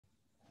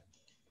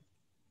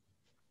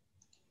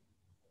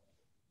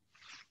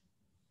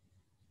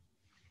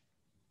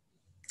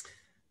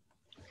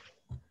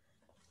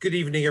Good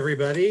evening,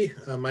 everybody.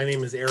 My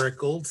name is Eric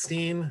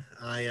Goldstein.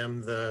 I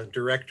am the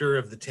director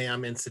of the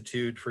Tam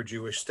Institute for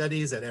Jewish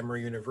Studies at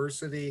Emory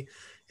University,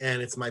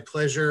 and it's my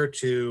pleasure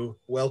to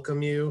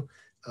welcome you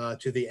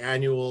to the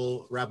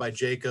annual Rabbi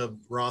Jacob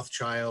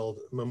Rothschild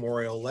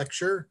Memorial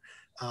Lecture.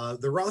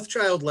 The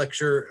Rothschild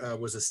Lecture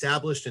was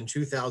established in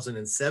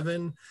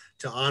 2007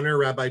 to honor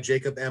Rabbi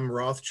Jacob M.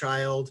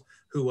 Rothschild,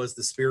 who was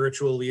the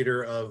spiritual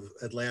leader of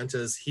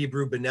Atlanta's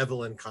Hebrew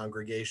Benevolent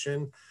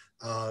Congregation,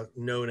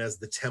 known as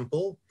the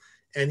Temple.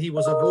 And he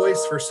was a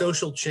voice for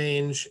social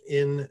change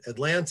in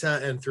Atlanta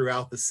and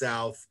throughout the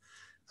South.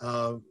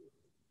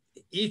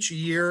 Each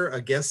year, a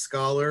guest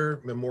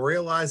scholar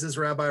memorializes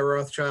Rabbi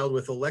Rothschild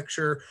with a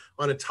lecture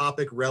on a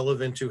topic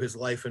relevant to his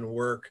life and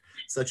work,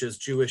 such as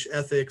Jewish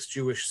ethics,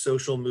 Jewish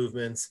social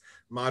movements,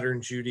 modern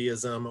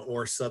Judaism,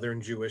 or Southern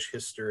Jewish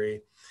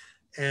history.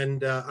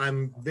 And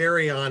I'm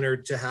very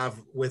honored to have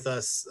with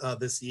us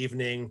this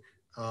evening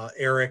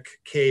Eric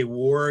K.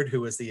 Ward,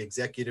 who is the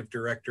executive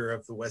director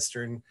of the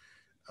Western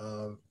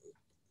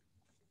the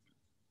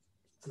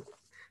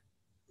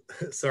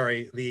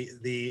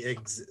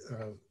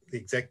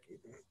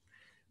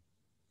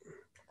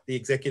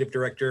executive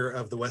director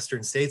of the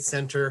Western States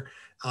Center.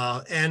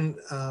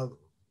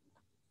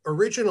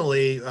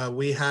 Originally,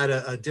 we had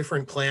a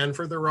different plan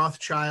for the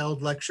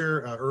Rothschild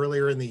Lecture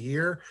earlier in the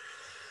year.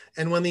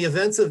 And when the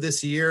events of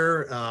this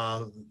year,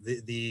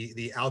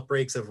 the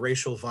outbreaks of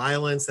racial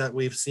violence that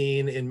we've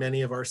seen in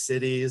many of our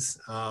cities,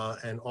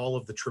 and all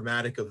of the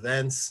traumatic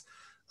events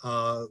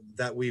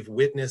that we've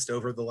witnessed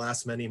over the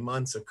last many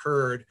months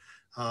occurred,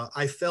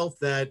 I felt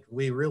that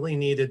we really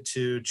needed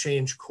to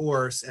change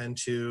course and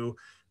to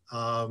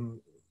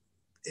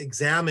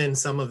examine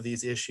some of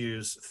these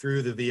issues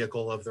through the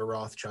vehicle of the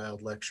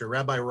Rothschild Lecture.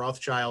 Rabbi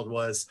Rothschild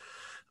was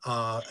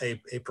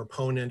a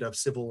proponent of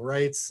civil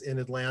rights in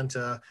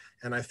Atlanta,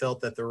 and I felt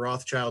that the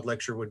Rothschild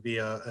Lecture would be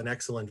an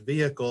excellent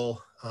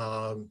vehicle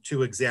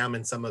to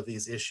examine some of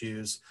these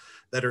issues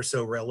that are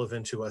so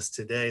relevant to us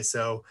today.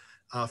 So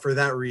for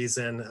that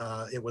reason,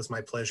 it was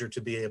my pleasure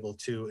to be able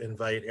to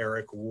invite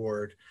Eric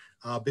Ward.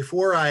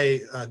 Before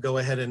I go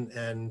ahead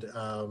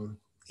and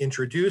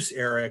introduce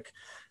Eric,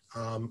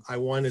 I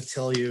want to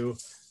tell you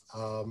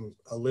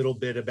a little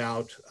bit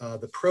about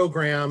the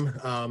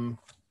program.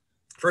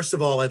 First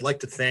of all, I'd like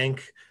to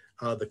thank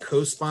the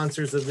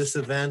co-sponsors of this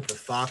event, the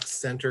Fox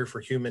Center for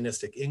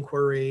Humanistic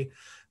Inquiry,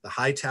 the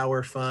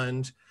Hightower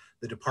Fund,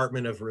 the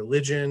Department of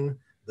Religion,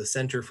 the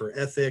Center for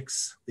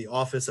Ethics, the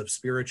Office of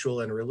Spiritual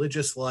and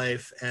Religious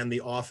Life, and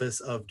the Office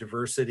of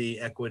Diversity,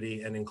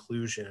 Equity, and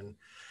Inclusion.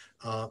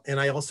 And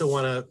I also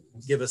want to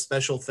give a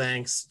special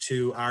thanks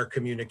to our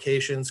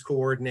communications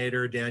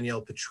coordinator,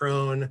 Danielle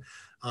Petrone,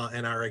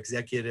 and our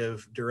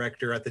executive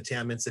director at the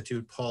Tam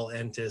Institute, Paul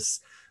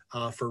Entis,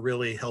 for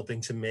really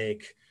helping to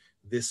make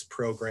this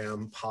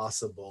program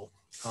possible.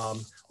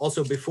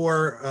 Also,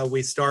 before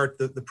we start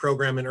the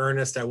program in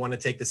earnest, I want to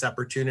take this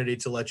opportunity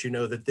to let you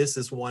know that this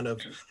is one of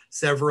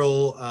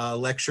several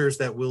lectures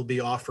that we'll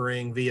be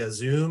offering via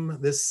Zoom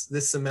this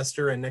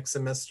semester and next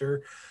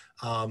semester.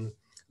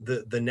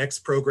 The next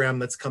program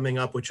that's coming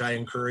up, which I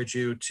encourage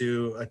you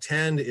to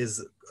attend, is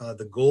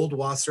the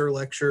Goldwasser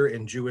Lecture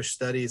in Jewish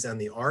Studies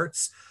and the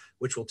Arts,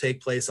 which will take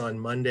place on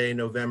Monday,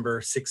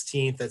 November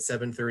 16th at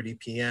 7:30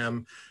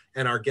 p.m.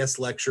 And our guest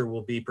lecture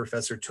will be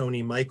Professor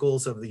Tony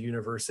Michaels of the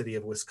University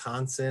of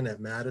Wisconsin at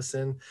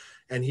Madison.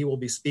 And he will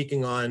be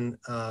speaking on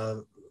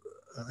a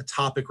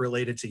topic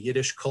related to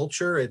Yiddish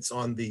culture. It's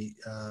on the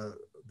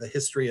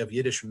history of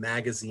Yiddish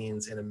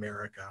magazines in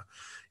America.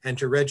 And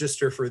to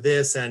register for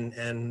this and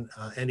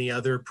any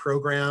other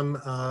program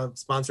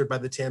sponsored by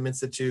the Tam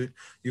Institute,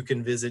 you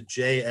can visit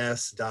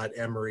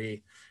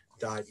js.emory.edu.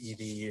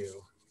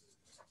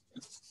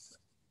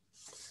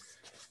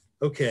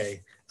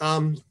 Okay,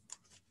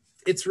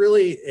 it's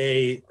really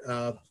a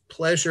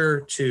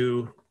pleasure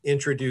to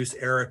introduce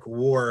Eric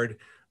Ward,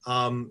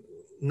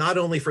 not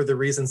only for the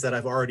reasons that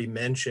I've already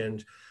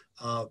mentioned,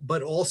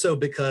 but also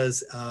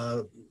because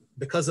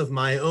of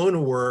my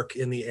own work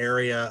in the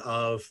area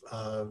of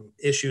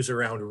issues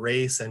around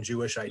race and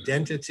Jewish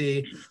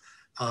identity.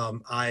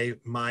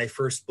 My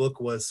first book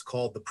was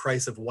called The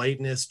Price of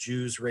Whiteness,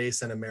 Jews,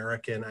 Race, and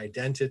American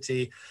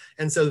Identity.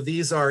 And so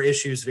these are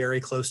issues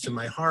very close to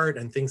my heart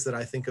and things that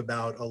I think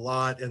about a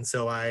lot. And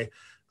so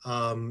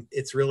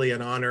it's really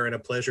an honor and a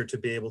pleasure to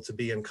be able to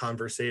be in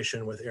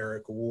conversation with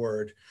Eric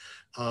Ward.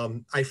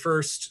 I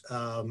first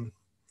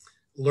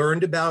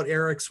learned about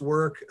Eric's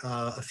work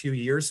a few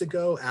years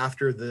ago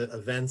after the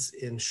events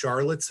in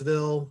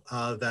Charlottesville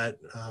that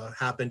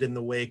happened in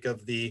the wake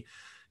of the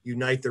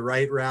Unite the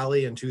Right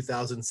rally in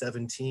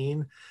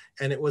 2017.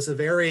 And it was a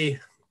very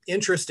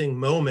interesting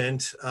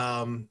moment,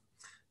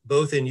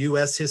 both in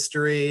US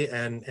history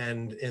and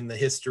in the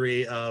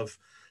history of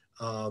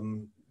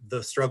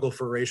the struggle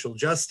for racial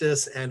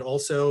justice, and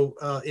also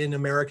in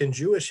American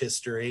Jewish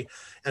history.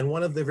 And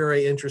one of the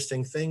very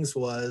interesting things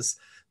was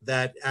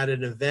that at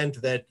an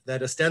event that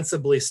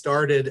ostensibly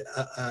started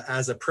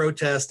as a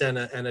protest and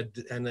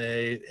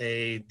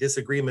a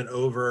disagreement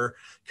over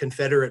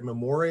Confederate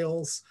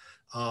memorials,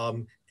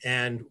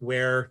 and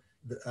where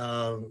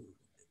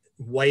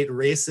white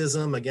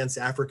racism against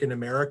African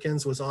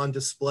Americans was on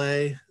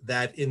display,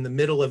 that in the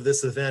middle of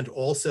this event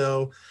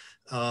also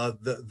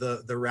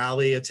the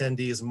rally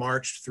attendees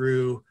marched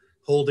through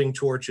holding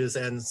torches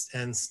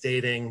and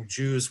stating,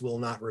 "Jews will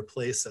not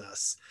replace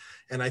us."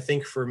 And I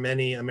think for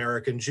many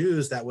American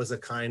Jews, that was a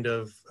kind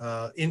of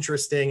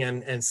interesting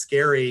and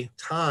scary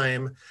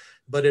time,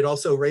 but it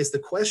also raised the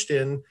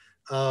question,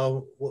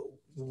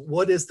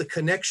 what is the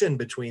connection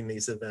between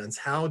these events?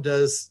 How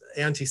does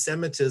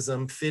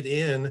anti-Semitism fit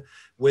in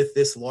with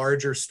this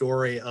larger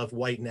story of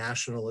white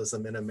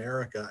nationalism in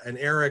America? And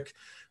Eric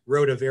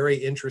wrote a very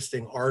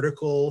interesting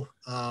article,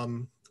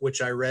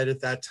 which I read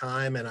at that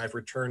time, and I've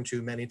returned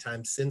to many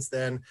times since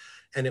then.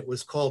 And it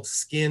was called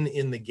 "Skin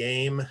in the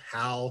Game: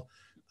 How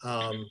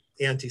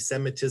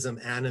Anti-Semitism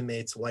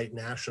Animates White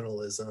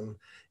Nationalism."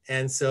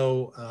 And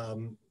so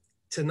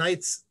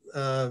tonight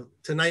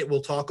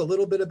we'll talk a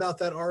little bit about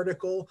that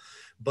article,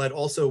 but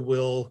also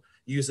we'll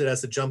use it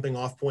as a jumping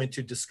off point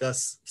to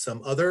discuss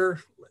some other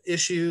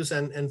issues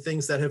and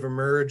things that have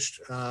emerged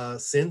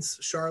since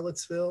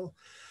Charlottesville.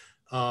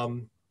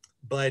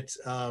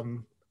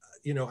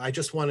 You know, I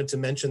just wanted to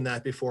mention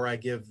that before I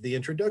give the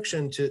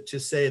introduction to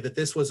say that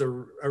this was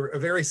a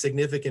very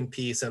significant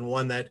piece, and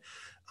one that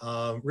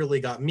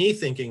really got me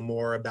thinking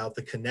more about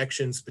the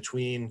connections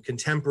between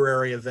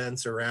contemporary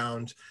events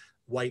around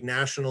white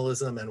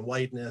nationalism and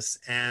whiteness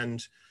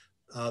and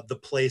the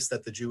place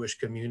that the Jewish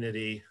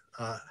community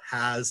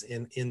has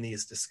in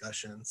these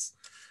discussions.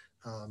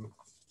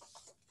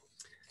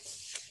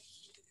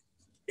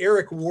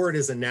 Eric Ward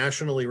is a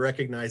nationally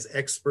recognized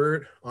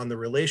expert on the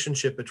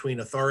relationship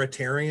between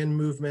authoritarian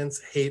movements,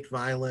 hate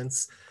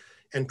violence,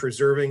 and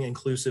preserving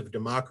inclusive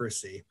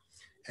democracy.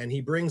 And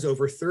he brings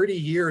over 30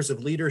 years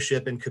of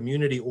leadership in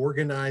community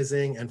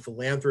organizing and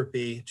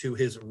philanthropy to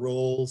his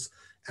roles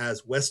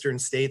as Western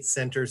States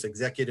Center's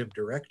executive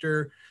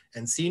director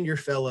and senior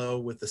fellow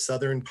with the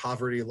Southern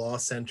Poverty Law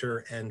Center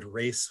and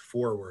Race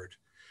Forward.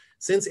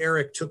 Since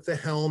Eric took the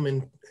helm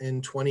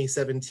in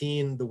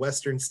 2017, the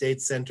Western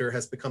States Center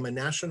has become a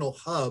national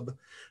hub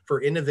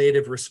for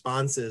innovative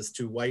responses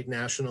to white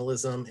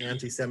nationalism,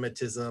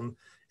 anti-Semitism,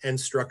 and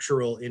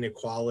structural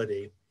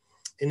inequality.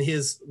 In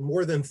his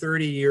more than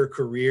 30-year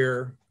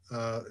career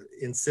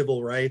in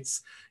civil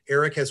rights,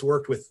 Eric has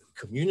worked with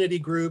community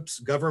groups,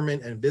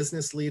 government and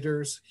business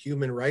leaders,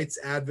 human rights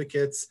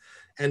advocates,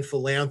 and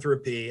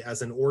philanthropy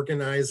as an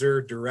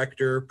organizer,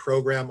 director,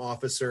 program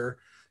officer,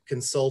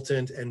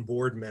 consultant, and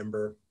board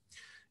member.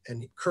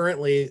 And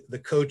currently the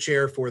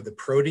co-chair for the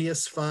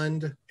Proteus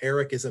Fund.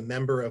 Eric is a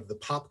member of the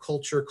Pop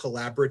Culture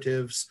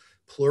Collaborative's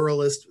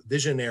Pluralist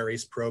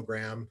Visionaries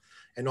program,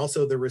 and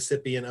also the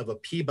recipient of a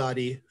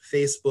Peabody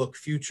Facebook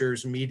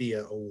Futures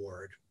Media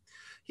Award.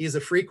 He's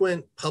a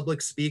frequent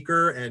public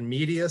speaker and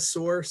media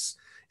source,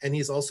 and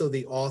he's also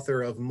the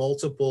author of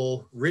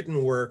multiple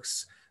written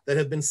works that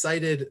have been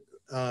cited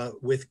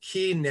with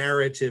key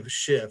narrative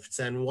shifts.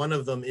 And one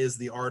of them is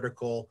the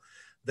article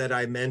that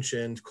I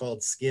mentioned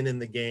called "Skin in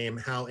the Game: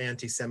 How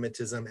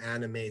Anti-Semitism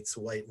Animates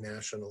White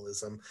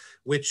Nationalism,"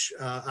 which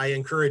I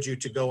encourage you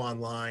to go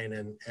online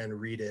and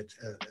read it.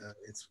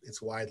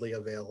 It's widely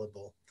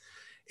available.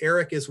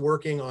 Eric is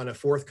working on a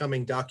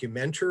forthcoming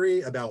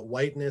documentary about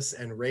whiteness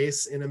and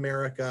race in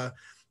America.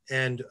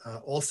 And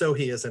also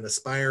he is an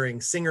aspiring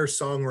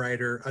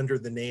singer-songwriter under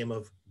the name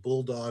of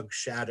Bulldog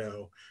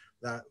Shadow.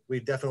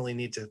 We definitely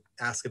need to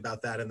ask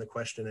about that in the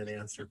question and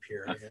answer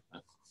period.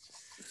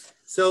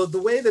 So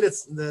the way that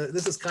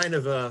this is kind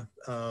of a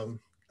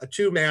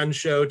two-man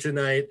show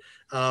tonight.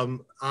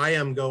 I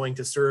am going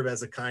to serve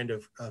as a kind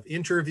of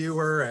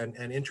interviewer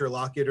and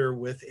interlocutor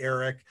with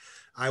Eric.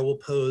 I will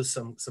pose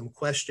some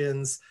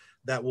questions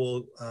that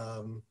will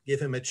give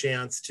him a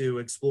chance to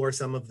explore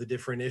some of the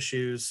different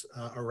issues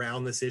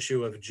around this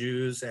issue of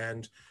Jews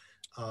and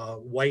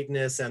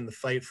whiteness and the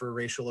fight for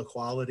racial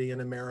equality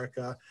in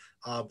America.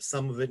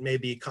 Some of it may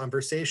be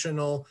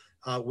conversational.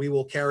 We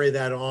will carry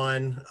that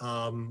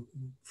on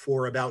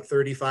for about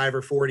 35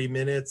 or 40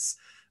 minutes.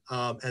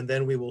 And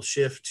then we will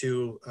shift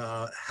to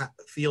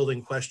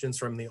fielding questions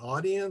from the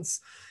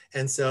audience.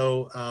 And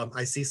so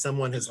I see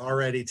someone has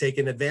already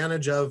taken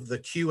advantage of the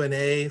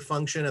Q&A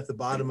function at the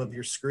bottom of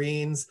your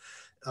screens.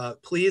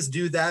 Please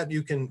do that.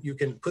 You can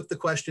put the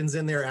questions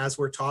in there as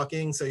we're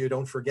talking so you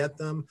don't forget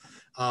them.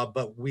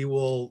 But we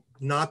will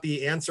not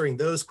be answering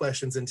those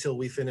questions until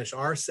we finish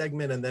our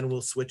segment, and then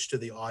we'll switch to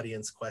the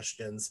audience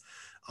questions.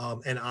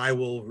 And I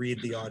will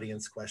read the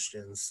audience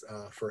questions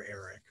for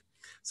Eric.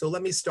 So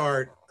let me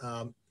start.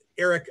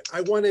 Eric,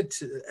 I wanted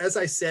to, as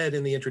I said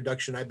in the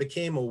introduction, I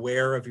became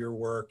aware of your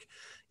work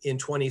in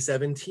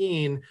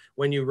 2017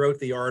 when you wrote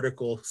the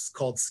article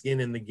called "Skin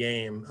in the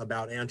Game"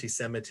 about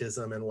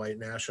anti-Semitism and white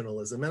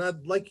nationalism. And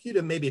I'd like you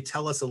to maybe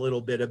tell us a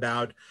little bit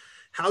about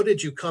how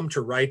did you come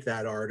to write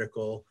that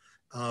article,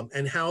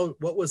 and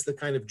what was the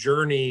kind of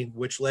journey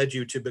which led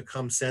you to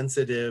become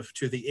sensitive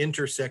to the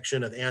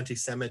intersection of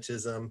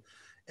anti-Semitism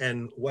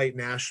and white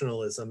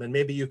nationalism? And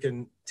maybe you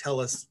can tell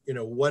us,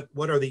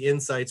 what are the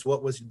insights?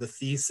 What was the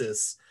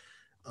thesis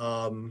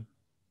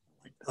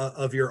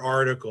of your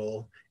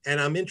article. And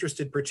I'm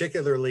interested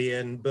particularly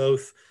in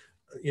both,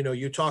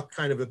 you talk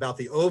kind of about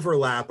the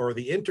overlap or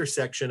the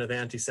intersection of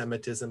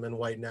anti-Semitism and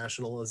white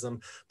nationalism,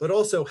 but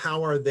also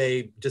how are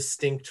they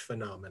distinct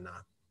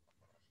phenomena?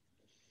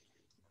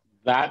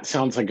 That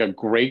sounds like a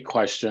great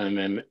question.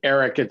 And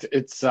Eric,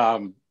 it's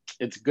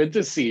good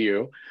to see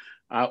you.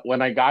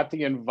 When I got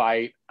the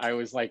invite, I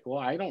was like, well,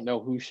 I don't know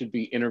who should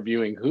be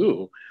interviewing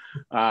who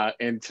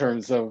in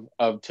terms of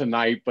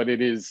tonight, but it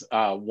is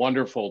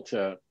wonderful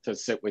to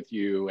sit with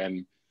you,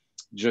 and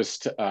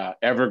just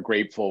ever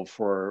grateful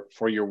for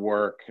your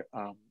work.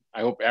 I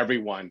hope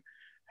everyone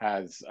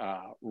has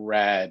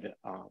read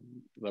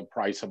The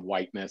Price of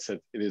Whiteness.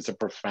 It is a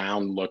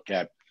profound look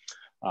at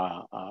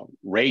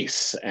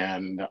race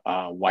and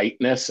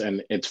whiteness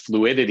and its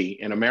fluidity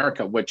in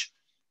America, which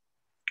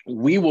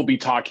we will be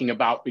talking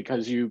about,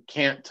 because you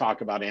can't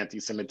talk about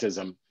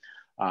anti-Semitism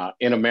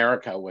in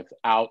America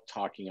without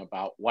talking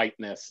about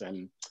whiteness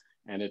and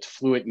its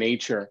fluid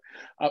nature.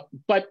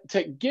 But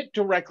to get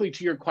directly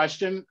to your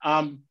question,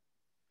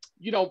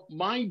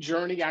 my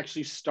journey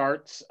actually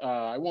starts,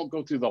 I won't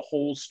go through the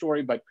whole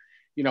story, but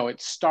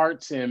it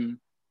starts in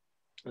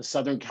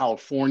Southern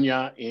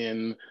California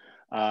in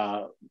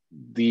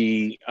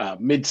the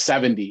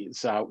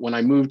mid-70s when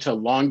I moved to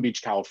Long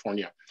Beach,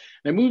 California.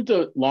 And I moved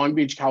to Long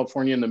Beach,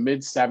 California in the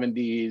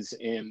mid-70s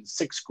in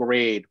 6th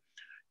grade,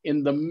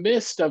 in the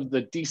midst of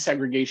the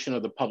desegregation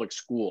of the public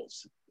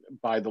schools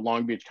by the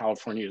Long Beach,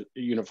 California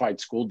Unified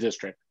School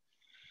District.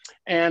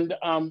 And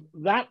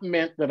that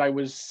meant that I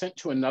was sent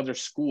to another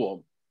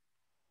school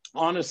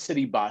on a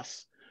city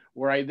bus,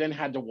 where I then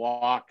had to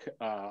walk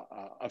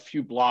a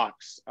few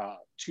blocks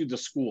to the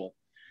school.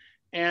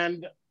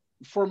 And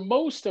for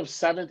most of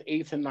 7th,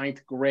 8th, and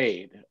 9th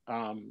grade,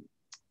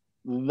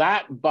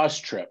 that bus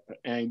trip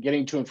and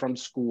getting to and from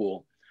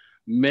school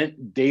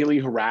meant daily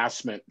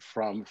harassment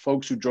from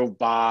folks who drove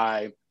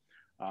by,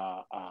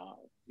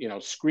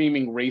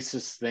 screaming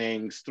racist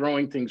things,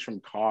 throwing things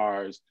from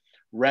cars,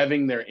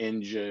 revving their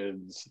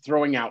engines,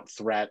 throwing out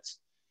threats.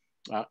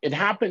 It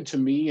happened to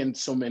me and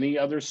so many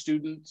other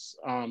students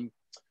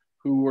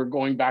who were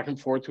going back and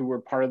forth, who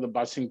were part of the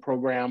busing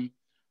program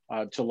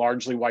to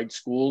largely white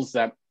schools,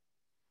 that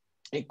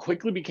it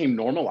quickly became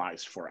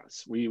normalized for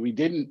us. We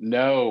didn't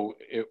know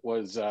it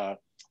was a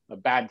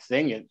bad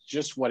thing. It's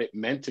just what it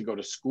meant to go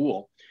to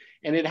school.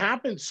 And it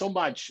happened so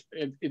much.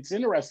 It's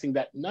interesting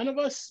that none of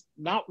us,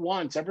 not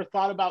once, ever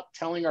thought about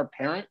telling our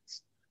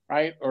parents,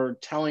 right? Or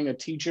telling a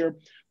teacher.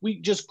 We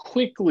just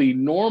quickly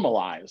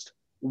normalized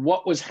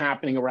what was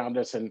happening around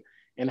us and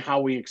how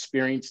we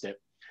experienced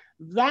it.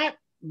 That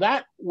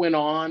went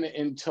on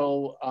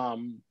until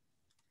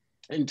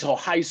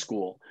high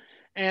school.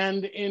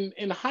 And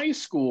in high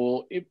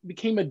school, it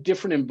became a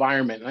different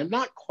environment. And I'm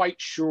not quite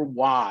sure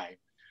why.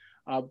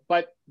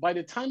 But by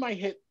the time I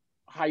hit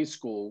high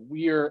school,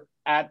 we are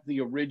at the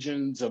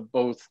origins of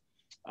both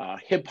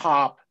hip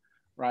hop,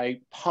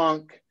 right,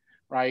 punk,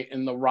 right,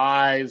 and the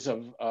rise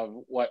of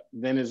what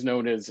then is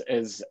known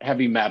as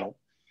heavy metal.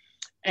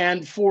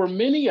 And for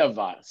many of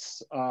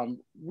us,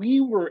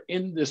 we were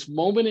in this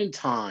moment in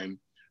time,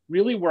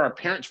 really, where our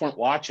parents weren't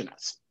watching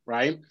us,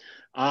 right?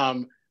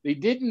 They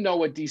didn't know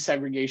what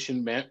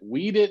desegregation meant.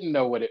 We didn't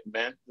know what it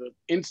meant. The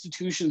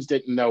institutions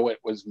didn't know what it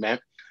was meant.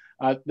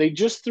 They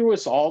just threw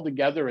us all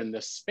together in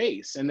this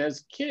space. And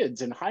as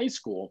kids in high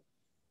school,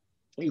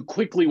 you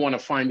quickly want to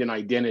find an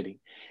identity.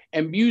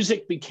 And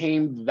music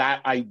became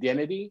that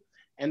identity.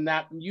 And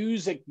that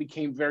music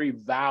became very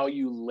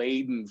value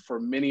laden for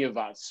many of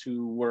us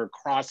who were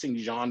crossing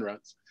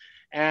genres.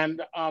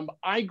 And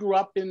I grew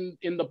up in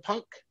the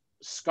punk,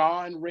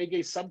 ska, and reggae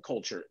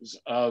subcultures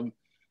of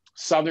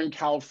Southern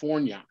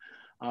California.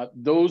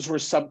 Those were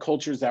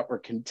subcultures that were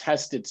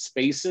contested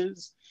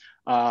spaces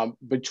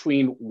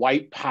between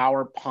white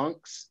power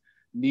punks,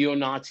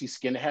 neo-Nazi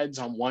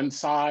skinheads on one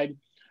side,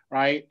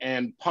 right?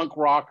 And punk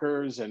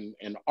rockers and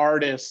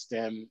artists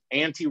and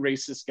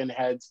anti-racist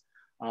skinheads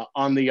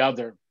on the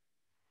other.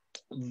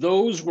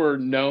 Those were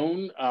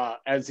known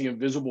as the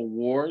invisible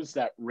wars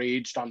that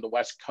raged on the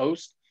West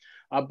Coast.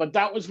 But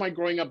that was my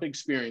growing up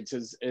experience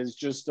as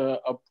just a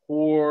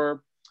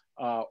poor,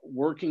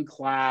 working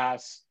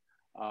class,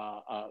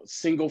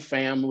 single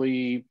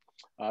family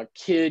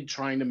kid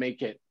trying to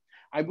make it.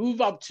 I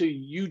moved up to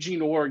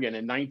Eugene, Oregon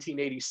in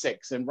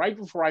 1986. And right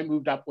before I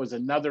moved up was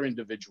another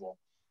individual.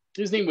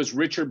 His name was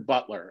Richard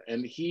Butler.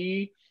 And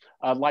he,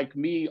 like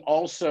me,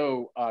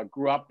 also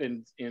grew up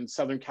in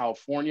Southern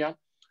California.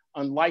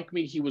 Unlike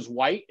me, he was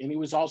white, and he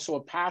was also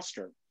a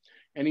pastor.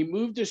 And he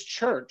moved his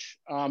church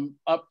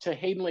up to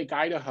Hayden Lake,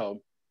 Idaho,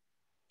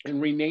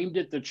 and renamed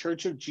it the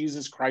Church of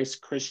Jesus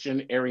Christ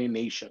Christian Aryan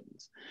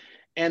Nations.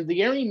 And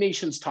the Aryan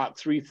Nations taught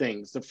three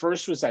things. The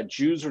first was that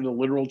Jews are the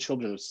literal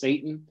children of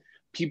Satan,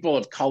 people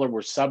of color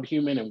were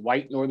subhuman, and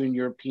white Northern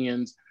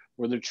Europeans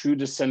were the true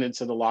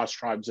descendants of the lost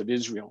tribes of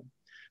Israel.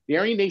 The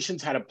Aryan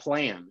Nations had a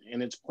plan,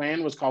 and its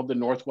plan was called the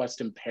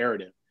Northwest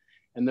Imperative.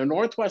 And the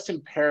Northwest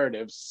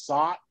Imperative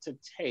sought to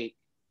take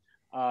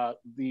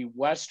the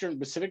Western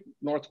Pacific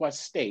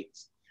Northwest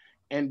states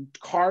and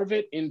carve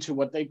it into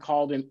what they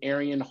called an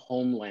Aryan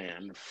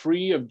homeland,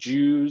 free of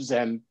Jews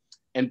and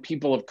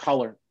people of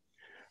color.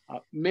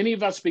 Many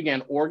of us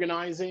began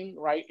organizing,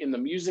 right, in the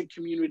music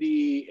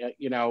community.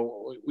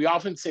 We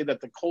often say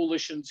that the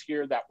coalitions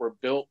here that were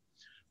built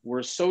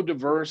were so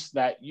diverse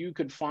that you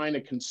could find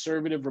a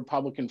conservative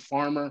Republican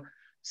farmer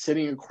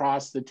sitting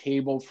across the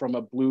table from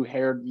a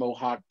blue-haired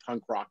Mohawk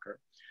punk rocker.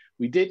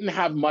 We didn't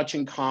have much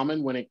in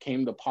common when it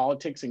came to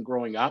politics and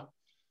growing up,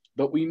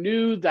 but we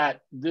knew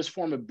that this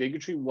form of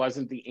bigotry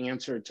wasn't the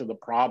answer to the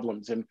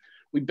problems, and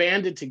we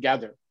banded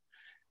together.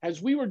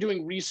 As we were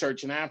doing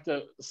research, and I have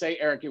to say,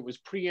 Eric, it was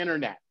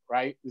pre-internet,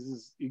 right?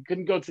 You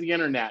couldn't go to the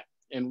internet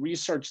and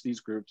research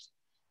these groups.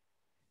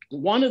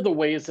 One of the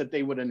ways that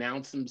they would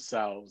announce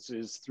themselves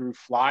is through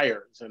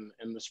flyers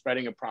and the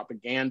spreading of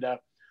propaganda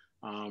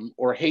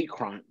or hate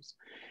crimes.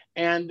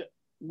 And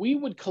we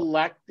would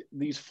collect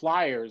these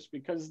flyers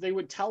because they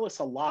would tell us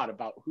a lot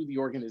about who the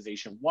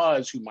organization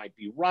was, who might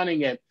be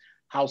running it,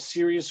 how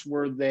serious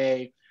were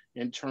they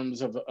in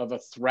terms of a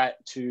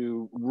threat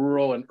to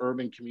rural and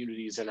urban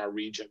communities in our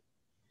region.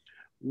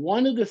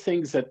 One of the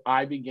things that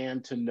I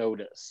began to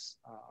notice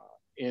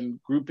in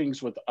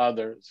groupings with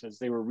others as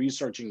they were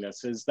researching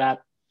this is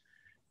that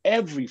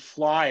every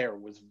flyer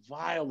was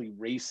vilely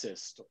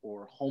racist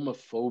or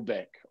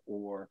homophobic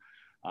or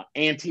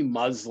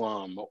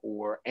anti-Muslim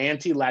or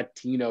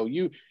anti-Latino,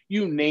 you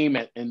name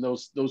it, and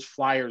those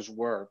flyers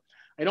were.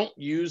 I don't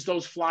use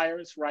those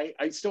flyers, right?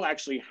 I still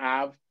actually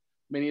have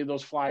many of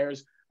those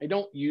flyers. I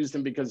don't use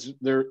them because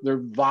they're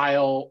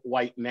vile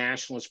white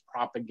nationalist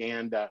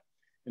propaganda,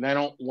 and I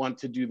don't want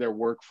to do their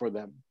work for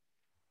them.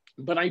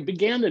 But I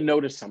began to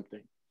notice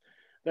something,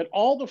 that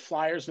all the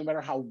flyers, no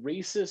matter how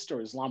racist or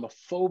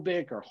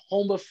Islamophobic or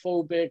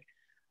homophobic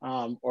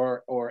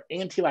or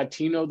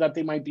anti-Latino that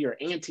they might be, or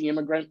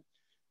anti-immigrant,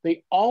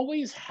 they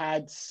always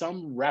had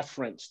some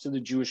reference to the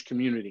Jewish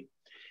community.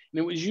 And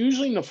it was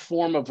usually in the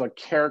form of a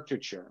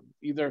caricature,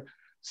 either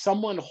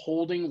someone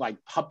holding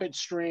like puppet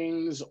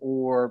strings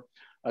or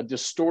a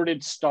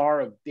distorted Star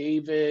of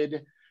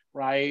David,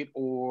 right?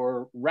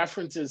 Or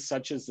references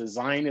such as the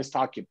Zionist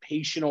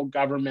occupational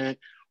government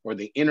or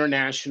the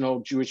international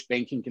Jewish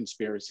banking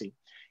conspiracy.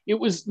 It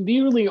was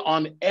nearly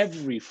on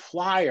every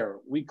flyer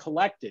we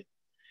collected.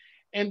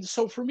 And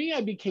so for me, I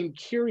became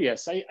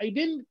curious. I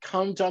didn't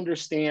come to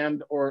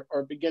understand or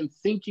begin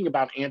thinking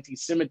about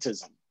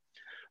anti-Semitism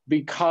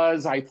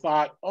because I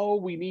thought, oh,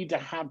 we need to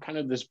have kind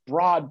of this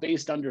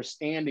broad-based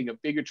understanding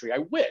of bigotry. I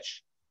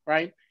wish,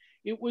 right?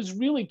 It was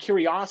really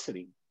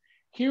curiosity.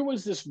 Here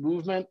was this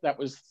movement that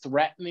was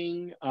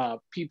threatening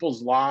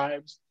people's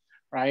lives,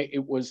 right?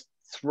 It was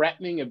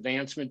threatening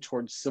advancement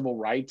towards civil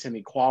rights and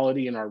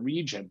equality in our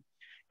region.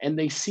 And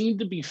they seemed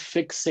to be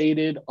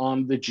fixated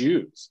on the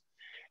Jews.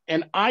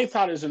 And I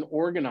thought, as an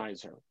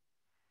organizer,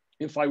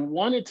 if I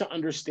wanted to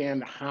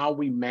understand how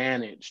we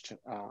managed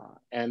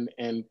and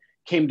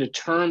came to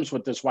terms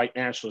with this white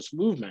nationalist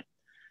movement,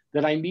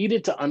 that I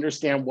needed to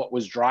understand what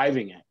was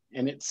driving it.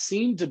 And it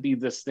seemed to be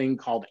this thing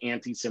called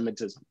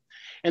anti-Semitism.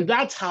 And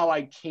that's how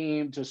I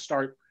came to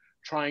start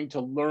trying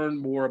to learn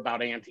more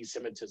about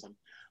anti-Semitism.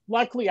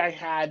 Luckily, I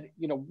had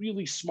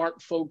really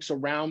smart folks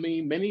around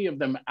me, many of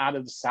them out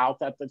of the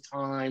South at the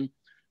time,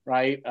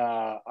 right?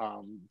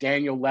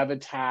 Daniel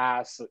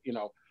Levitas,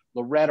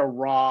 Loretta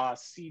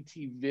Ross,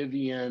 C.T.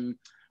 Vivian,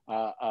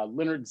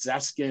 Leonard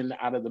Zeskin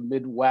out of the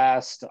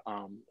Midwest,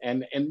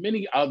 and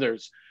many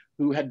others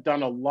who had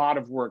done a lot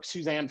of work,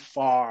 Suzanne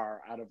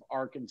Farr out of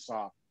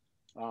Arkansas,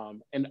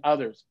 and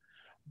others.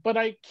 But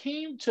I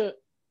came to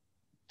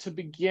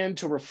begin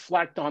to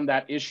reflect on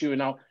that issue,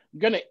 and I'm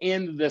going to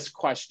end this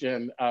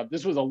question.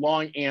 This was a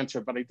long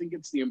answer, but I think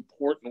it's the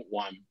important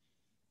one.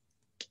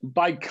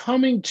 By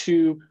coming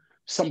to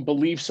some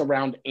beliefs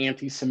around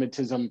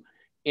anti-Semitism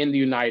in the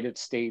United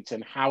States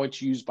and how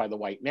it's used by the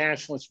white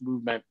nationalist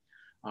movement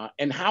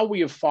and how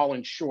we have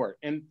fallen short.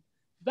 And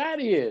that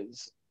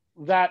is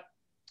that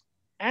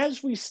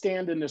as we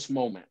stand in this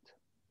moment,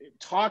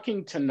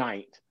 talking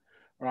tonight,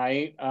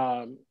 right,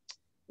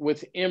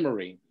 with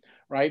Emory,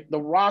 right, the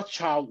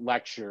Rothschild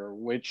Lecture,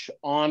 which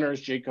honors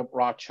Jacob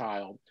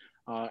Rothschild,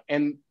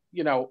 and,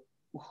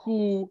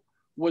 who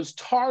was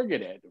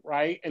targeted,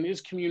 right, and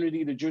his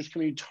community, the Jewish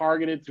community,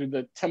 targeted through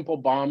the temple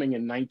bombing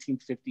in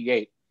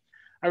 1958.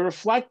 I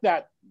reflect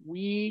that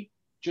we,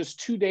 just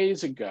 2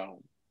 days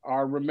ago,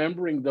 are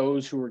remembering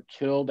those who were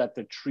killed at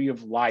the Tree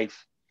of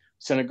Life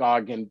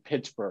synagogue in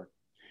Pittsburgh.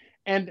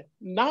 And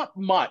not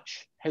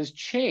much has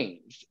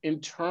changed in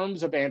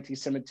terms of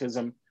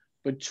anti-Semitism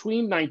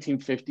between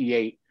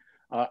 1958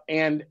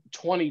 and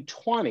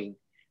 2020,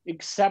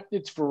 except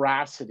its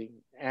veracity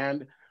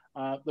and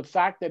the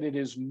fact that it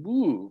has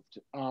moved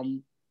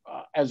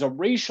as a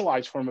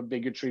racialized form of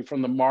bigotry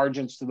from the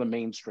margins to the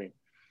mainstream.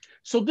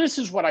 So this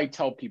is what I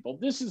tell people.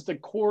 This is the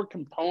core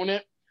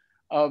component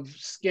of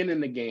Skin in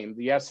the Game,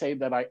 the essay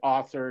that I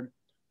authored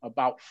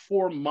about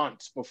 4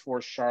 months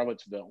before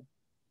Charlottesville,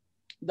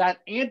 that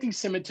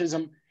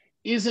anti-Semitism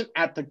isn't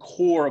at the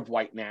core of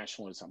white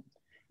nationalism.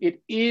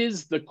 It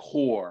is the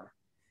core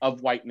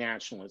of white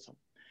nationalism.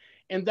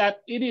 and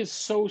that it is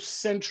so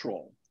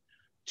central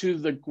to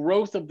the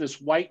growth of this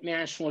white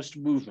nationalist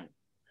movement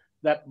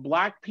that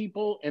Black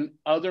people and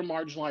other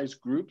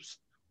marginalized groups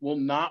will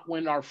not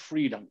win our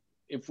freedom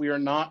if we are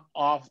not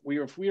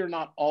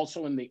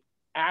also in the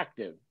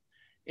active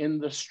in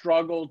the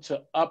struggle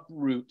to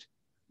uproot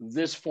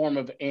this form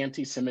of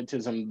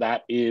anti-Semitism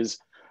that is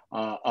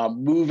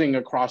moving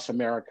across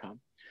America.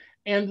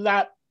 And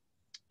that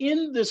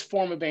in this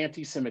form of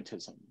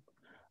anti-Semitism,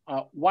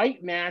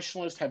 white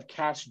nationalists have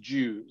cast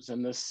Jews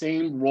in the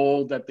same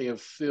role that they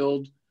have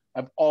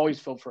always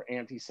filled for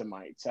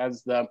anti-Semites,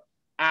 as the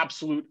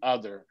absolute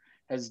other,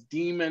 as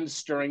demons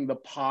stirring the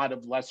pot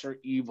of lesser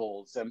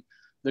evils and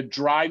the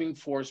driving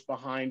force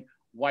behind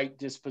white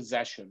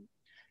dispossession.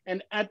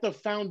 And at the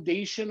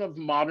foundation of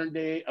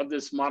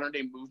this modern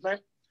day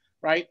movement,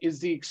 right, is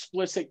the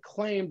explicit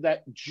claim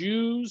that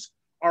Jews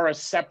are a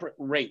separate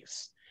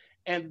race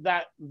and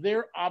that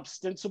their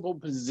ostensible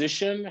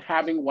position,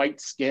 having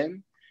white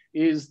skin,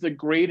 is the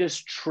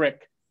greatest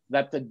trick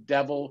that the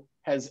devil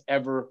has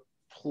ever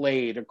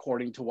played,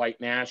 according to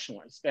white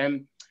nationalists.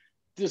 And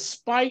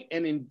despite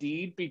and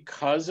indeed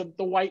because of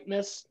the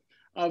whiteness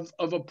of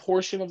a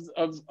portion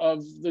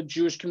of the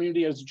Jewish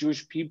community as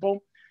Jewish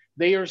people,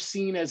 they are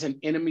seen as an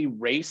enemy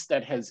race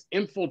that has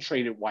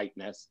infiltrated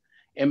whiteness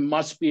and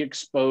must be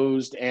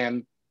exposed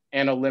and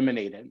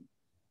eliminated.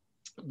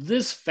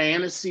 This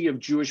fantasy of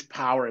Jewish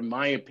power, in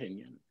my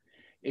opinion,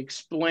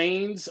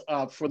 explains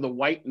for the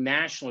white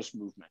nationalist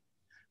movement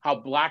how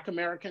Black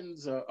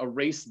Americans, a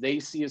race they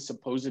see as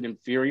supposed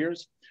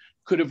inferiors,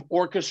 could have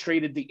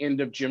orchestrated the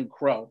end of Jim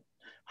Crow,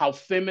 how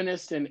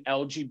feminists and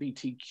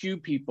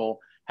LGBTQ people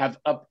have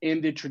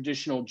upended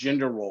traditional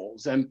gender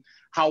roles, and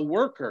how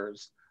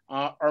workers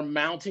are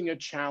mounting a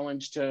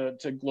challenge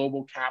to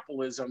global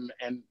capitalism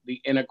and the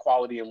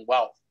inequality in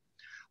wealth.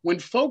 When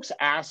folks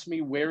ask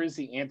me, where is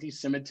the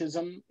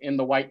anti-Semitism in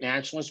the white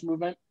nationalist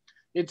movement?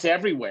 It's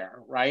everywhere,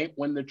 right?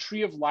 When the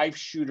Tree of Life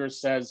shooter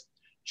says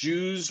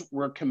Jews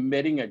were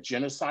committing a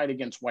genocide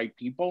against white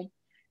people,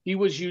 he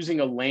was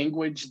using a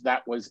language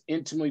that was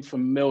intimately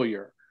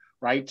familiar,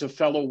 right, to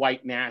fellow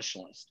white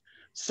nationalists.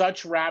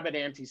 Such rabid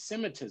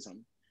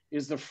anti-Semitism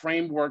is the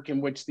framework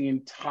in which the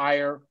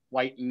entire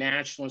white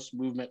nationalist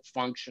movement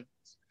functions.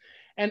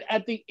 And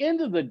at the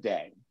end of the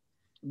day,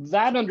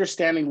 that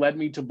understanding led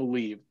me to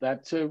believe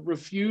that to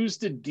refuse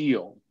to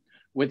deal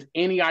with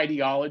any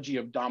ideology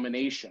of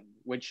domination,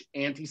 which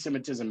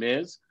anti-Semitism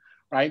is,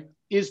 right,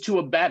 is to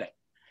abet it.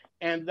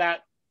 And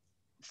that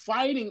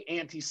fighting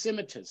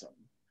anti-Semitism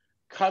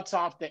cuts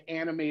off the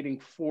animating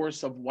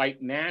force of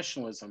white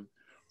nationalism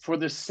for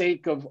the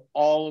sake of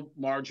all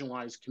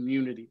marginalized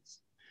communities.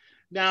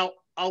 Now,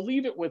 I'll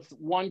leave it with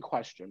one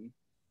question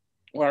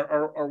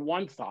or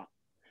one thought.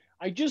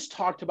 I just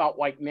talked about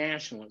white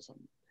nationalism.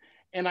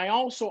 And I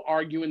also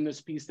argue in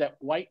this piece that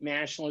white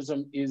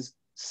nationalism is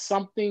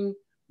something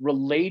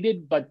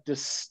related but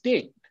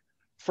distinct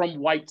from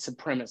white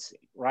supremacy,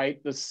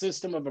 right? The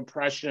system of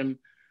oppression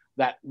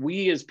that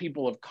we as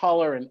people of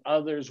color and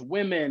others,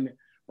 women,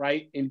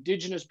 right,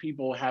 indigenous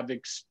people have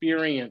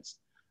experienced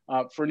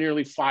for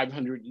nearly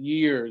 500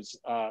 years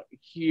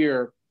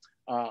here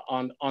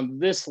on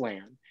this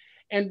land.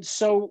 And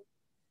so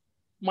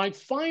my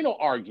final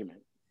argument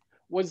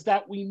was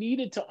that we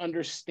needed to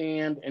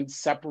understand and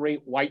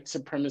separate white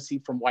supremacy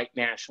from white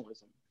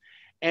nationalism.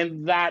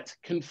 And that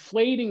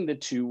conflating the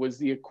two was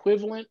the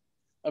equivalent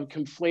of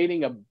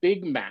conflating a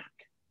Big Mac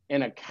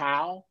and a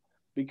cow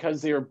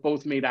because they are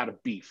both made out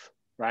of beef,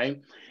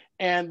 right?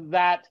 And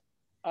that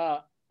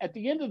at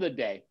the end of the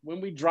day,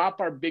 when we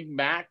drop our Big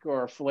Mac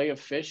or a fillet of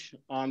fish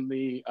on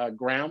the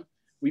ground,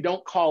 we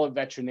don't call a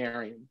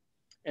veterinarian.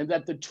 And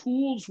that the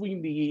tools we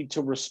need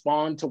to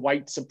respond to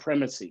white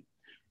supremacy,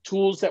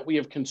 tools that we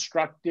have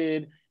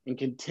constructed and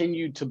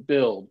continue to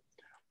build,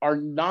 are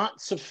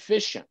not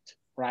sufficient,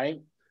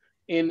 right,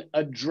 in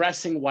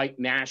addressing white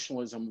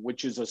nationalism,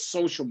 which is a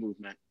social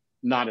movement,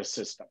 not a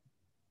system.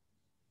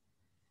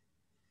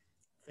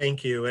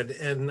 Thank you.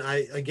 And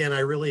I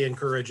really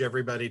encourage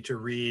everybody to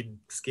read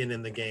Skin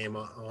in the Game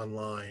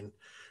online.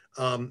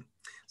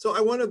 So I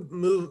want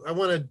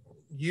to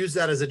use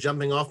that as a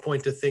jumping off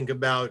point to think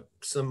about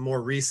some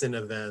more recent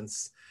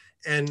events.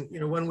 And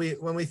when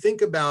we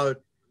think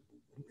about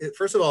it,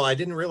 first of all, I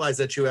didn't realize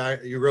that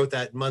you wrote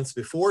that months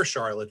before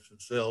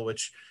Charlottesville,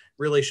 which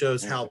really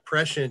shows how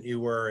prescient you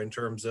were in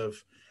terms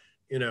of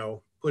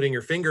putting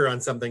your finger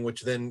on something,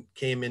 which then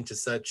came into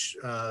such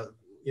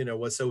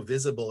was so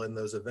visible in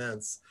those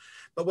events.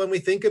 But when we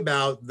think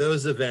about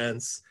those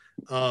events,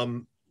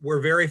 we're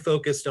very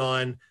focused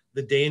on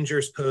the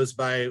dangers posed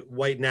by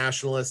white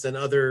nationalists and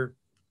other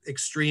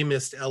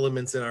extremist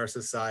elements in our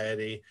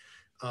society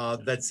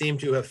that seem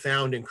to have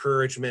found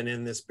encouragement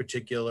in this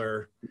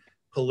particular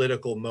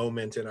political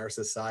moment in our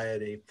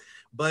society.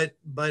 But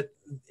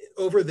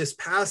over this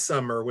past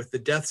summer, with the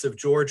deaths of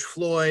George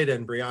Floyd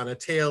and Breonna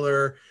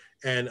Taylor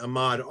and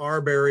Ahmaud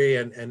Arbery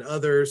and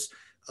others,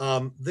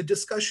 the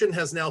discussion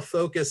has now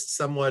focused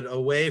somewhat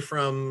away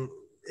from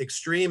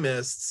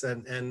extremists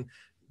and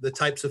the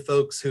types of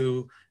folks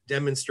who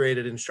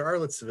demonstrated in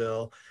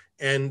Charlottesville,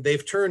 And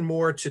they've turned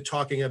more to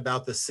talking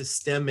about the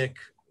systemic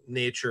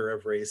nature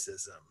of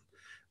racism.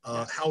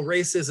 How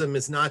racism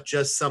is not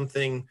just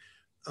something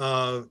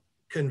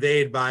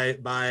conveyed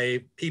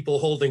by people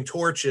holding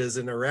torches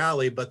in a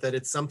rally, but that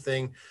it's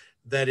something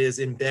that is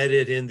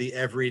embedded in the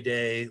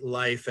everyday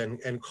life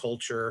and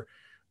culture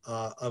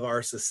of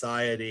our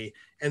society.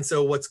 And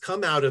so what's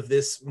come out of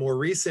this more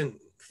recent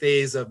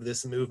phase of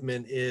this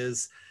movement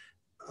is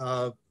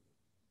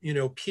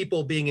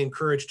people being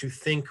encouraged to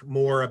think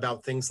more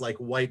about things like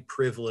white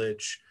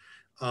privilege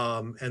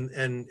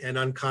and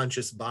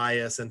unconscious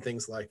bias and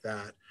things like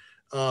that.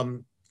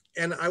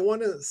 And I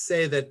want to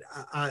say that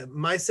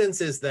my sense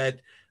is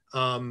that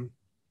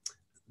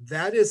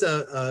that is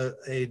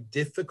a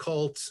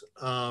difficult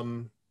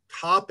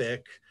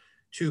topic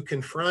to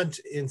confront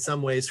in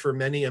some ways for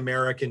many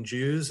American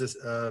Jews,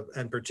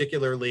 and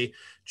particularly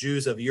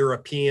Jews of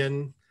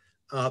European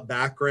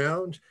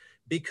background,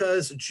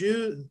 because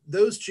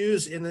those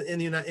Jews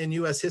in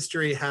U.S.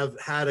 history have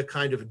had a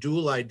kind of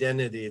dual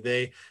identity.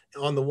 They,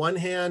 on the one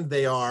hand,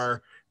 they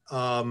are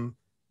a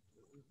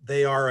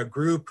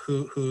group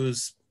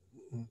whose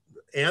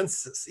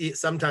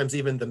sometimes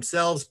even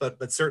themselves,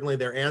 but certainly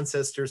their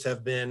ancestors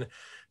have been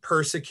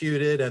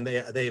persecuted, and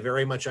they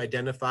very much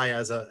identify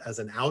as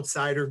an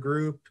outsider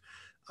group,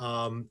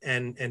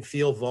 and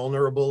feel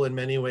vulnerable in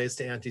many ways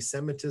to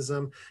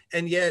anti-Semitism.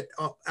 And yet,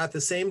 at the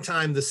same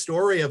time, the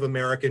story of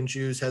American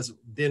Jews has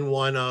been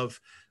one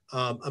of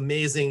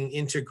amazing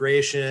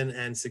integration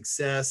and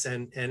success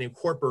and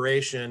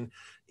incorporation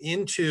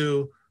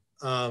into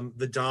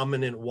the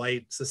dominant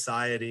white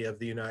society of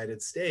the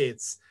United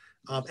States.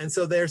 And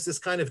so there's this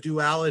kind of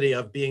duality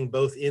of being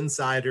both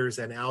insiders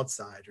and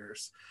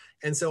outsiders.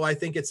 And so I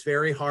think it's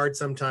very hard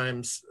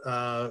sometimes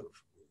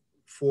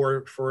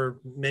for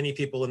many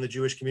people in the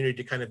Jewish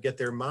community to kind of get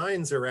their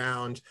minds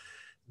around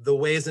the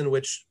ways in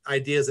which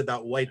ideas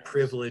about white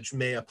privilege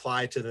may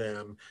apply to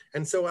them.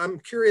 And so I'm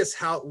curious,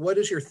 what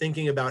is your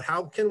thinking about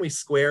how can we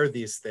square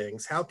these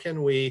things? How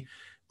can we,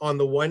 on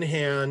the one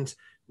hand,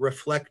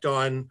 reflect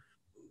on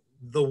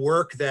the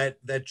work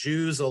that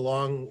Jews,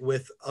 along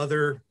with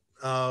other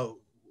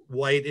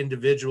white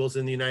individuals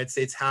in the United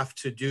States, have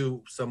to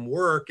do some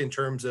work in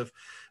terms of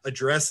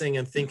addressing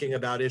and thinking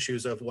about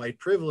issues of white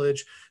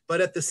privilege,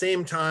 but at the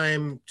same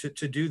time to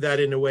do that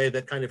in a way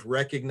that kind of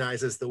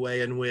recognizes the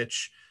way in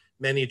which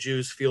many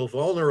Jews feel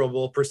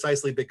vulnerable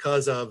precisely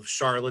because of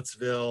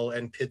Charlottesville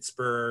and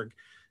Pittsburgh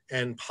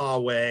and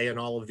Poway and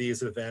all of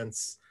these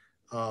events,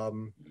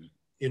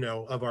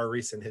 of our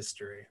recent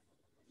history.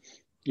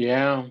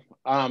 Yeah,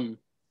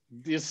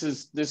 this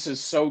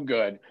is so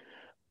good.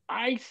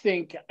 I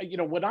think,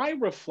 what I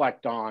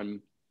reflect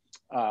on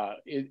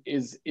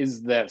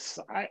is this.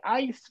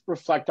 I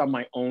reflect on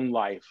my own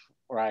life,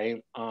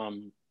 right?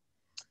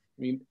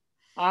 When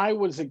I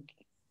was a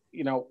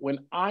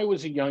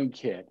young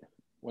kid,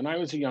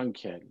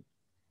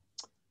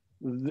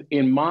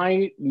 in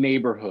my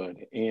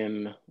neighborhood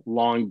in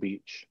Long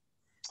Beach,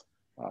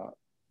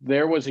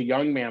 there was a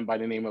young man by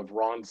the name of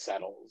Ron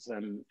Settles,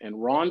 and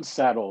Ron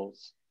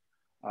Settles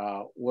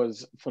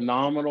was a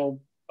phenomenal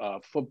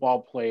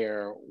football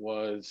player,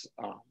 was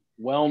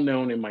well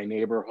known in my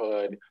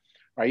neighborhood.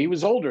 Right, he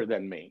was older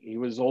than me. He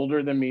was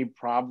older than me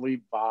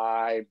probably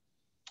by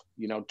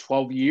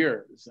 12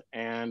 years,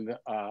 and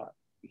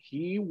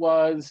he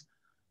was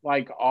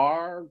like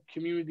our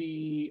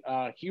community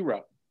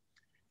hero.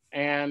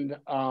 And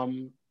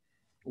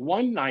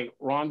one night,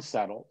 Ron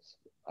Settles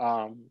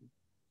was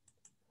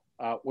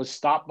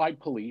stopped by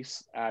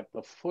police at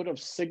the foot of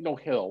Signal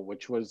Hill,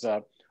 which was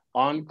an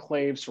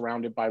enclave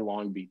surrounded by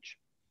Long Beach.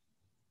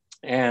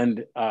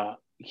 And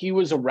he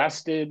was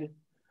arrested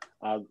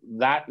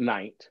that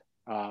night,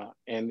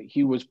 and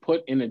he was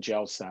put in a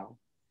jail cell.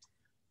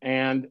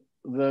 And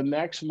the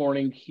next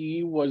morning,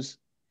 he was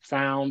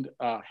found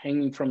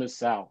hanging from his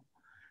cell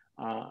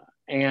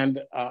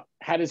and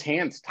had his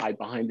hands tied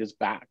behind his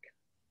back,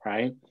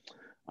 right?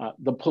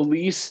 The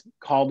police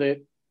called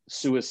it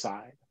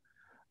suicide.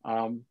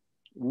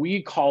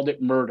 We called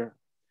it murder.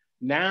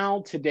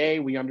 Now, today,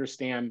 we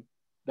understand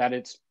that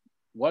it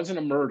wasn't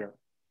a murder,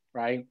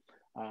 right?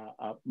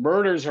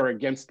 Murders are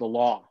against the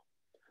law.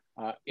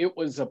 It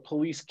was a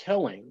police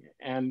killing,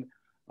 and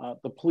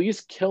the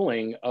police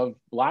killing of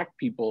Black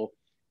people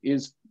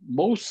is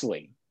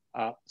mostly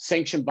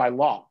sanctioned by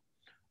law,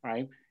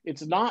 right?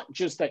 It's not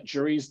just that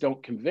juries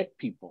don't convict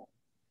people.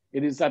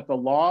 It is that the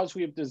laws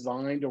we have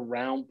designed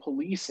around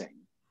policing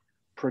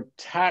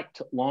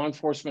protect law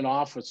enforcement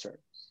officers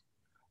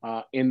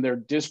in their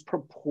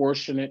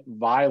disproportionate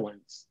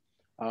violence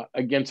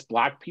against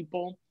Black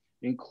people,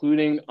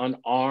 including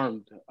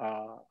unarmed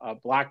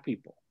Black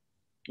people.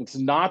 It's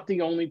not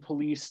the only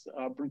police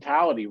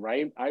brutality,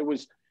 right? I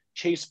was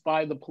chased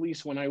by the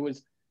police when I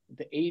was at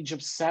the age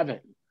of 7,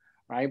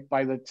 right?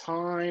 By the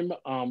time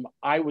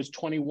I was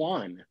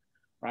 21,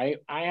 right?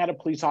 I had a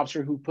police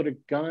officer who put a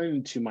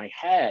gun to my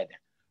head,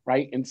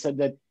 right? And said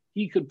that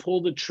he could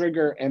pull the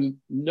trigger and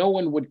no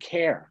one would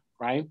care,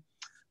 right?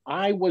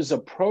 I was a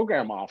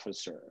program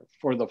officer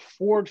for the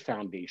Ford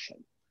Foundation.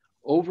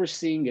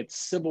 overseeing its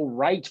civil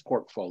rights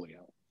portfolio,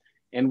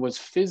 and was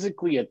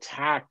physically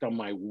attacked on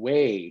my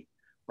way,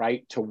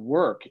 right, to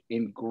work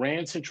in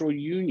Grand Central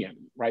Union,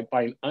 right,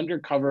 by an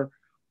undercover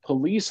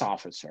police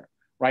officer,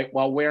 right,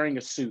 while wearing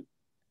a suit.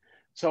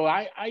 So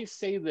I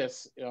say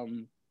this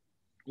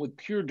with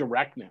pure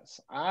directness.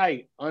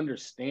 I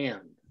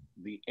understand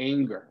the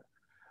anger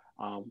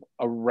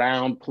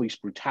around police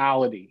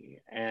brutality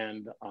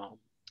and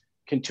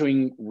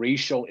continuing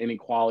racial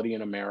inequality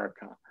in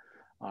America.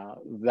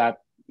 That,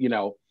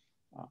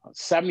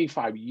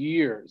 75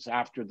 years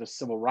after the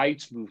civil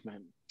rights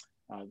movement,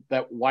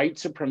 that white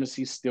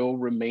supremacy still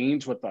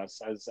remains with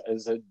us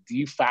as a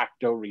de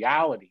facto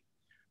reality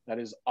that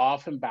is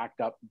often backed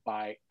up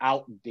by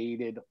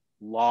outdated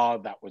law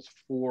that was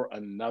for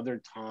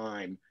another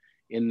time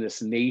in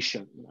this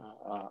nation,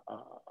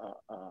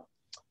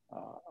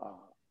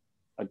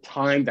 a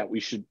time that we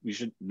should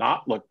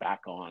not look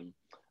back on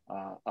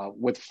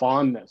with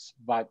fondness,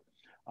 but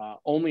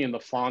only in the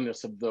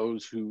fondness of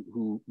those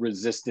who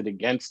resisted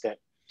against it,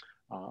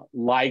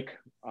 like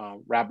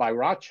Rabbi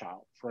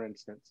Rothschild, for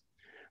instance.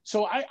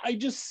 So I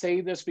just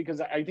say this because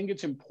I think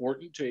it's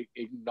important to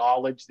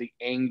acknowledge the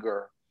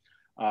anger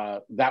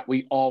that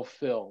we all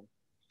feel.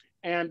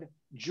 And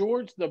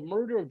the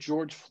murder of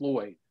George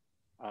Floyd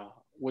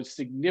was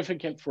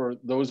significant for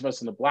those of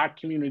us in the Black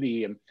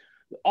community and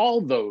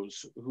all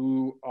those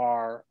who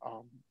are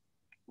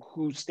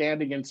who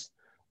stand against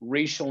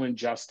racial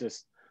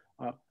injustice,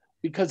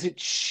 because it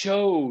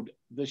showed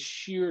the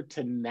sheer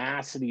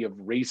tenacity of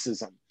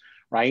racism,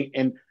 right?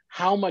 And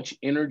how much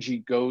energy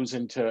goes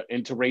into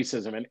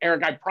racism. And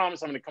Eric, I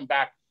promise I'm going to come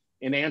back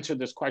and answer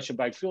this question,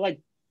 but I feel like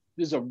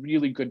there's a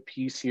really good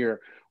piece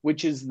here,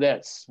 which is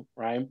this,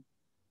 right?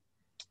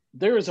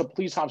 There is a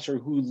police officer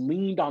who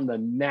leaned on the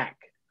neck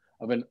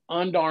of an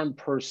unarmed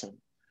person,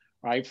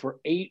 right, for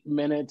 8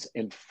 minutes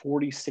and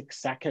 46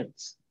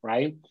 seconds,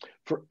 right?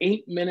 For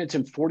 8 minutes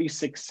and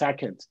 46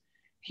 seconds,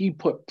 he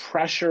put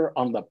pressure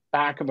on the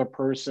back of a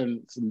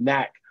person's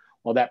neck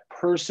while that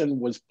person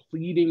was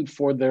pleading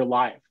for their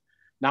life.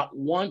 Not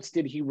once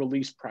did he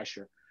release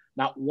pressure.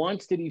 Not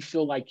once did he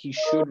feel like he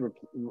should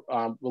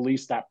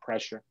release that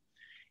pressure.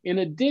 In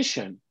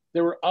addition,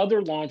 there were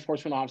other law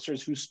enforcement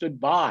officers who stood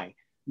by.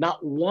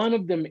 Not one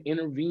of them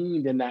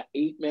intervened in that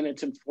 8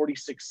 minutes and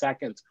 46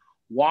 seconds,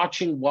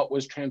 watching what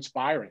was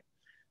transpiring.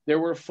 There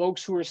were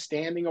folks who were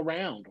standing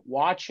around,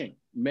 watching,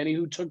 many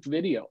who took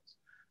videos.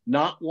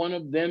 Not one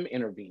of them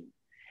intervened.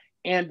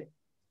 And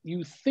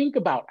you think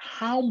about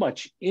how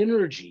much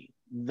energy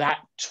that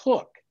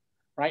took,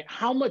 right?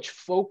 How much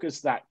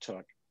focus that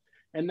took.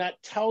 And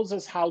that tells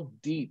us how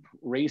deep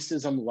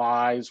racism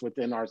lies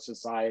within our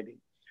society,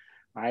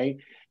 right?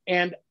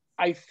 And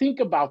I think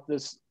about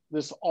this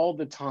all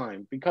the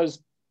time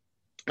because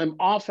I'm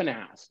often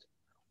asked,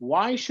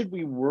 why should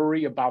we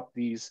worry about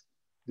these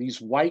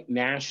white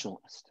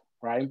nationalists,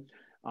 right?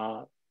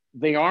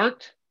 They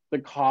aren't the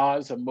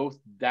cause of most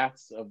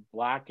deaths of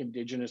Black,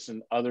 Indigenous,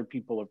 and other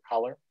people of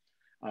color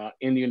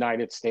in the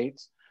United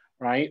States,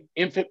 right?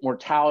 Infant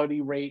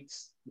mortality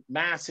rates,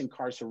 mass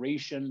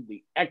incarceration,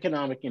 the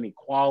economic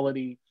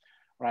inequality,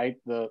 right?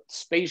 The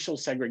spatial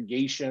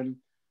segregation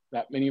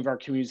that many of our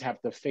communities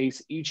have to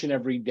face each and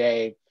every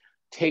day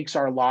takes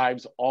our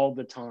lives all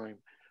the time,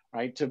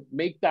 right? To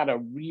make that a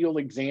real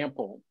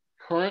example,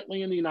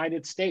 currently in the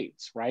United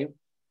States, right?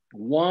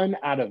 1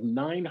 out of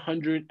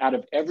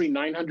every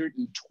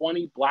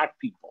 920 Black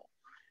people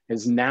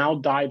has now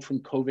died from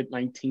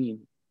COVID-19.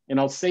 And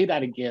I'll say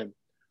that again,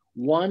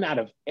 1 out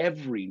of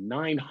every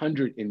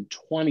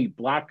 920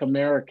 Black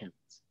Americans,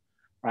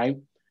 right,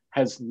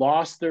 has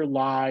lost their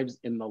lives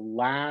in the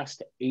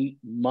last 8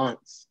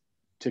 months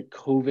to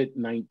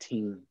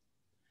COVID-19.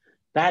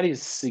 That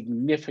is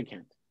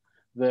significant.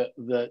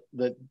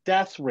 The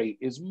death rate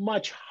is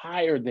much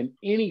higher than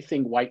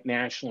anything white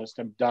nationalists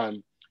have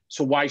done.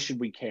 So why should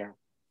we care?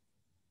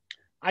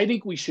 I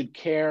think we should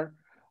care.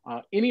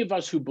 Any of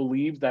us who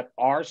believe that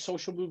our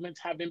social movements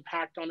have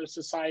impact on a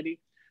society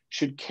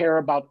should care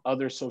about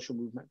other social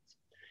movements.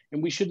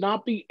 And we should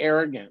not be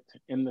arrogant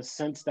in the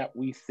sense that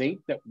we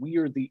think that we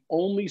are the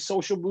only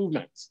social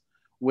movements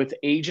with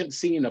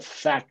agency and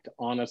effect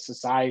on a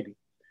society.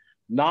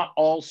 Not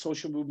all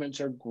social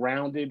movements are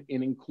grounded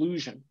in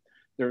inclusion.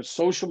 There are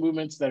social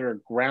movements that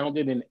are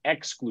grounded in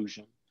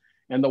exclusion.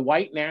 And the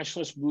white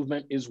nationalist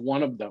movement is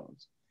one of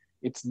those.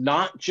 It's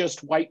not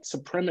just white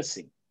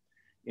supremacy.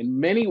 In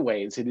many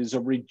ways, it is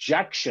a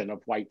rejection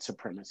of white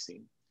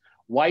supremacy.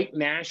 White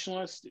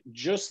nationalists,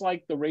 just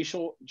like the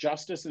racial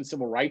justice and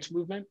civil rights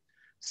movement,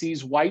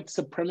 sees white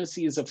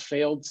supremacy as a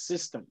failed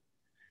system.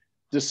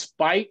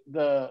 Despite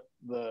the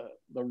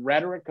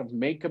rhetoric of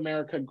Make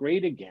America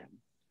Great Again,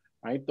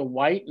 right? The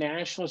white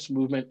nationalist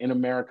movement in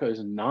America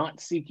is not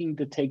seeking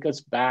to take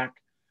us back,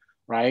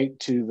 right,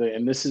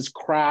 and this is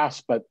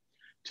crass, but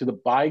to the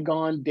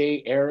bygone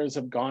day eras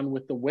of Gone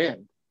with the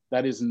Wind.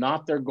 That is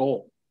not their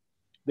goal.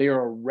 They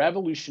are a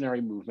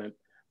revolutionary movement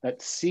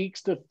that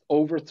seeks to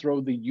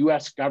overthrow the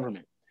US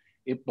government.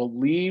 It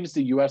believes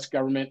the US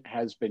government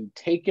has been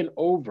taken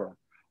over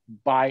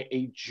by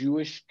a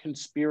Jewish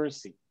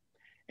conspiracy.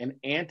 And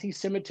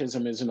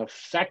anti-Semitism is an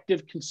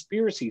effective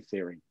conspiracy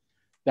theory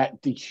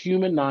that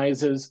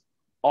dehumanizes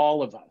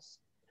all of us.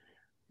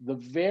 The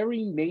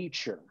very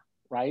nature,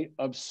 right,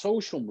 of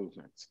social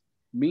movements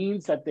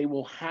means that they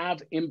will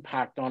have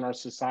impact on our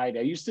society.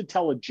 I used to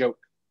tell a joke,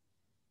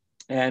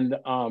 and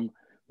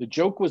the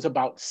joke was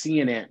about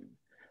CNN.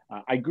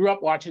 I grew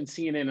up watching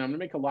CNN. I'm gonna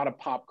make a lot of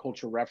pop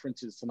culture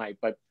references tonight,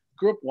 but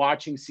grew up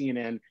watching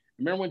CNN.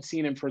 Remember when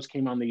CNN first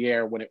came on the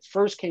air? When it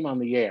first came on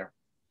the air,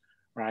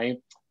 right?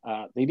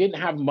 They didn't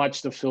have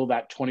much to fill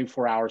that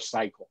 24-hour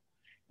cycle.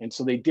 And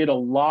so they did a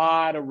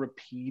lot of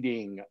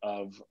repeating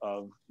of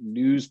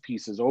news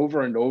pieces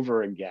over and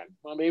over again.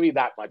 Well, maybe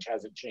that much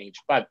hasn't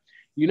changed, but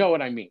you know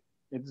what I mean.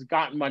 It's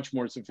gotten much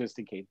more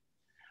sophisticated.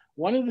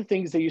 One of the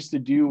things they used to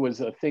do was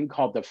a thing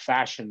called the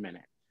Fashion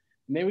Minute.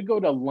 And they would go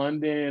to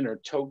London or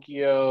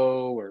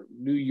Tokyo or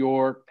New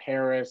York,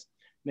 Paris,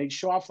 and they'd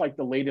show off like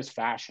the latest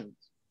fashions.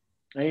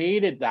 I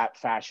hated that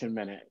Fashion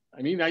Minute.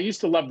 I mean, I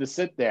used to love to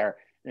sit there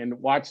and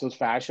watch those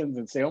fashions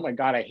and say, oh my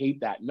God, I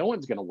hate that. No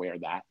one's gonna wear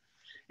that.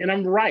 And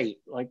I'm right,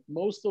 like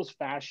most of those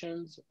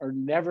fashions are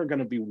never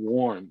gonna be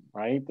worn,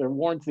 right? They're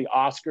worn to the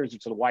Oscars or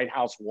to the White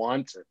House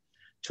once or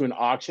to an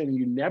auction, and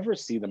you never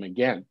see them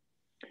again.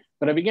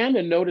 But I began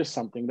to notice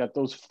something, that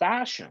those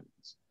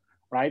fashions,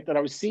 right, that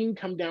I was seeing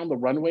come down the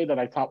runway that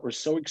I thought were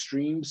so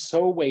extreme,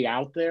 so way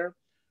out there,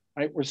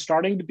 right, were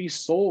starting to be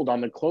sold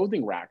on the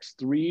clothing racks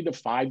 3 to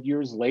 5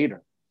 years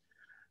later.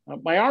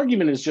 My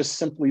argument is just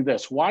simply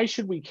this: why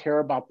should we care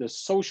about this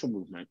social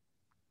movement?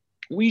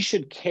 We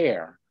should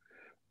care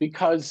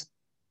because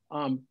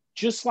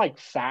just like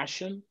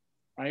fashion,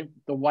 right,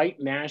 the white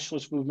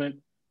nationalist movement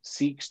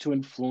seeks to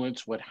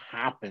influence what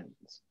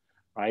happens,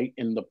 right,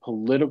 in the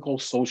political,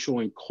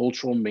 social, and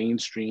cultural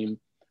mainstream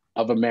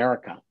of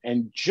America.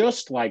 And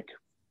just like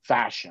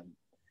fashion,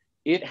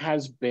 it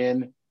has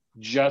been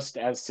just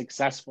as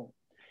successful.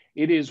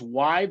 It is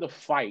why the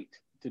fight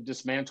to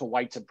dismantle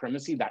white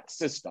supremacy, that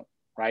system,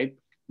 right,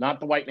 not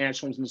the white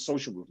nationalism, the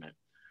social movement,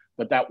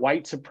 but that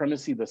white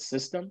supremacy, the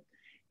system,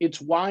 it's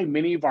why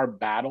many of our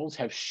battles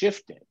have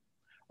shifted,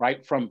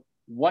 right, from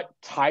what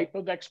type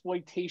of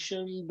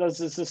exploitation does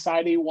the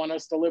society want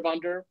us to live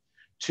under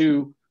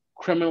to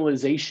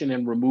criminalization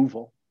and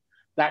removal.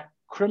 That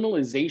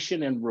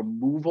criminalization and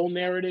removal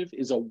narrative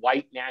is a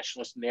white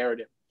nationalist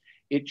narrative.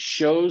 It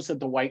shows that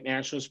the white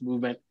nationalist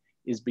movement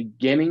is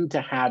beginning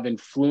to have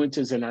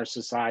influences in our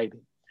society.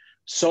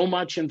 So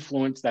much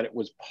influence that it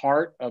was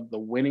part of the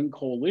winning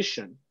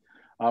coalition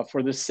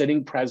for the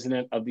sitting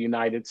president of the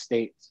United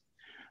States.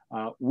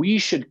 We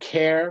should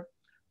care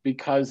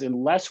because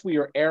unless we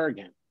are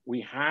arrogant,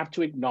 we have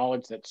to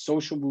acknowledge that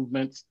social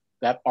movements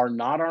that are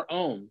not our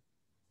own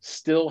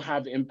still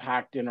have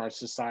impact in our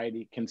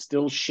society, can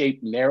still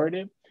shape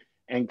narrative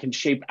and can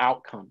shape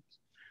outcomes.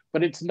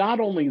 But it's not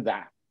only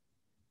that.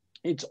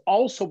 It's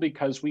also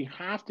because we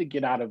have to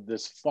get out of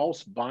this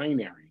false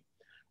binary,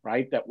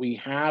 right, that we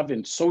have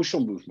in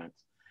social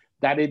movements,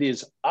 that it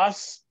is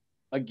us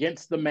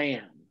against the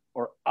man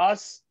or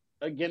us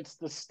against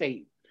the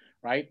state,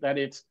 right? That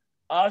it's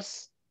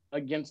us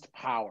against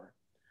power.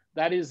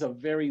 That is a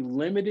very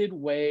limited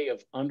way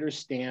of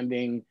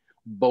understanding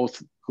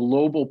both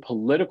global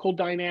political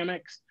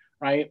dynamics,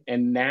 right,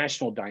 and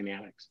national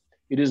dynamics.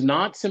 It is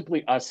not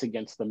simply us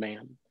against the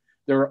man.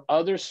 There are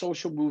other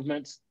social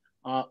movements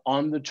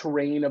on the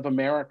terrain of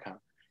America,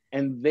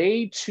 and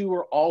they too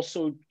are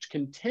also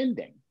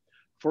contending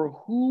for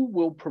who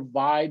will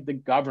provide the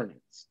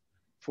governance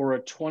for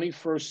a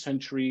 21st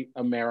century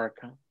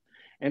America.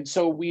 And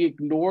so we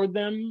ignore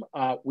them,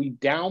 we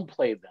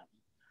downplay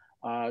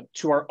them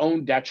to our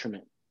own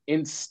detriment.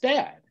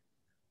 Instead,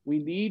 we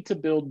need to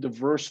build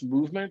diverse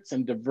movements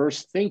and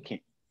diverse thinking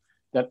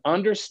that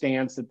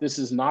understands that this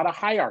is not a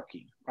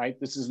hierarchy, right?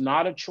 This is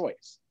not a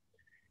choice.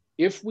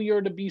 If we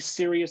are to be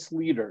serious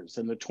leaders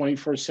in the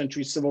 21st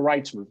century civil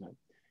rights movement,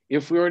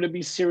 if we are to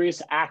be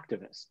serious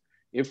activists,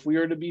 if we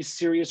are to be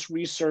serious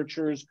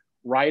researchers,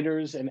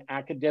 writers, and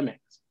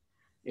academics,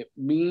 it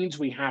means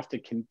we have to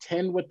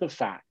contend with the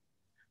fact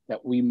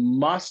that we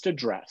must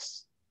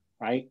address,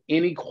 right,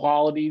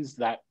 inequalities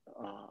that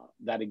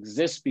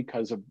exist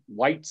because of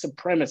white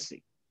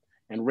supremacy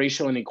and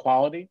racial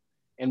inequality.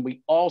 And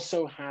we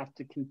also have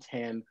to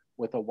contend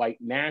with a white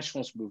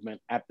nationalist movement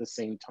at the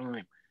same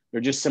time.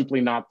 They're just simply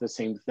not the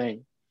same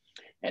thing.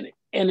 And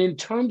in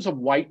terms of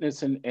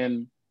whiteness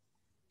and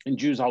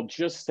Jews, I'll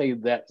just say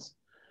this.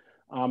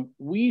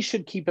 We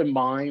should keep in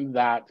mind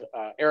that,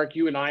 Eric,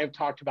 you and I have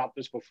talked about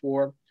this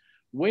before.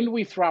 When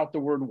we throw out the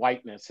word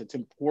whiteness, it's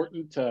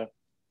important to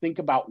think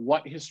about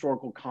what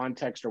historical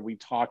context are we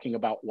talking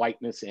about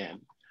whiteness in.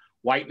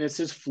 Whiteness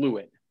is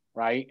fluid,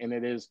 right? And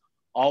it has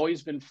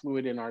always been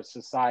fluid in our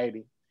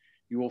society.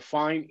 You will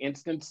find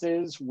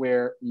instances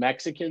where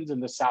Mexicans in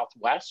the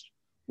Southwest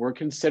were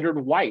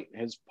considered white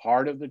as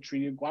part of the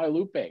Treaty of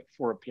Guadalupe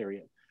for a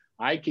period.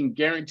 I can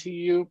guarantee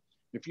you,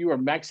 if you are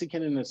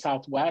Mexican in the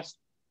Southwest,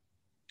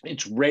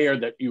 it's rare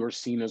that you are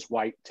seen as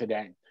white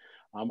today.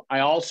 I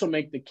also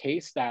make the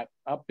case that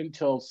up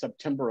until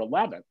September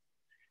 11th,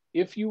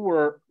 if you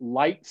were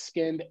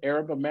light-skinned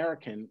Arab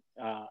American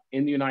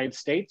in the United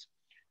States,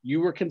 you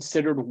were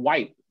considered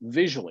white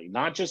visually,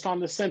 not just on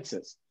the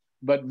census,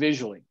 but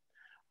visually.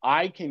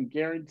 I can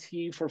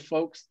guarantee for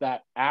folks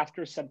that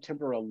after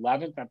September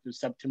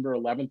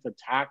 11th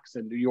attacks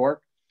in New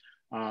York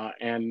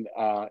and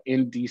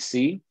in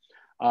DC,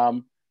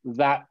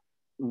 that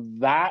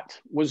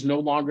was no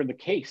longer the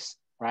case,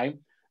 right?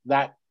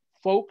 That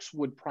folks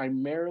would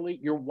primarily,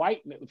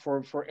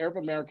 for Arab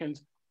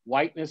Americans,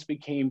 whiteness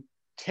became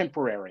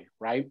temporary,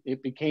 right?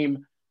 It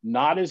became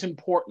not as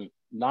important,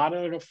 not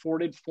an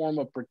afforded form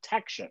of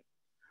protection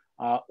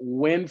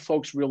when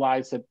folks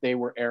realized that they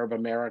were Arab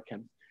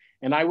American.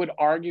 And I would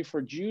argue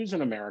for Jews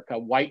in America,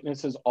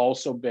 whiteness has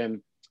also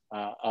been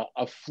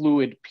a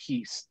fluid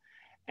piece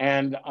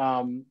and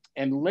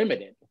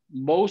limited.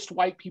 Most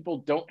white people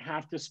don't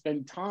have to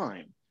spend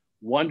time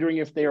wondering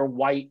if they are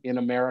white in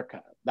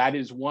America. That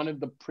is one of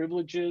the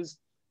privileges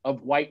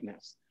of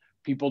whiteness.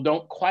 People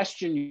don't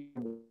question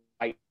your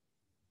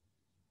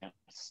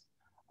whiteness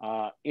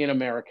in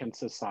American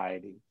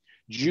society.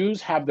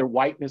 Jews have their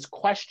whiteness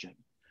questioned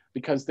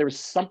because there's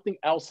something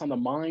else on the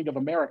mind of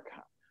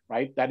America,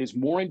 right? That is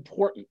more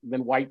important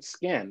than white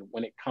skin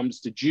when it comes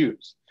to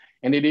Jews.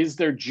 And it is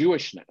their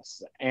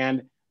Jewishness.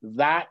 And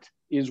that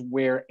is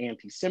where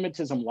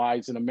anti-Semitism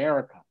lies in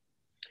America.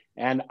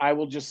 And I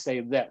will just say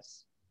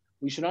this,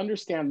 we should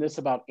understand this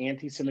about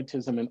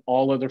anti-Semitism and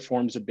all other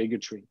forms of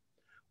bigotry.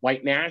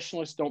 White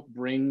nationalists don't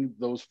bring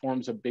those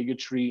forms of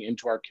bigotry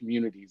into our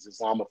communities,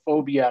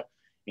 Islamophobia,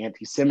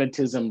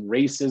 anti-Semitism,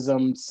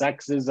 racism,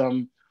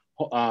 sexism,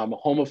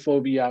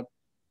 homophobia,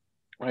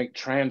 right,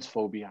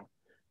 transphobia.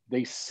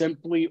 They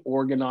simply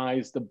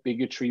organize the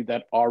bigotry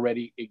that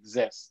already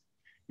exists.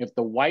 If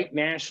the white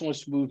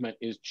nationalist movement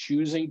is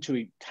choosing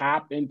to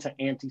tap into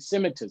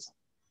anti-Semitism,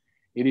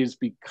 it is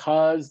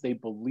because they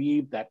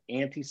believe that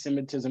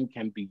anti-Semitism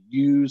can be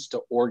used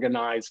to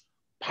organize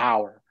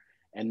power.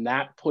 And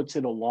that puts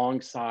it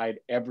alongside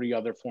every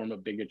other form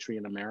of bigotry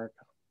in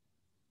America.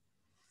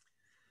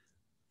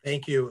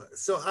 Thank you.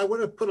 So I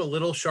want to put a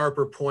little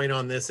sharper point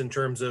on this in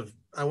terms of,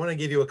 I want to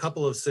give you a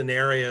couple of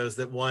scenarios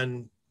that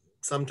one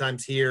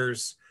sometimes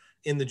hears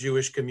in the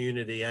Jewish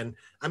community. And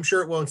I'm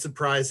sure it won't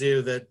surprise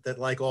you that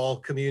like all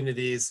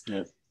communities,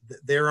 yes,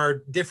 there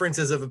are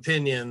differences of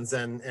opinions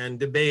and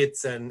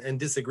debates and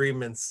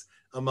disagreements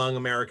among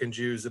American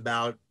Jews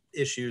about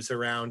issues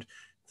around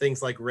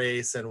things like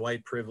race and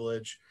white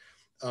privilege.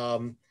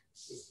 In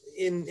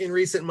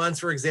recent months,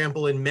 for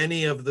example, in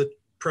many of the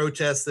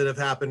protests that have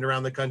happened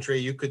around the country,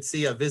 you could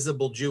see a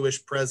visible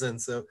Jewish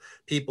presence of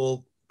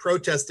people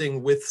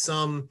protesting with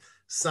some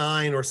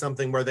sign or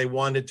something where they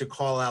wanted to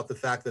call out the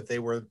fact that they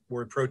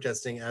were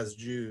protesting as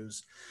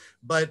Jews.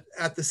 But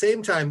at the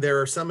same time, there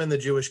are some in the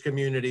Jewish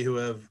community who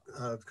have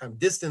kind of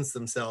distanced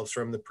themselves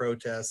from the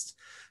protests,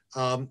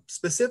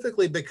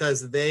 specifically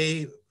because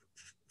they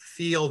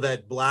feel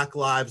that Black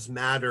Lives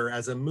Matter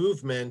as a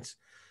movement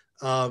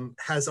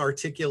has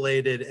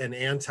articulated an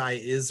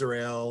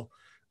anti-Israel,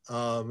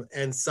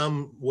 and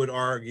some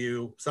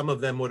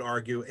of them would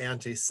argue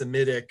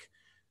anti-Semitic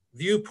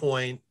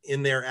viewpoint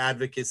in their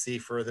advocacy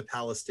for the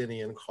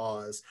Palestinian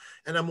cause.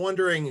 And I'm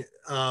wondering,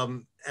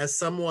 as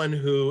someone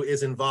who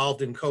is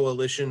involved in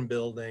coalition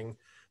building,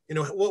 you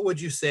know, what would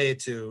you say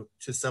to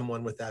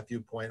someone with that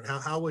viewpoint?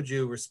 How would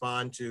you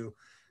respond to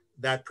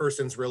that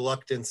person's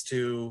reluctance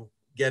to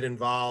get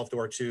involved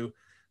or to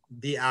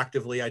be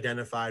actively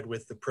identified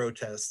with the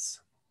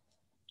protests?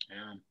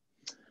 Yeah.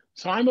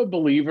 So I'm a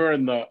believer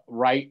in the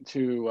right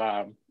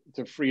to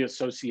free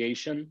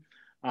association.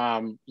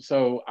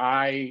 So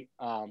I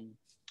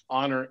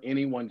honor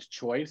anyone's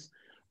choice.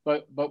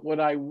 But what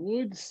I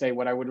would say,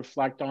 what I would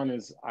reflect on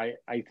is I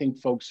think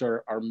folks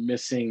are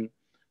missing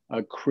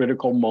a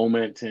critical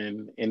moment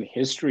in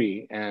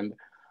history and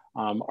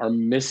are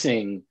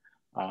missing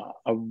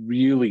a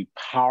really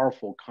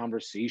powerful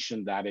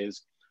conversation that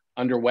is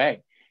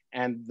underway.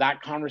 And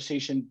that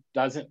conversation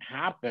doesn't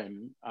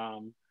happen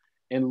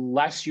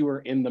unless you are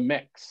in the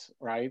mix,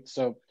 right?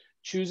 So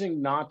choosing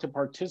not to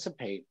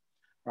participate,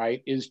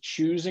 right, is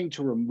choosing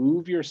to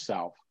remove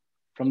yourself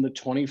from the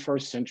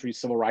 21st century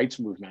civil rights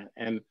movement.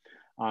 And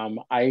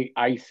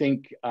I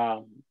think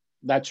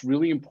that's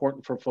really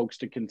important for folks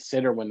to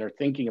consider when they're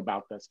thinking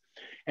about this.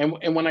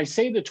 And when I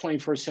say the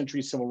 21st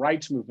century civil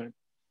rights movement,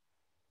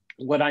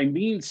 what I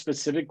mean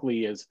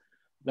specifically is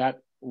that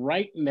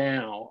right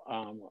now,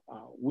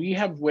 we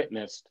have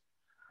witnessed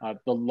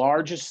the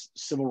largest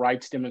civil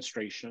rights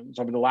demonstrations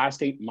over the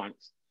last 8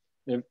 months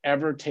that have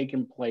ever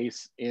taken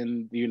place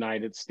in the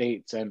United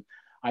States. And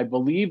I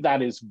believe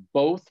that is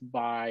both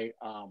by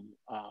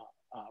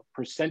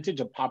percentage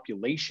of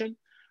population,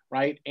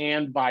 right,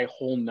 and by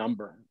whole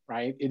number,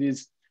 right? It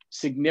is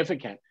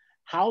significant.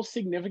 How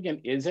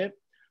significant is it?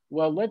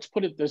 Well, let's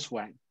put it this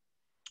way.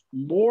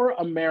 More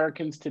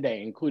Americans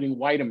today, including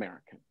white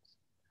Americans,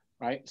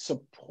 right,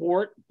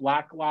 support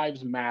Black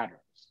Lives Matter,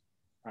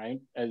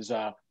 right, as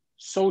a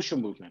social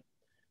movement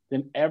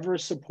than ever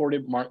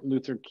supported Martin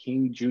Luther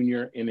King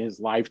Jr. in his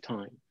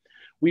lifetime.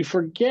 We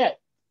forget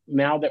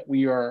now that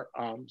we are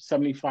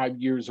 75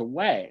 years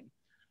away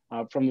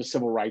from the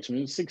civil rights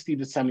movement, 60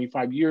 to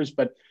 75 years,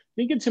 but I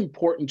think it's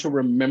important to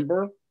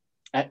remember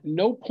at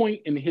no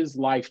point in his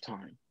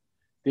lifetime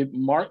did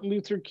Martin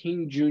Luther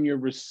King Jr.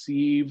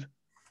 receive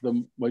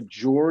the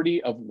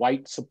majority of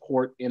white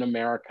support in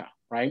America,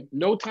 right?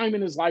 No time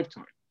in his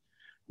lifetime.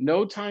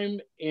 No time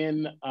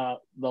in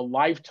the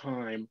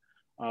lifetime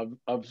of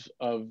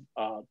the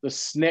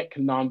SNCC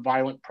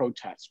nonviolent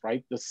protests,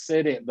 right? The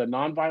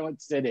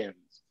nonviolent sit-ins,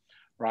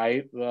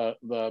 right?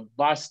 The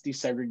bus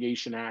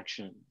desegregation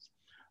actions,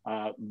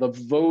 the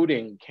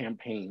voting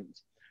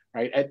campaigns,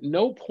 right? At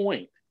no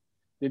point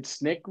did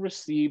SNCC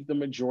receive the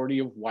majority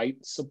of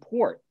white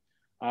support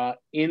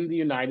in the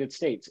United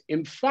States.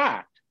 In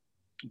fact,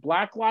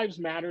 Black Lives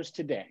Matters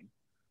today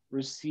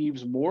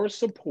receives more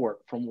support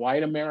from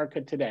white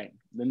America today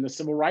than the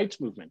civil rights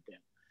movement did.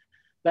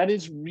 That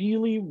is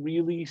really,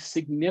 really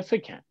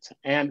significant.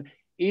 And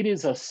it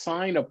is a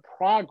sign of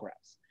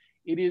progress.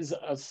 It is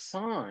a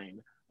sign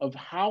of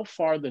how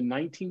far the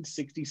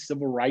 1960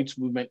 civil rights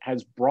movement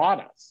has brought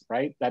us,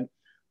 right? That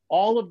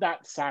all of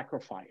that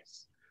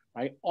sacrifice,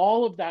 right?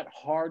 All of that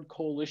hard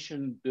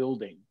coalition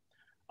building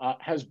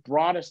has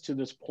brought us to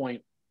this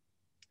point.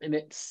 And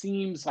it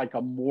seems like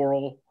a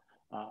moral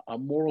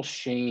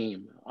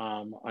shame.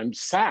 I'm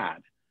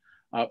sad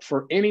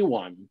for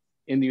anyone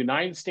in the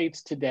United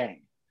States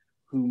today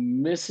who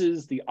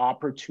misses the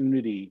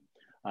opportunity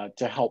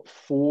to help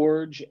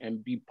forge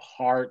and be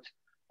part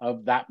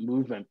of that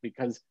movement,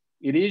 because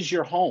it is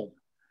your home,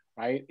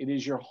 right? It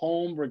is your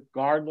home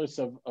regardless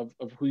of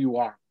who you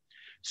are.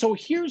 So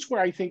here's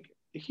where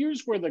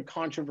the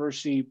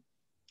controversy,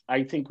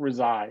 I think,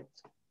 resides.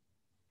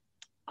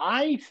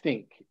 I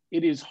think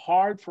it is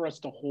hard for us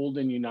to hold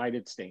in the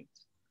United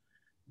States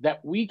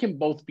that we can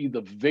both be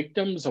the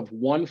victims of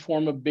one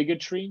form of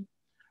bigotry,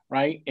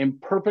 right,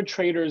 and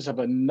perpetrators of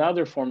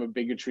another form of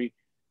bigotry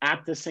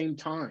at the same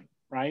time,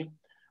 right?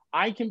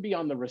 I can be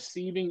on the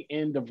receiving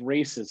end of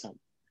racism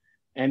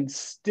and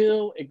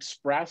still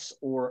express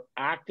or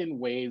act in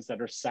ways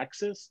that are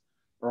sexist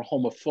or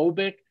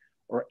homophobic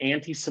or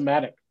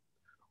anti-Semitic.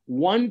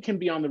 One can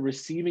be on the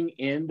receiving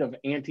end of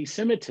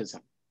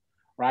anti-Semitism,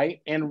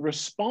 right, and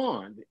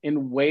respond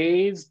in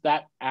ways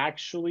that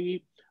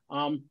actually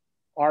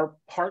are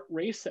part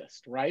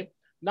racist, right?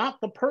 Not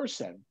the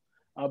person,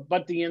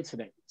 but the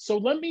incident. So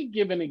let me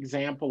give an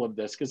example of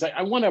this, because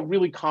I want to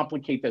really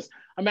complicate this.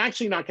 I'm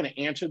actually not going to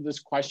answer this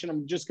question.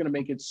 I'm just going to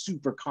make it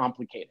super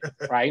complicated,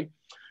 right?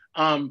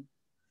 And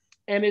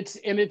it's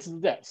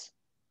this.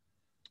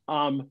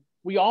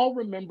 We all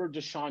remember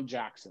Deshaun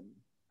Jackson,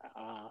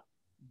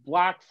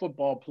 Black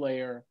football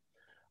player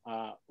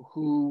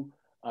who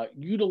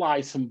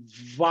utilized some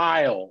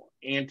vile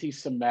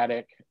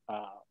anti-Semitic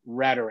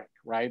rhetoric,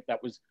 right?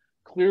 That was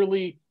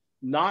clearly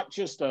not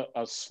just a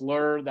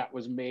slur that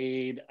was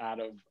made out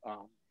of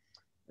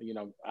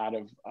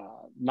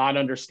not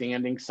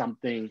understanding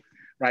something,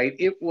 right?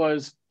 It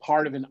was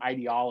part of an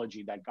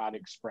ideology that got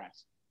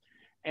expressed.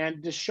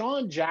 And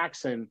Deshaun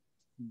Jackson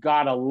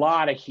got a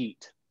lot of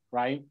heat,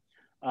 right?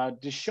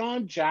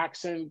 Deshaun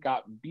Jackson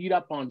got beat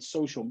up on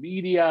social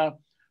media,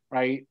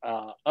 right?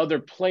 Other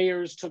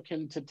players took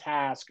him to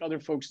task. Other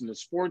folks in the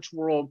sports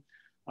world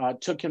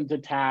took him to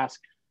task.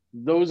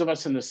 Those of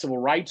us in the civil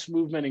rights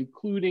movement,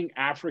 including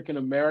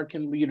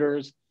African-American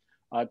leaders,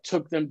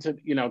 took him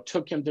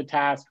to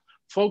task.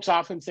 Folks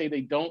often say they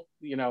don't,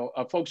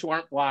 folks who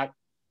aren't Black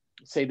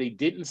say they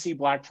didn't see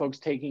Black folks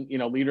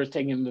leaders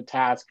taking him to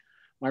task.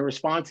 My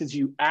response is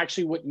you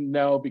actually wouldn't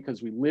know,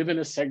 because we live in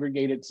a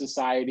segregated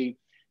society.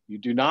 You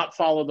do not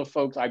follow the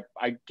folks. I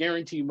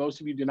guarantee you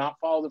most of you do not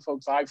follow the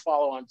folks I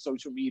follow on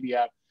social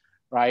media,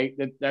 right?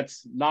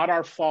 That's not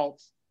our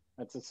fault.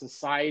 That's a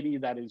society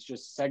that is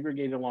just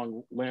segregated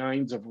along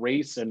lines of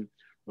race and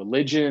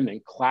religion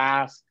and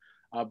class.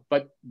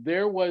 But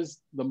there was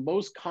the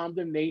most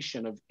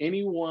condemnation of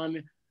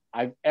anyone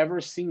I've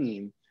ever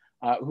seen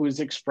who has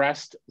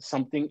expressed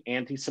something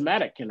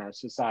anti-Semitic in our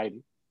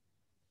society.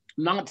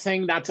 I'm not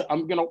saying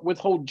I'm going to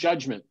withhold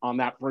judgment on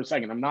that for a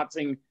second. I'm not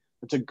saying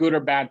it's a good or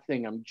bad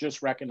thing. I'm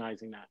just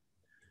recognizing that.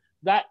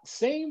 That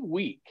same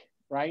week,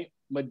 right,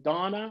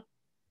 Madonna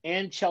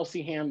and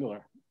Chelsea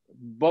Handler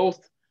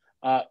both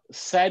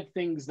said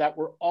things that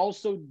were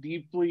also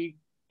deeply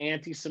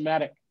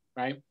anti-Semitic,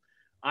 right?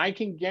 I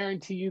can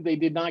guarantee you they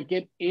did not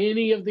get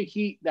any of the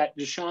heat that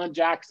Deshaun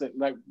Jackson,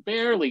 like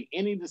barely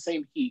any of the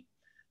same heat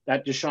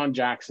that Deshaun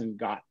Jackson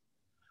got.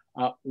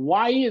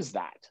 Why is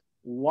that?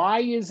 Why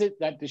is it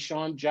that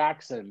Deshaun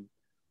Jackson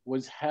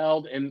was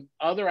held, and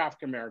other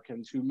African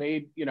Americans who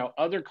made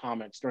other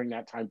comments during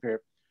that time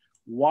period,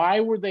 why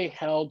were they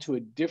held to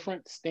a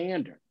different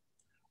standard,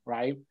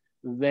 right,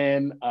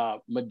 than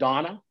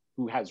Madonna,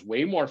 who has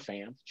way more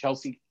fans,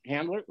 Chelsea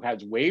Handler, who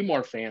has way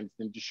more fans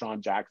than Deshaun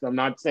Jackson? I'm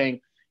not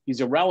saying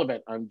he's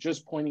irrelevant. I'm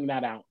just pointing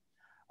that out.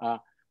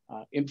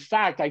 In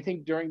fact, I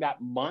think during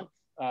that month,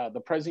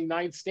 the President of the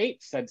United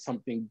States said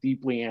something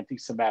deeply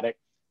anti-Semitic.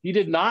 He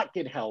did not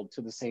get held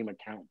to the same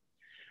account.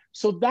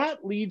 So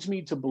that leads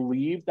me to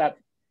believe that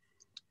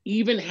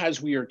even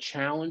as we are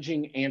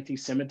challenging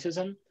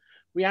anti-Semitism,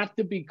 we have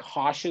to be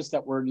cautious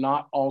that we're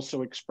not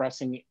also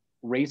expressing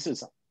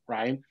racism,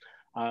 right?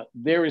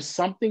 There is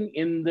something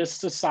in this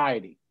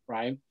society,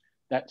 right,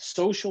 that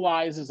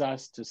socializes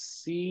us to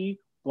see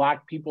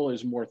Black people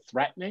as more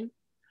threatening,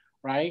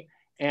 right,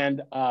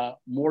 and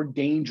more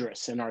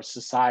dangerous in our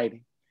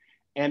society.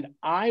 And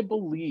I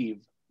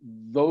believe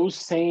those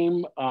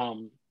same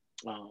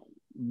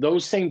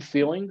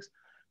feelings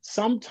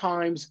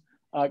sometimes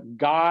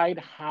guide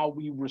how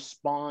we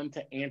respond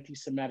to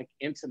anti-Semitic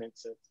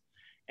incidences,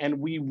 and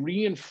we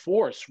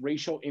reinforce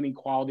racial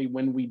inequality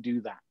when we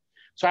do that.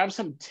 So I have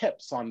some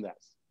tips on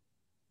this.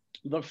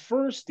 The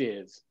first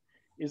is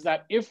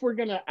that if we're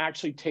gonna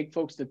actually take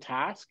folks to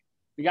task,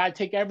 we gotta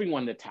take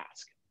everyone to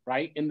task,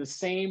 right? In the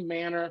same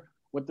manner,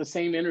 with the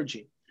same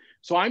energy.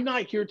 So I'm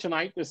not here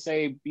tonight to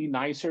say, be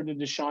nicer to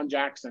Deshaun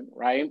Jackson,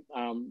 right?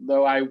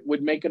 Though I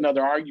would make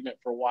another argument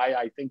for why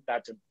I think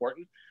that's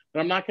important, but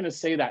I'm not gonna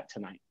say that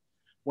tonight.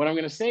 What I'm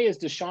gonna say is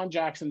Deshaun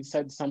Jackson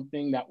said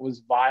something that was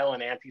vile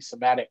and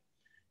anti-Semitic,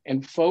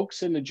 and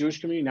folks in the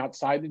Jewish community and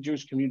outside the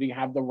Jewish community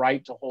have the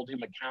right to hold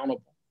him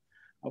accountable.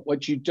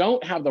 What you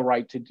don't have the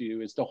right to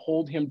do is to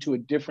hold him to a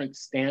different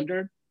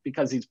standard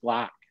because he's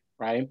Black,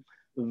 right?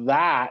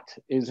 That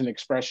is an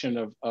expression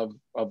of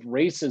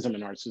racism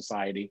in our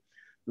society.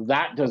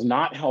 That does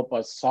not help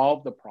us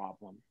solve the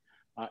problem.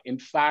 In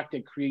fact,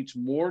 it creates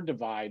more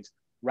divides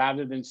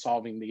rather than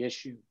solving the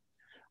issue.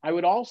 I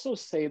would also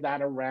say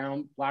that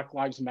around Black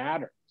Lives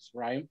Matter,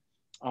 right?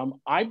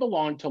 I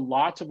belong to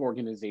lots of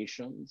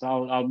organizations.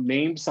 I'll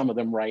name some of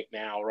them right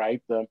now,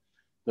 right? The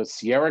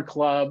Sierra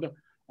Club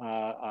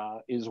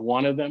is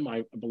one of them.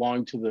 I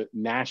belong to the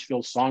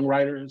Nashville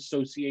Songwriters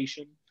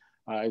Association,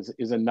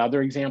 is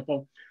another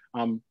example.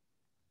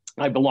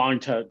 I belong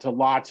to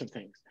lots of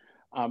things.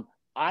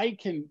 I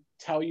can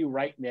tell you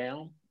right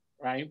now,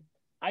 right?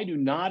 I do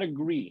not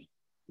agree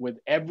with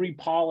every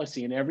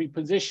policy and every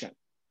position,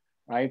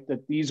 right,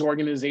 that these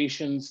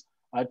organizations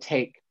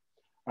take,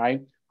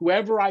 right?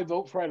 Whoever I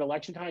vote for at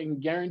election time, I can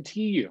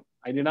guarantee you,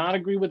 I do not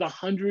agree with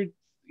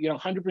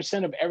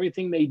 100% of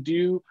everything they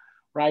do,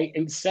 right,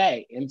 and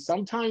say. And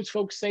sometimes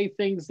folks say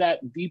things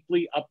that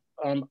deeply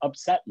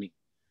upset me.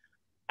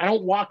 I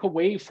don't walk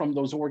away from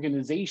those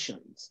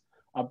organizations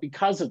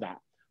because of that.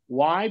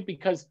 Why?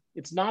 Because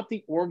it's not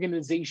the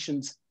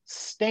organization's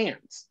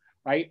stance,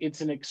 right?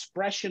 It's an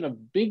expression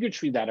of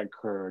bigotry that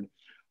occurred,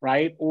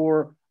 right?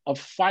 Or a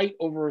fight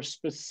over a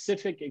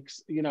specific,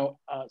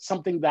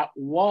 something that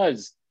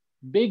was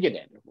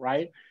bigoted,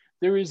 right?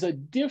 There is a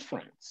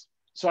difference.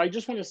 So I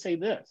just want to say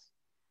this.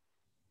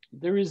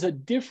 There is a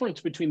difference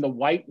between the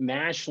white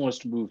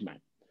nationalist movement,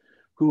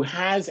 who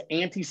has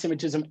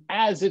anti-Semitism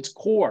as its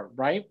core,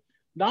 right?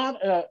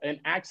 Not an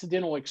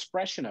accidental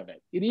expression of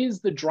it. It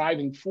is the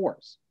driving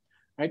force,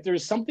 right?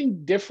 There's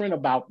something different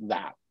about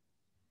that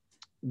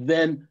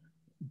than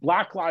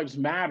Black Lives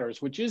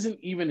Matters, which isn't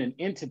even an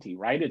entity,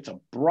 right? It's a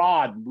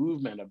broad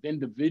movement of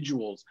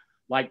individuals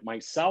like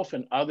myself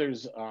and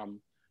others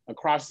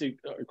across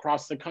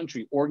the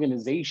country,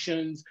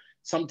 organizations,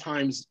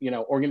 sometimes,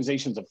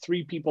 organizations of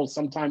 3 people,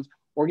 sometimes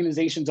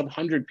organizations of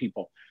 100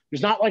 people.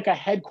 There's not like a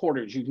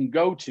headquarters you can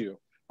go to,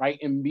 right,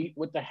 and meet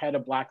with the head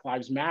of Black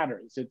Lives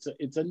Matters.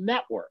 It's a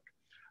network,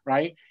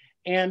 right?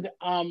 And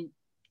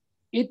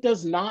it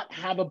does not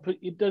have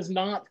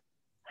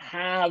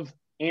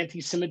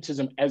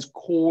anti-Semitism as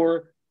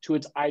core to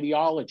its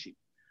ideology.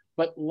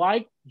 But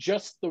like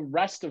just the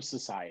rest of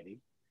society,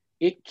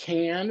 it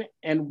can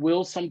and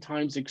will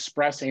sometimes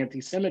express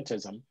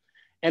anti-Semitism.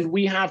 And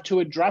we have to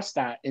address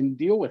that and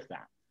deal with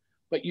that.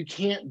 But you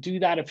can't do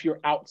that if you're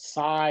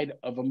outside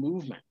of a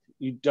movement.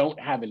 You don't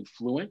have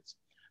influence,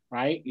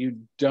 right?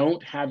 You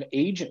don't have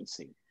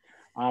agency.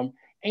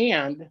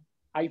 And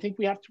I think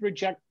we have to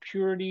reject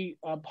purity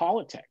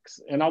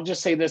politics. And I'll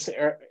just say this,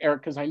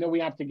 Eric, because I know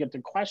we have to get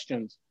to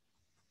questions.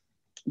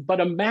 But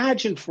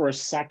imagine for a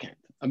second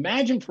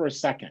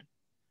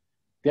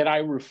that I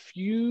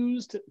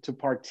refused to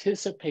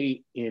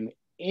participate in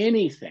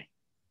anything,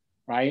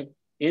 right,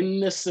 in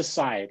this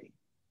society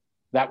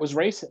that was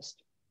racist,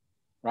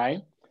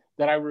 right?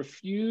 That I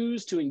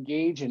refused to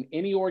engage in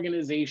any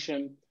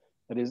organization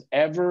that has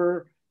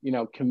ever,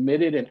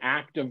 committed an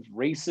act of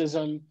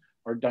racism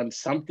or done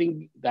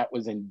something that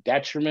was in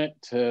detriment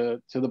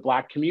to the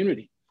Black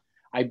community.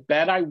 I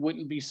bet I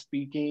wouldn't be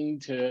speaking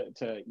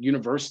to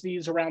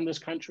universities around this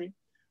country.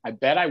 I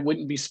bet I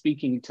wouldn't be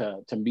speaking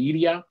to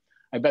media.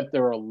 I bet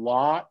there are a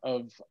lot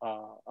of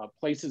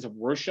places of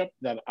worship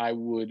that I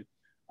would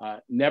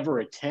never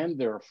attend.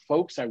 There are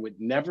folks I would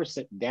never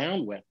sit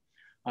down with.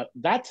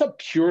 That's a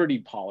purity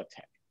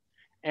politic.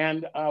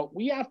 And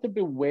we have to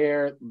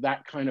beware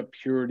that kind of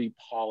purity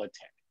politic.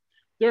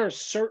 There are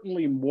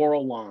certainly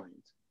moral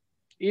lines.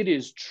 It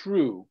is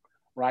true,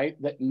 right,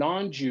 that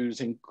non-Jews,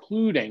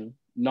 including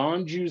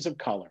non-Jews of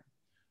color,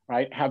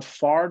 right, have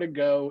far to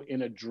go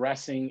in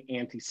addressing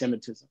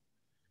anti-Semitism.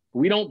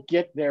 We don't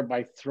get there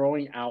by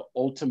throwing out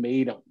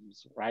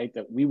ultimatums, right,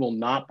 that we will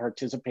not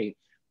participate,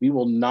 we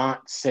will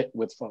not sit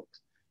with folks.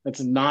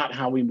 That's not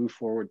how we move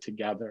forward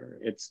together.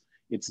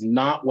 It's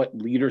not what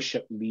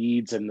leadership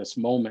needs in this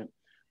moment.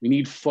 We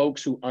need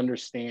folks who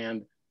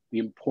understand the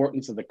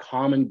importance of the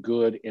common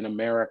good in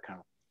America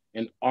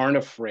and aren't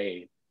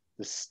afraid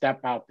to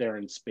step out there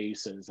in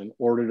spaces in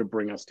order to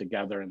bring us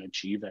together and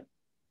achieve it.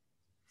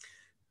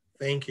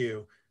 Thank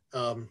you.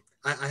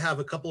 I have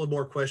a couple of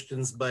more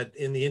questions, but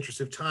in the interest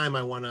of time,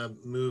 I want to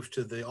move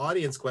to the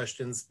audience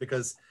questions,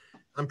 because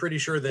I'm pretty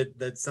sure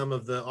that some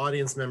of the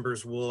audience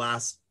members will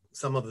ask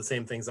some of the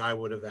same things I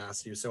would have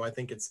asked you. So I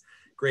think it's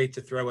great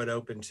to throw it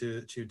open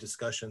to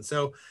discussion.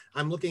 So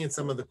I'm looking at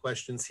some of the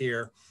questions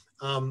here.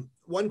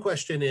 One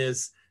question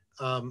is,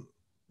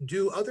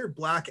 do other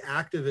Black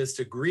activists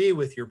agree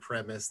with your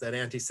premise that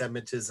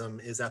anti-Semitism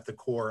is at the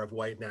core of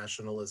white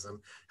nationalism?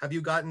 Have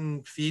you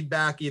gotten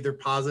feedback, either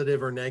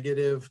positive or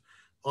negative,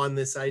 on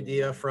this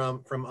idea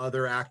from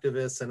other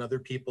activists and other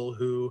people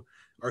who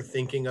are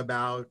thinking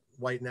about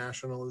white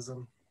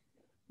nationalism?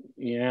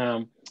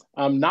 Yeah,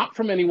 not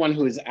from anyone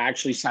who has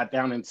actually sat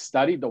down and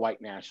studied the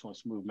white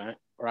nationalist movement,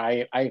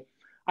 right? I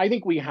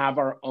think we have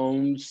our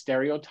own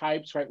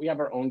stereotypes, right? We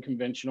have our own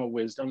conventional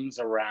wisdoms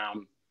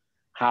around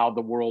how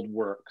the world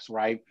works,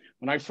 right?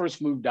 When I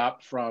first moved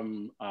up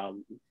from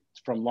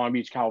Long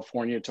Beach,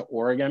 California to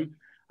Oregon,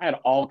 I had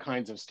all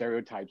kinds of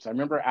stereotypes. I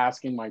remember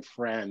asking my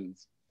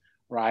friends,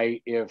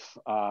 right, if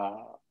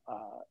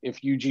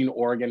Eugene,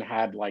 Oregon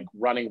had like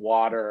running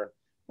water,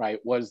 right?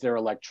 Was there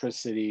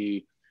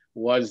electricity?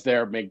 Was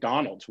there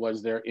McDonald's?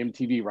 Was there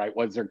MTV, right?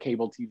 Was there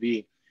cable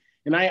TV?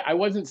 And I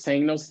wasn't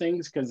saying those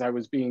things because I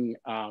was being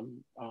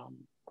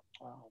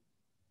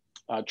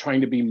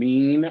trying to be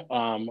mean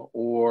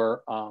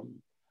or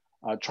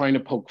trying to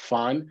poke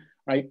fun,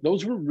 right?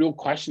 Those were real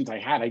questions I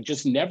had. I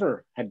just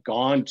never had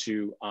gone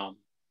to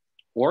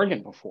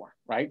Oregon before,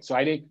 right? So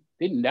I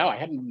didn't know. I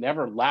hadn't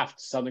never left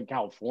Southern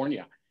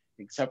California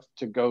except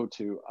to go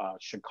to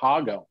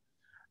Chicago.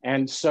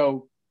 And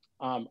so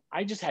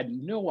I just had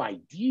no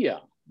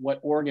idea what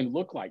Oregon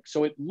looked like.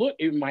 So it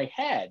looked in my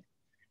head,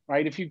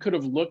 right? If you could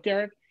have looked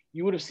at it,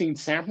 you would have seen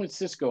San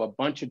Francisco, a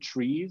bunch of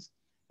trees,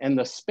 and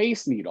the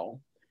Space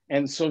Needle.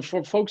 And so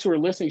for folks who are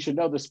listening should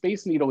know the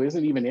Space Needle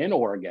isn't even in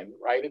Oregon,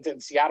 right? It's in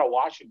Seattle,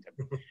 Washington.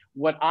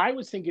 What I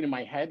was thinking in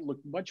my head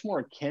looked much more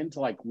akin to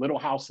like Little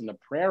House on the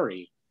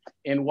Prairie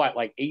in what,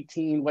 like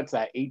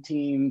 1870,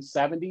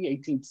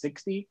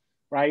 1860,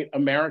 right?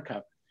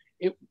 America.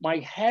 My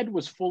head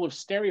was full of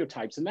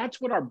stereotypes, and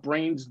that's what our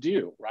brains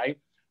do, right?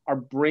 Our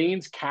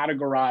brains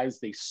categorize,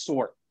 they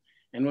sort.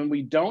 And when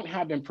we don't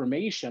have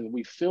information,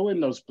 we fill in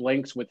those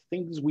blanks with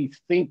things we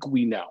think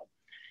we know.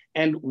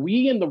 And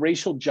we in the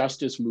racial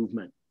justice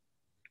movement,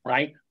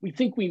 right? We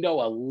think we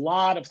know a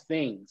lot of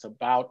things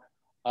about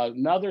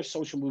another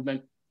social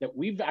movement that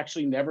we've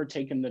actually never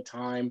taken the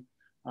time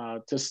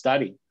to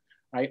study,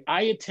 right?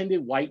 I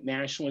attended white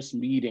nationalist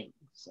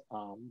meetings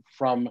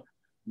from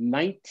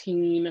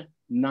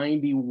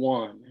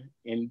 1991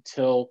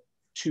 until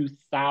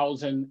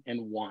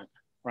 2001,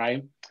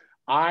 right?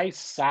 I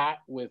sat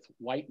with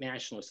white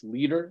nationalist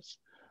leaders.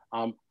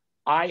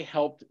 I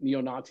helped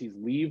neo-Nazis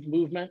leave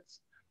movements,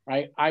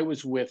 right? I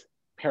was with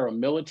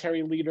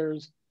paramilitary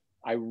leaders.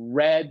 I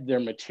read their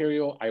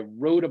material. I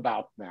wrote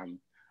about them.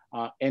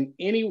 And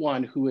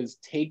anyone who has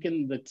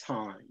taken the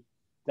time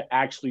to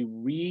actually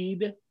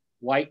read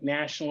white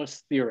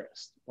nationalist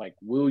theorists like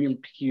William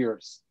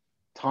Pierce,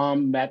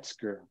 Tom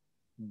Metzger,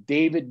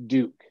 David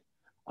Duke,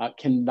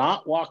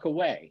 cannot walk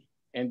away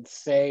and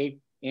say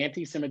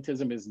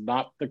anti-Semitism is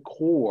not the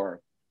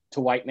core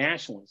to white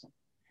nationalism.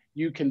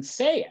 You can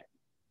say it,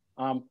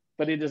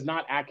 but it is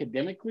not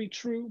academically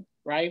true,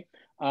 right?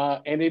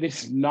 And it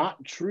is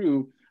not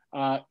true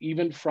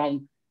even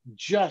from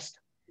just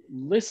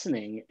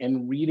listening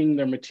and reading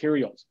their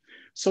materials.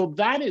 So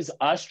that is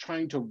us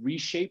trying to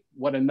reshape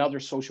what another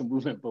social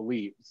movement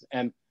believes.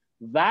 And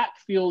that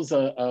feels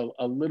a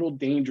little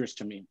dangerous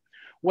to me.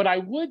 What I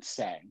would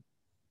say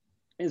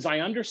is I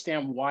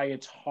understand why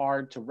it's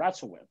hard to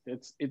wrestle with.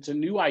 It's a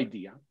new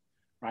idea,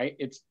 right?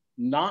 It's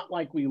not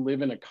like we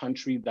live in a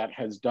country that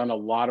has done a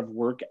lot of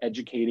work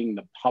educating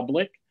the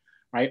public,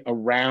 right,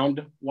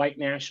 around white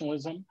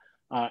nationalism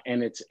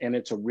and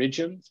its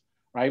origins,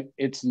 right?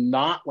 It's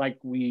not like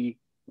we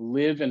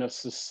live in a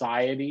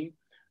society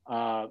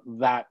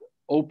that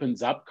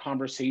opens up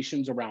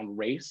conversations around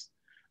race.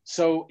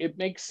 So it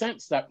makes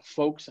sense that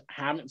folks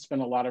haven't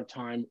spent a lot of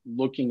time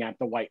looking at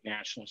the white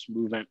nationalist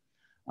movement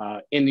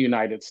in the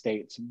United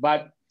States.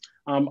 But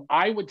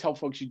I would tell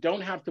folks, you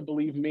don't have to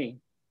believe me,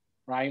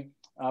 right?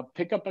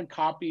 Pick up a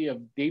copy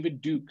of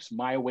David Duke's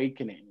My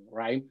Awakening,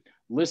 right?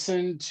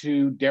 Listen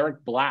to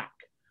Derek Black,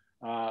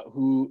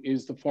 who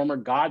is the former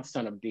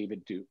godson of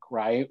David Duke,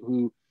 right?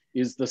 Who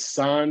is the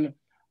son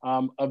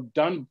of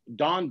Don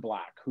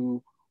Black,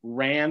 who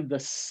ran the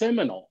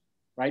seminal,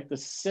 right? The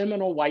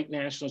seminal white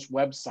nationalist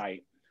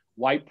website,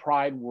 White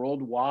Pride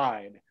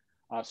Worldwide.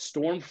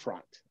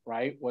 Stormfront,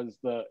 right,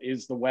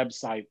 is the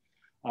website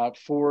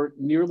for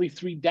nearly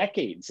 3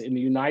 decades in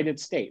the United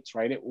States,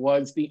 right? It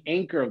was the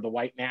anchor of the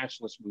white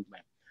nationalist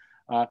movement.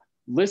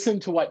 Listen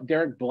to what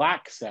Derek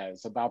Black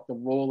says about the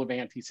role of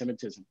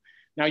anti-Semitism.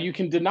 Now, you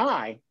can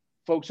deny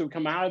folks who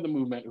come out of the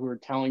movement who are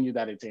telling you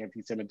that it's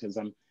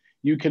anti-Semitism.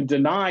 You can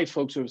deny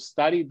folks who have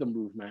studied the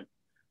movement,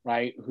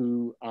 right,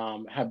 who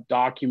have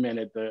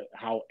documented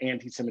how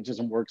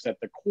anti-Semitism works at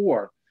the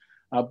core,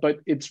 but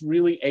it's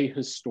really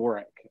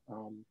ahistoric.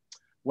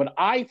 What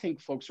I think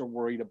folks are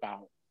worried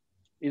about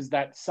is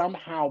that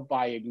somehow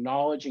by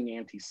acknowledging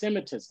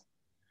anti-Semitism,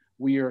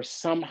 we are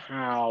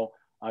somehow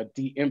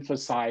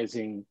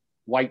de-emphasizing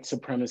white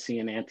supremacy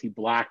and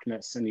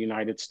anti-Blackness in the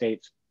United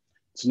States.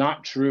 It's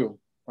not true,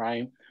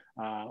 right?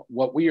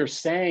 What we are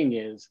saying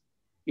is,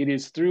 it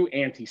is through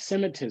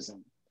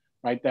anti-Semitism,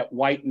 right, that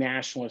white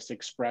nationalists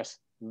express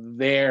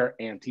their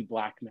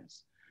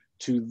anti-Blackness.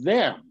 To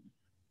them,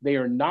 they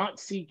are not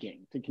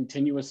seeking to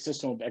continue a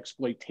system of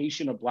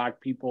exploitation of Black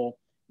people,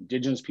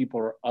 Indigenous people,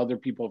 or other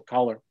people of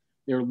color.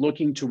 They're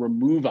looking to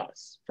remove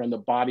us from the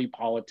body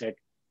politic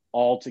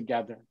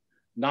altogether.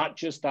 Not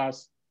just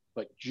us,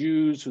 but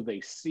Jews who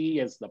they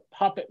see as the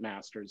puppet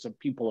masters of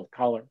people of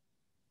color.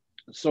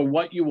 So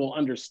what you will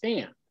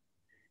understand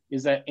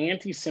is that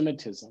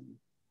anti-Semitism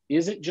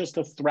isn't just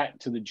a threat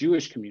to the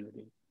Jewish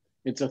community.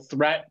 It's a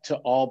threat to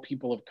all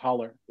people of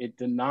color. It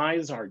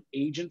denies our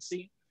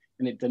agency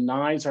and it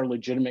denies our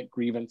legitimate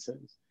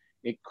grievances.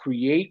 It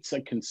creates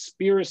a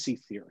conspiracy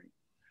theory,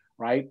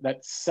 right,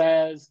 that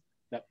says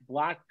that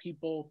Black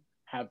people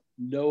have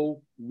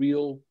no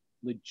real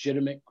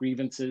legitimate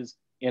grievances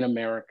in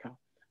America,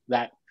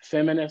 that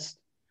feminists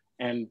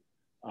and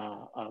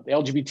the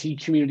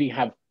LGBT community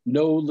have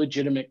no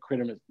legitimate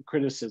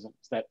criticisms,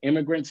 that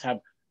immigrants have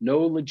no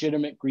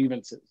legitimate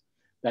grievances,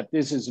 that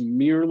this is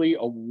merely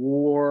a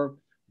war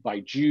by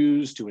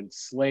Jews to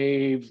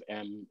enslave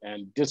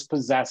and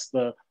dispossess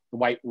the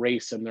white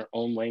race in their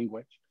own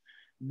language.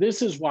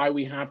 This is why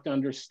we have to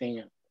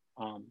understand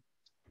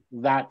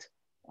that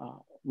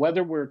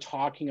whether we're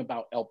talking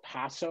about El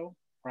Paso,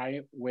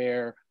 right,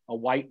 where a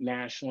white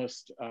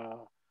nationalist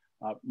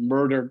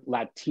murdered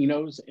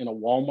Latinos in a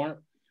Walmart,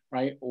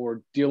 right,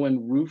 or Dylan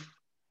Roof,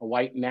 a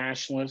white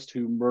nationalist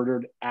who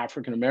murdered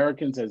African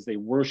Americans as they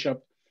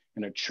worshiped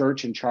in a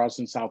church in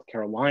Charleston, South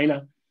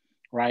Carolina,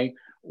 right,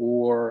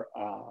 or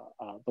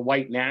the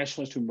white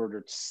nationalist who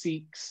murdered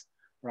Sikhs,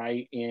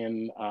 right,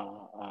 in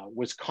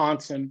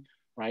Wisconsin,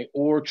 right,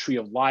 or Tree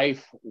of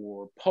Life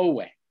or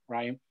Poway,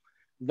 right,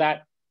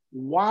 that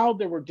while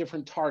there were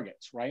different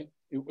targets, right,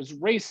 it was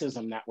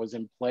racism that was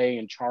in play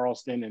in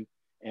Charleston,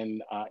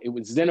 and it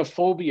was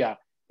xenophobia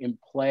in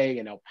play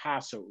in El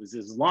Paso. It was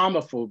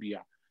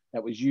Islamophobia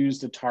that was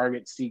used to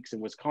target Sikhs in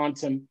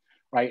Wisconsin,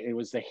 right? It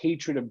was the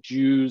hatred of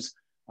Jews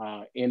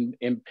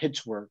in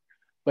Pittsburgh.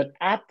 But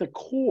at the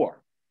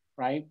core,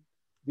 right,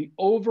 the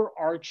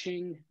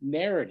overarching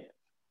narrative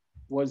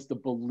was the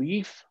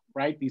belief,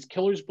 right? These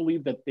killers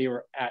believed that they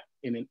were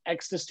in an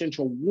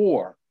existential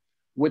war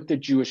with the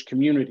Jewish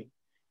community.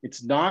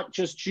 It's not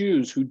just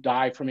Jews who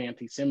die from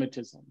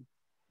anti-Semitism.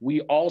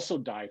 We also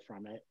die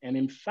from it. And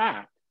in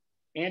fact,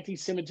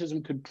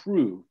 anti-Semitism could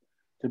prove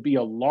to be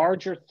a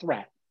larger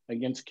threat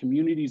against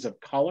communities of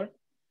color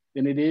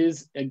than it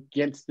is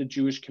against the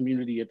Jewish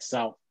community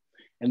itself.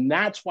 And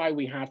that's why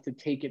we have to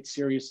take it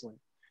seriously.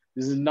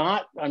 This is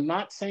not, I'm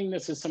not saying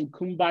this is some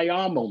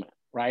kumbaya moment,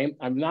 right?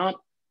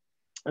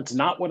 That's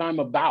not what I'm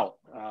about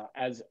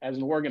as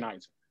an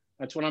organizer.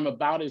 That's what I'm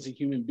about as a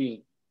human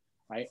being,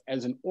 right?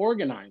 As an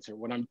organizer,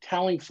 what I'm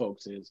telling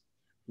folks is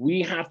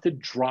we have to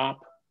drop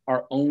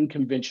our own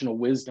conventional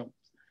wisdom.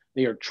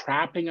 They are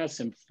trapping us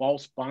in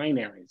false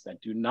binaries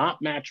that do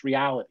not match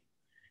reality.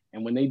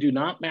 And when they do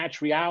not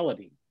match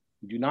reality,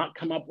 do not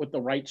come up with the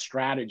right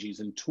strategies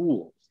and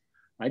tools,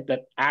 right,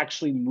 that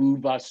actually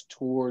move us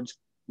towards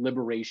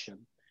liberation.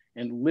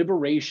 And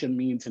liberation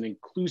means an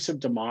inclusive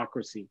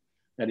democracy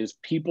that is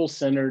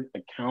people-centered,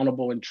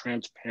 accountable, and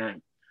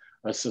transparent.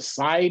 A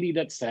society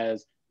that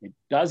says it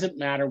doesn't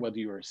matter whether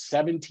you're a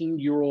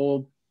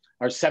 17-year-old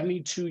or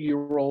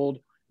 72-year-old,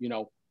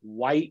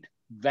 white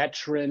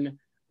veteran,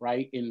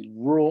 right, in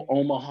rural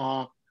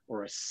Omaha,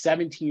 or a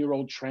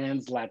 17-year-old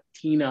trans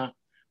Latina,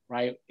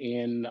 right,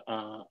 in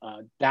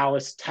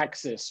Dallas,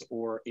 Texas,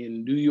 or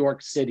in New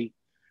York City,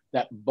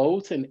 that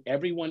both and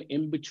everyone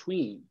in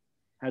between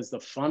has the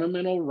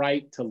fundamental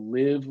right to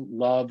live,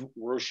 love,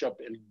 worship,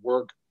 and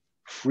work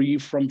free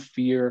from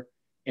fear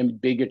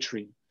and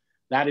bigotry.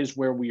 That is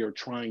where we are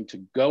trying to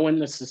go in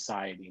the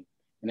society.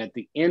 And at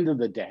the end of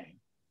the day,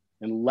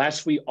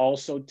 unless we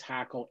also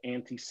tackle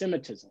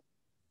anti-Semitism,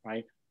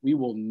 right, we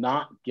will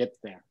not get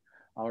there,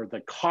 or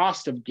the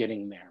cost of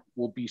getting there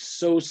will be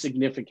so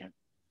significant,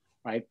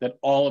 right, that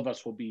all of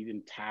us will be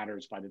in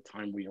tatters by the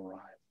time we arrive.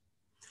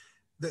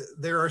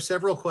 There are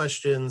several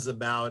questions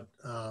about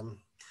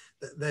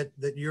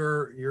that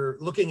you're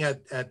looking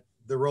at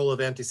the role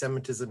of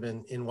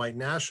anti-Semitism in white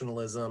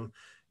nationalism.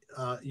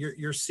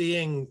 You're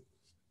seeing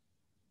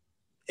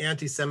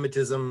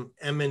anti-Semitism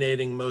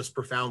emanating most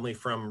profoundly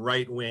from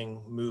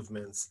right-wing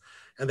movements.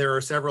 And there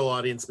are several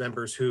audience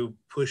members who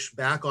push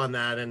back on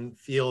that and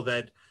feel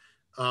that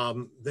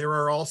there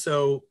are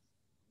also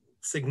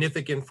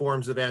significant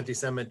forms of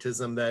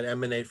anti-Semitism that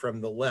emanate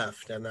from the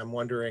left. And I'm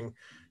wondering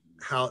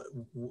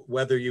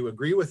whether you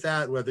agree with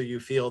that, whether you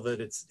feel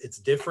that it's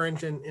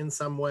different in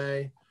some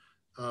way.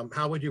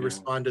 How would you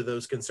respond to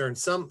those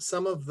concerns?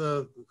 Some of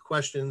the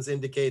questions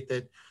indicate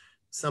that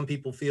some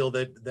people feel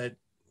that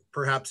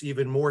perhaps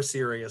even more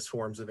serious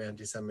forms of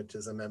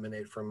anti-Semitism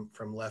emanate from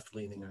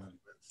left-leaning movements.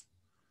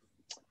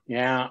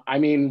 Yeah, I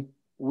mean,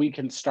 we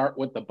can start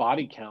with the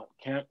body count,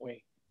 can't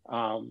we?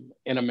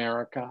 In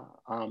America,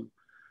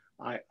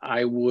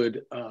 I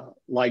would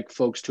like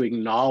folks to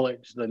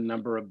acknowledge the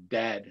number of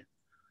dead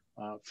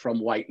from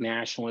white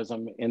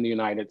nationalism in the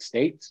United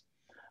States,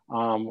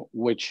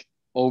 which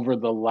over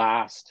the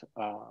last,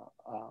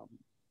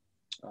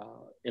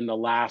 in the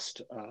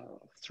last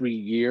 3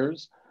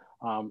 years,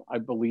 I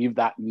believe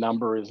that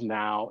number is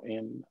now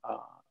in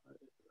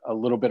a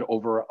little bit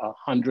over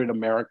 100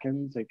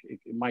 Americans. It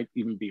might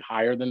even be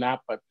higher than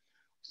that, but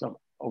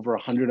over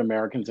 100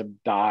 Americans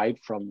have died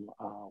from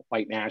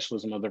white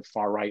nationalism or the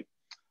far right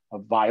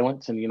of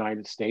violence in the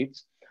United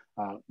States.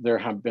 There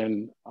have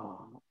been,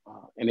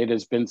 and it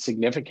has been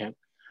significant.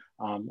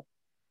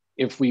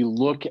 If we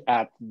look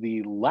at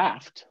the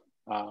left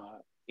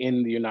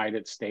in the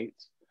United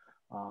States,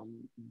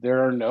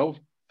 there are no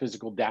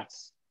physical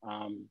deaths,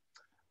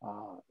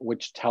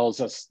 which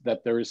tells us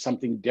that there is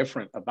something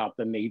different about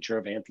the nature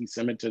of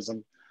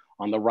anti-Semitism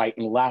on the right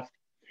and left.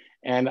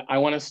 And I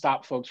want to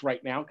stop folks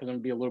right now because I'm going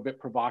to be a little bit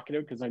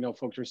provocative, because I know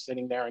folks are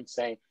sitting there and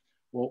saying,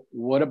 well,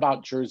 what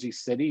about Jersey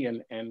City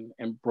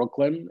and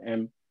Brooklyn?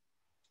 And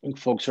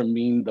folks are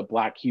mean the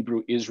Black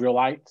Hebrew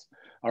Israelites,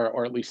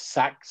 or at least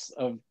sects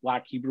of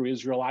Black Hebrew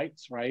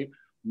Israelites, right?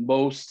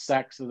 Most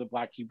sects of the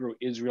Black Hebrew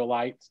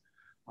Israelites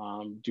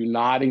do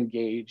not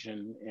engage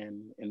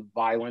in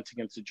violence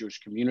against the Jewish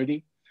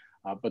community,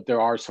 but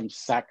there are some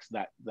sects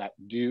that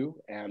do,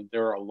 and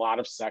there are a lot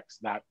of sects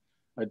that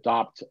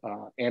adopt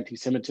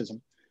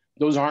anti-Semitism.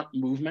 Those aren't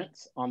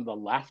movements on the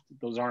left.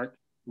 Those aren't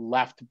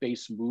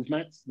left-based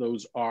movements.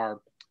 Those are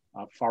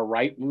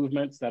far-right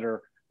movements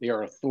they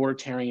are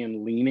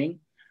authoritarian leaning,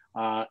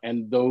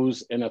 and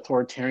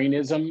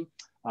authoritarianism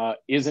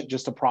isn't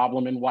just a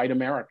problem in white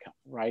America,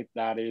 right?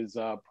 That is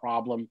a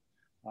problem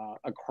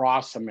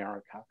across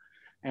America.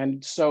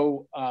 And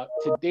so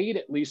to date,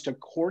 at least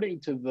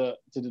according to the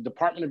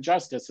Department of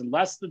Justice,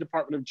 unless the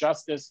Department of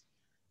Justice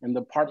and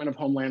the Department of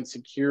Homeland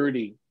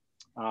Security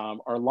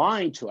are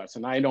lying to us,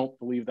 and I don't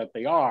believe that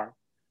they are,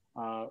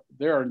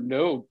 there are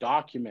no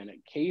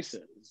documented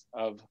cases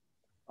of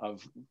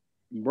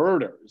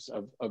murders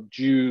of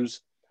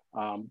Jews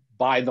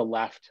by the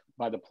left,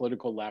 by the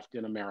political left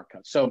in America.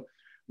 So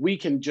we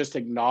can just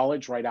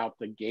acknowledge right out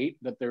the gate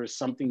that there is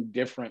something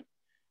different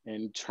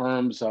in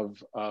terms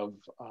of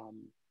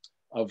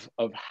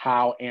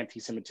how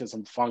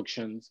anti-Semitism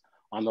functions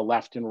on the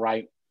left and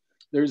right.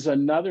 There's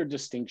another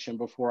distinction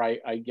before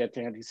I get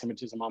to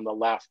anti-Semitism on the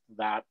left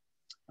that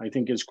I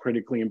think is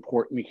critically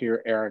important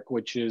here, Eric,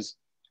 which is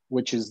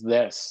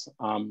this.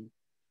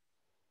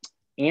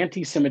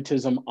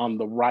 Anti-Semitism on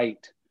the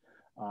right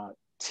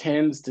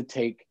tends to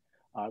take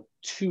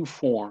two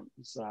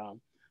forms.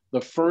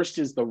 The first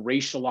is the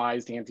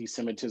racialized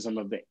anti-Semitism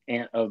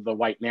of the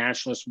white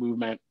nationalist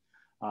movement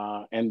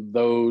and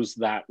those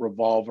that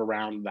revolve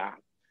around that.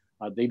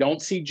 They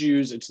don't see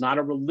Jews. It's not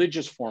a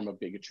religious form of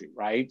bigotry,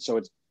 right? So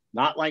it's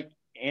not like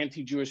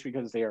anti-Jewish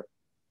because they are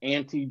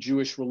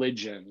anti-Jewish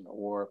religion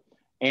or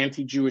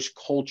anti-Jewish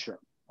culture,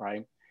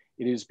 right?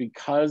 It is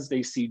because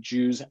they see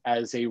Jews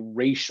as a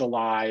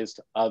racialized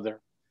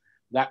other.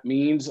 That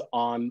means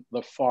on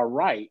the far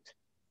right,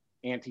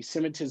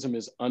 anti-Semitism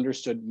is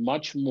understood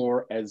much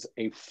more as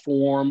a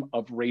form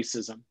of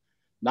racism,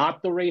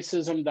 not the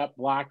racism that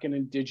Black and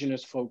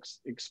Indigenous folks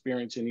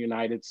experience in the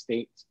United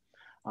States,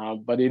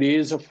 but it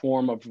is a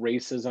form of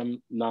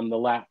racism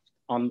nonetheless.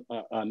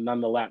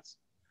 Nonetheless,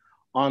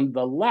 on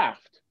the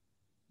left,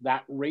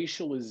 that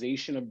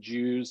racialization of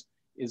Jews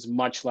is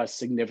much less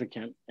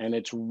significant, and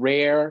it's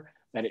rare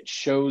that it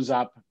shows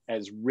up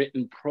as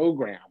written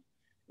program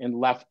in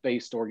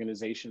left-based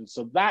organizations.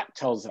 So that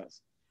tells us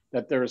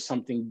that there is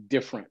something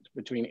different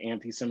between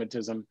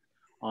anti-Semitism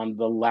on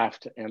the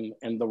left and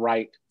the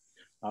right.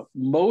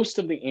 Most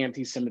of the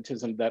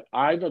anti-Semitism that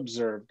I've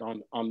observed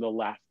on the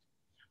left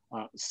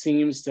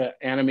seems to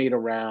animate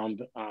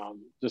around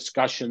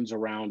discussions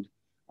around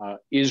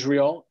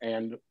Israel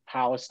and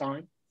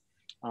Palestine.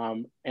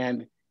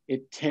 And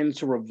it tends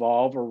to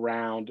revolve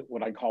around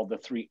what I call the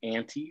three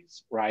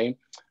antis, right?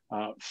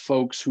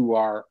 Folks who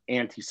are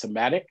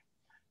anti-Semitic,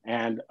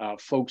 and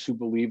folks who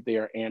believe they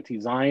are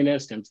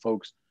anti-Zionist, and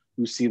folks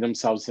who see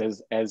themselves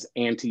as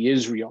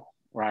anti-Israel,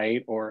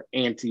 right? Or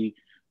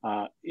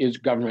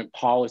anti-government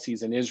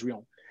policies in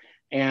Israel.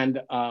 And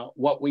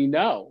what we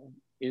know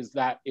is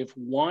that if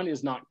one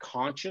is not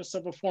conscious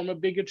of a form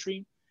of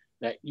bigotry,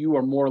 that you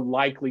are more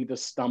likely to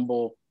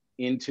stumble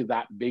into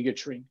that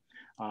bigotry.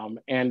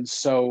 And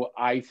so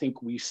I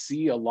think we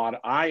see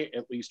I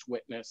at least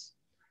witness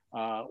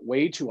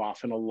way too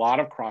often, a lot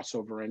of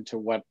crossover into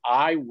what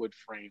I would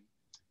frame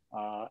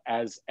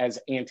as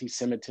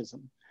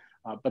anti-Semitism.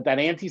 but that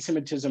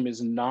anti-Semitism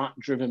is not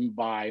driven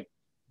by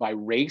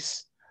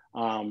race.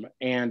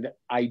 And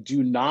I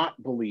do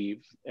not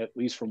believe, at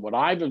least from what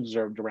I've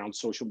observed around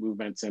social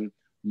movements and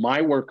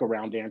my work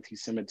around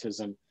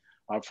anti-Semitism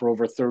for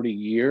over 30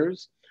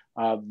 years,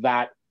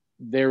 that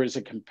there is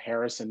a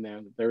comparison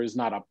there. There is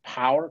not a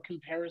power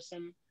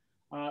comparison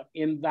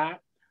in that.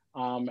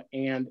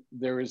 And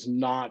there is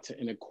not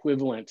an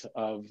equivalent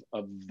of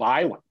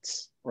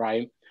violence,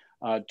 right,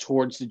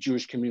 towards the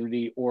Jewish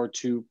community or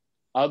to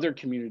other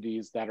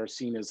communities that are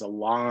seen as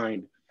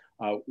aligned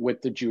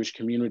with the Jewish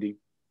community.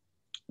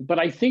 But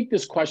I think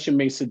this question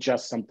may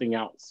suggest something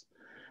else.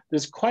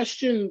 This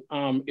question,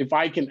 if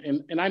I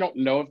can, and I don't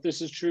know if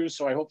this is true,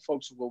 so I hope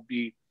folks will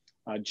be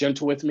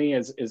gentle with me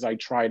as I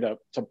try to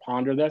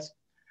ponder this.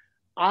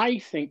 I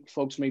think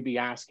folks may be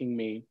asking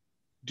me,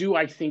 do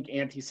I think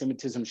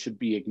anti-Semitism should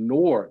be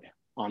ignored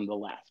on the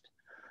left?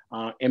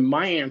 And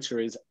my answer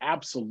is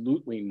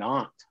absolutely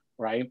not,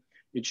 right?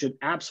 It should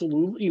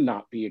absolutely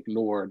not be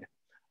ignored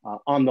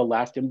on the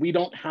left. And we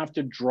don't have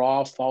to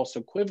draw false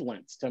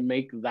equivalents to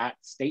make that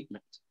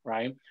statement,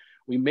 right?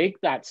 We make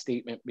that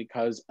statement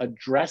because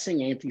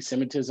addressing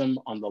anti-Semitism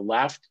on the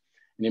left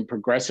and in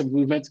progressive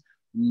movements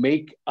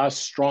make us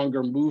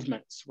stronger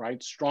movements,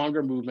 right?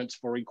 Stronger movements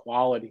for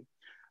equality.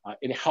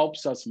 It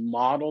helps us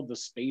model the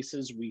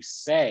spaces we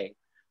say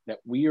that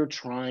we are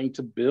trying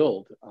to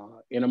build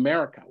in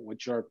America,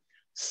 which are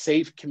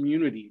safe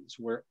communities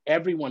where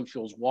everyone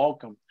feels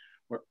welcome,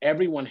 where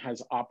everyone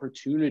has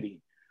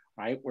opportunity,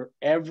 right?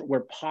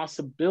 Where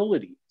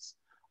possibilities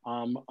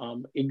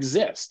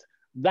exist.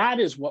 That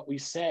is what we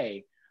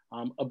say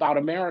about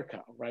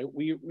America, right?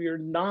 We are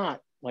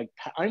not like,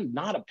 I'm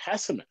not a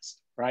pessimist,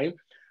 right?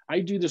 I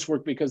do this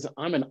work because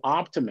I'm an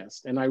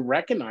optimist and I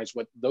recognize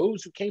what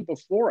those who came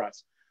before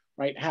us,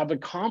 right, have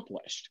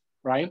accomplished,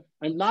 right?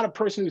 I'm not a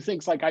person who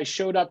thinks like I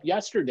showed up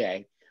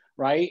yesterday,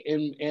 right?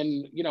 And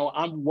you know,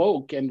 I'm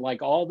woke and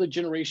like all the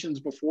generations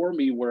before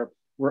me were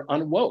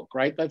unwoke,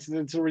 right? That's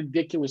a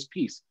ridiculous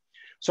piece.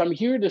 So I'm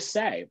here to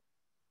say,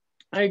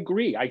 I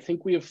agree. I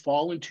think we have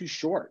fallen too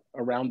short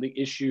around the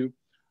issue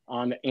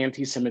on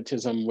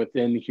anti-Semitism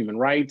within human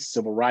rights,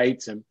 civil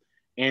rights, and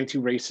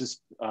anti-racist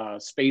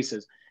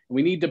spaces. And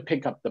we need to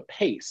pick up the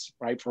pace,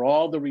 right? For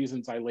all the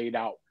reasons I laid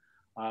out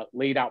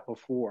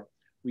before.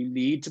 We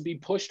need to be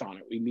pushed on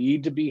it. We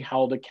need to be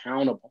held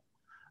accountable.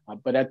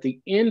 But at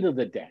the end of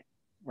the day,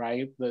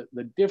 right,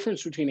 the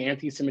difference between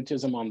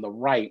anti-Semitism on the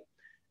right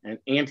and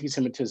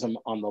anti-Semitism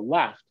on the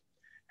left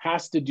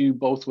has to do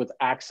both with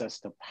access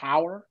to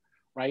power,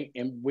 right,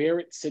 and where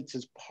it sits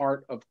as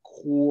part of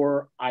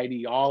core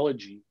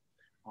ideology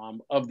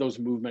of those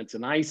movements.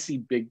 And I see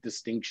big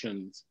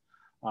distinctions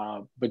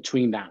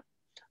between that.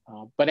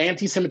 But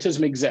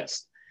anti-Semitism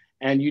exists.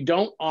 And you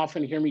don't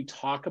often hear me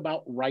talk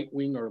about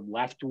right-wing or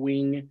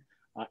left-wing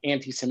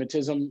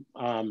anti-Semitism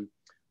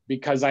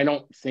because I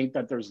don't think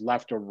that there's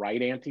left or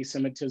right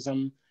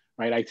anti-Semitism,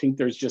 right? I think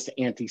there's just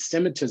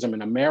anti-Semitism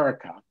in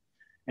America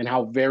and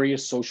how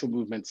various social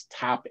movements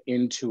tap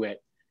into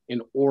it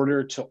in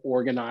order to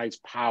organize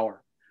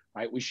power,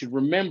 right? We should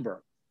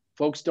remember,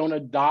 folks don't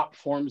adopt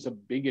forms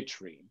of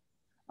bigotry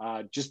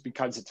just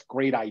because it's a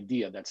great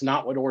idea. That's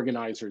not what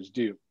organizers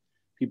do.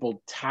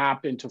 People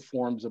tap into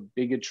forms of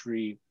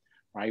bigotry,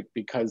 right,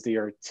 because they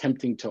are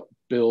attempting to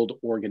build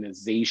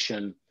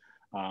organization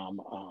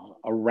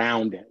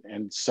around it.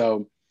 And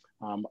so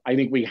I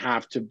think we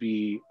have to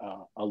be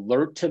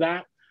alert to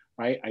that,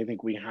 right? I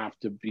think we have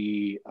to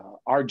be,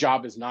 our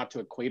job is not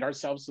to equate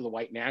ourselves to the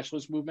white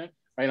nationalist movement,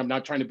 right? I'm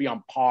not trying to be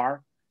on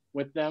par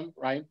with them,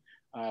 right?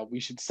 We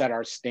should set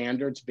our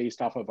standards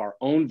based off of our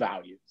own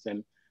values,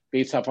 and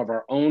based off of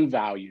our own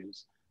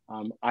values.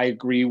 I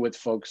agree with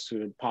folks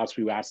who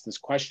possibly asked this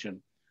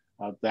question,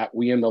 that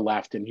we in the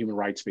left and human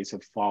rights space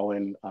have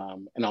fallen,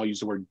 and I'll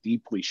use the word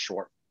deeply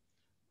short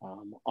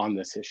on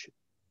this issue.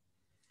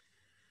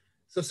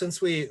 So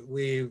since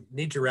we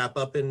need to wrap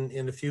up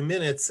in a few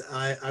minutes,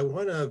 I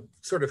want to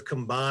sort of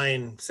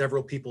combine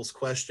several people's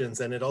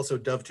questions, and it also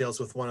dovetails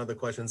with one of the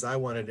questions I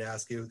wanted to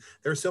ask you.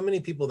 There are so many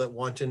people that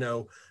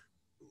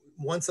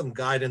want some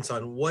guidance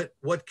on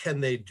what can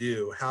they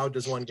do? How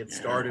does one get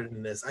started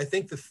in this? I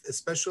think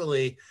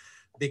especially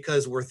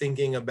because we're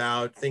thinking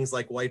about things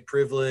like white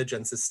privilege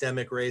and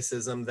systemic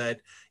racism, that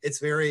it's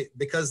very,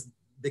 because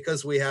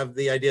we have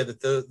the idea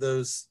that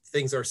those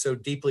things are so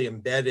deeply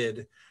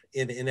embedded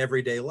in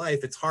everyday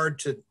life, it's hard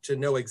to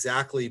know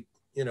exactly,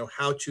 you know,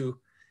 how to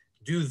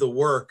do the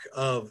work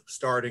of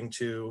starting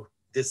to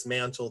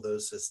dismantle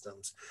those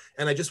systems.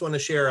 And I just want to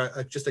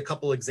share just a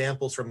couple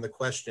examples from the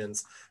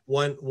questions.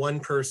 One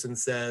person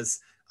says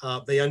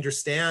they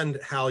understand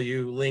how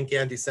you link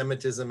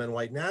anti-Semitism and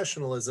white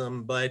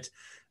nationalism, but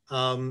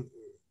how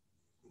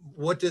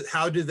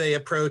do they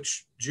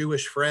approach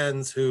Jewish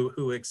friends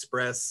who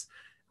express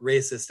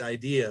racist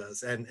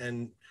ideas?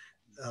 And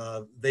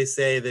they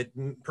say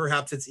that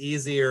perhaps it's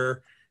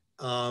easier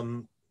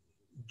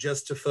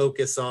just to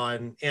focus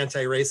on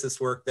anti-racist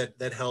work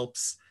that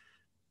helps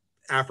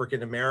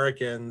African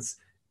Americans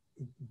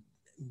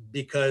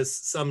because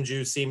some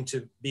Jews seem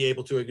to be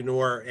able to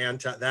ignore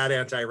that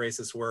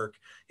anti-racist work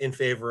in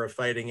favor of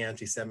fighting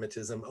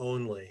anti-Semitism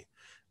only.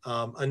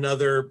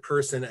 Another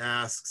person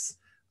asks,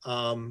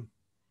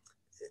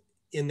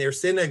 in their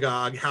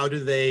synagogue, how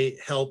do they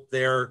help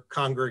their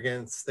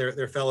congregants,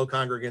 their fellow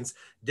congregants,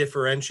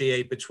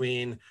 differentiate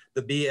between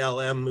the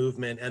BLM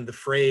movement and the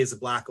phrase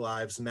Black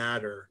Lives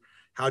Matter?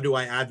 How do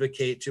I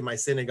advocate to my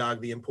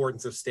synagogue the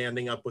importance of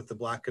standing up with the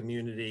Black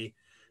community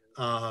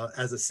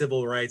as a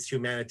civil rights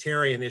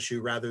humanitarian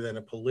issue rather than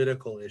a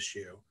political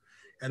issue?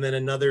 And then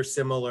another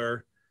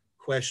similar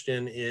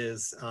question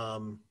is,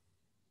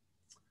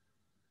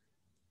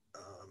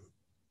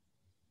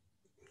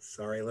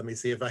 sorry, let me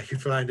see if I can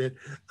find it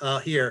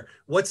here.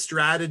 What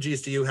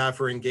strategies do you have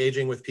for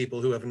engaging with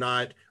people who have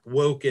not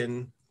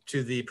woken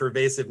to the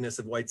pervasiveness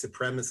of white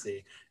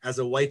supremacy? As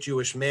a white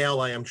Jewish male,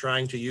 I am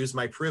trying to use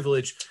my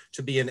privilege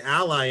to be an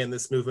ally in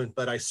this movement,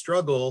 but I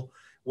struggle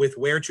with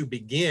where to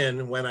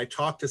begin when I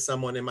talk to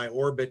someone in my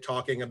orbit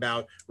talking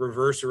about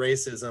reverse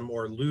racism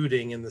or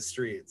looting in the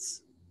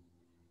streets.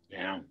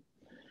 Yeah.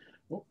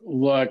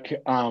 Look,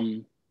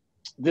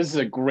 this is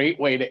a great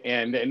way to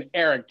end. And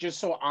Eric, just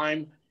so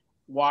I'm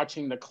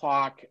watching the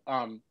clock,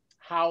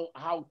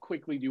 how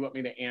quickly do you want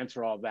me to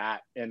answer all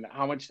that? And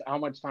how much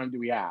time do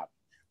we have?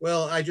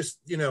 Well, I just,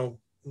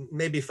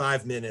 maybe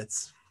 5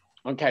 minutes.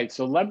 Okay,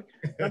 so let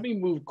me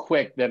move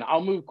quick then.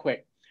 I'll move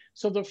quick.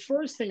 So the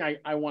first thing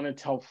I want to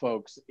tell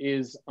folks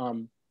is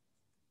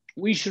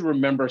we should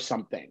remember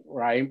something,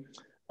 right?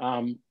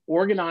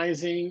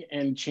 Organizing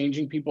and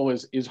changing people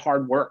is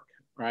hard work,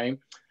 right?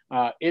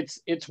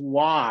 It's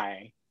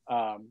why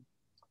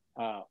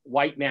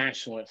white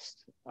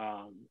nationalists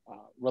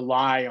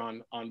rely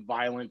on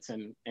violence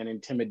and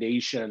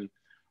intimidation,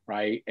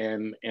 right?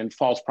 And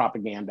false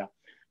propaganda,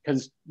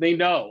 because they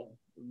know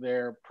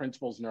their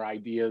principles and their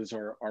ideas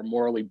are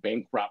morally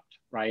bankrupt,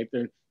 right?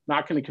 They're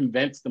not going to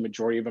convince the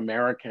majority of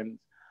Americans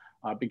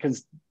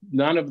because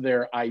none of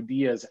their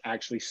ideas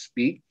actually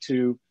speak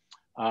to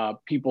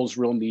people's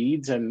real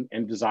needs and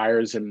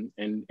desires and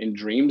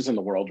dreams in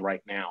the world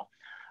right now.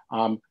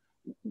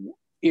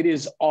 It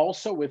is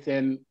also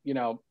within,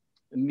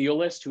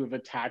 nihilists who have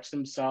attached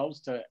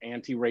themselves to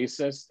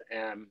anti-racist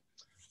and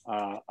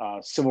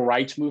civil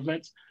rights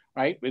movements,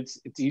 right? It's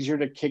easier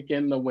to kick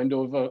in the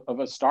window of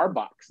a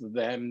Starbucks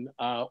than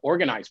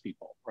organize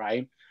people,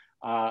 right?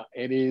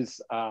 It is,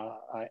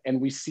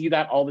 and we see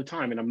that all the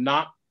time. And I'm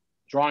not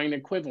drawing an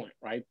equivalent,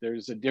 right?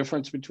 There's a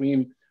difference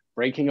between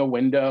breaking a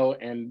window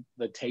and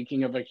the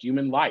taking of a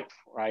human life,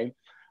 right?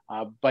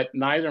 But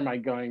neither am I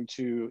going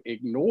to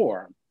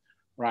ignore,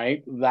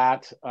 right,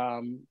 that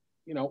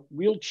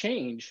real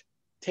change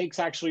takes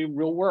actually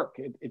real work.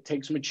 It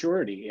takes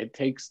maturity. It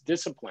takes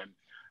discipline.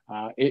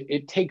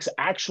 It takes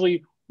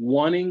actually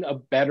wanting a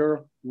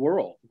better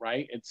world,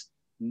 right? It's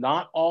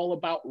not all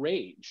about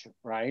rage,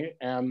 right?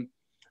 And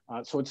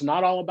so it's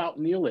not all about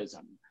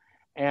nihilism.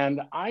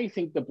 And I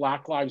think the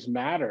Black Lives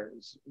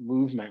Matters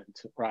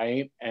movement,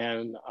 right,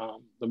 and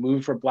the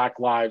move for Black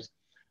lives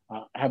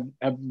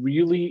have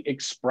really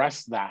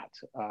expressed that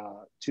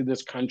to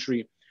this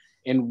country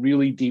in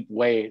really deep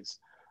ways.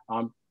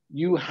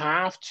 You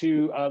have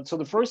to, so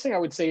the first thing I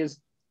would say is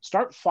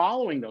start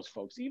following those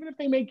folks, even if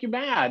they make you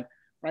mad,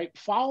 right?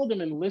 Follow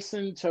them and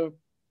listen to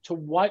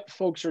what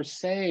folks are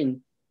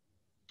saying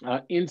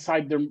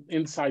inside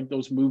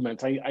those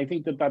movements. I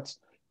think that's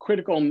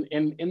critical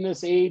in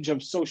this age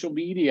of social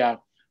media,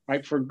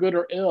 right? For good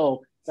or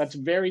ill, that's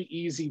very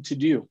easy to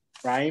do,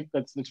 right?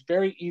 That's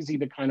very easy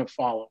to kind of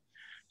follow.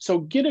 So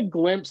get a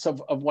glimpse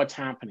of what's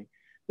happening.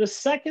 The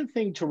second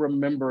thing to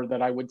remember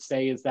that I would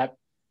say is that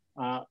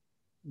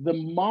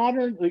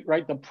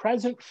the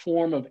present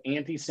form of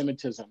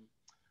anti-Semitism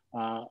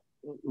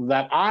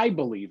that I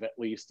believe at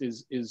least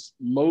is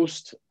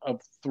most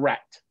of threat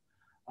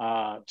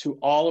to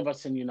all of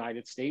us in the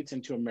United States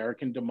and to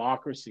American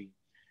democracy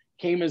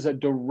came as a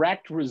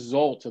direct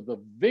result of the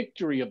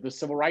victory of the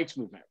civil rights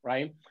movement,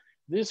 right?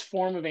 This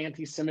form of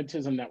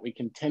anti-Semitism that we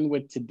contend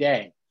with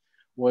today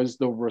was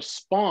the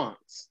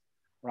response,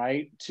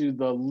 right, to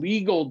the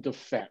legal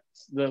defeat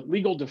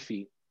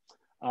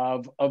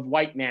of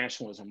white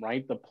nationalism,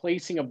 right? The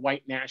placing of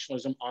white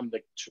nationalism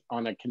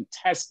on a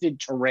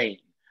contested terrain,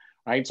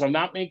 right? So I'm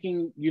not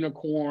making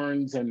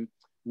unicorns and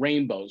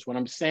rainbows. What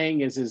I'm saying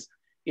is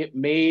it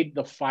made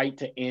the fight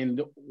to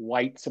end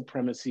white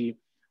supremacy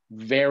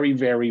very,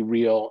 very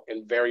real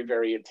and very,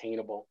 very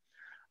attainable.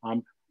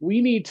 We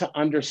need to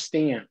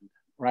understand,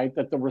 right,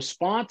 that the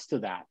response to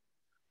that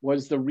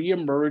was the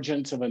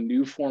reemergence of a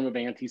new form of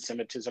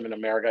anti-Semitism in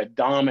America, a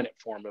dominant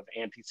form of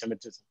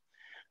anti-Semitism.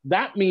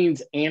 That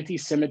means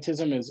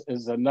anti-Semitism,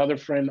 as another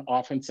friend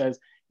often says,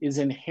 is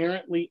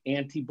inherently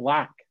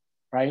anti-Black,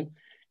 right?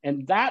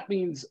 And that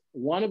means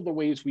one of the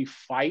ways we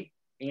fight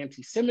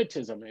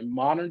anti-Semitism in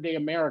modern day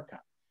America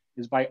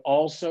is by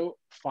also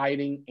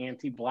fighting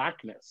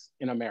anti-Blackness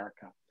in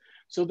America.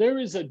 So there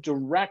is a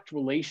direct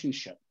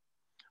relationship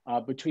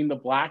between the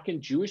Black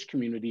and Jewish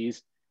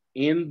communities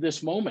in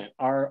this moment.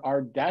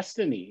 Our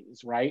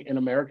destinies, right? And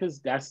America's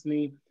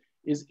destiny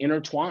is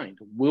intertwined.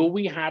 Will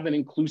we have an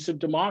inclusive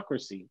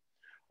democracy,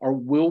 or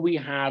will we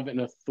have an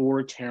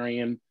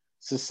authoritarian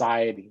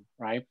society,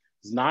 right?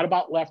 It's not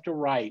about left or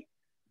right,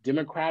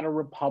 Democrat or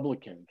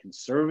Republican,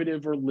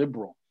 conservative or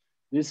liberal.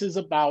 This is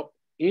about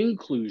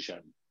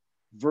inclusion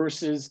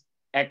versus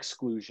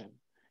exclusion.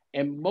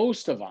 And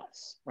most of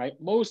us, right?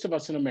 Most of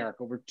us in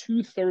America, over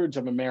 2/3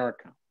 of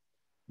America,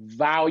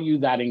 value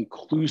that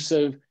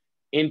inclusive,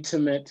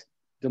 intimate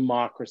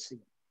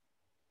democracy.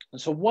 And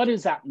so what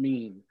does that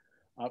mean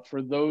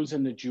for those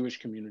in the Jewish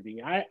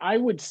community? I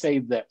would say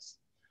this.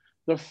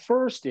 The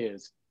first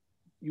is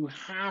you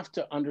have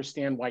to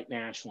understand white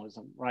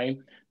nationalism, right?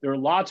 There are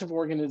lots of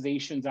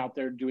organizations out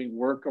there doing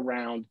work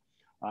around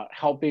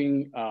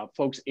helping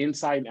folks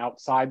inside and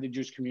outside the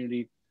Jewish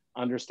community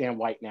understand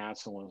white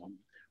nationalism,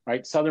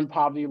 right? Southern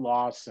Poverty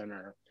Law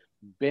Center,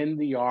 Bend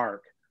the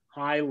Arc,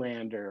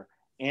 Highlander,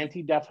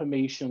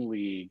 Anti-Defamation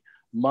League,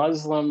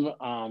 Muslim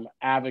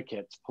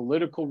advocates,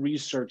 political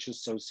research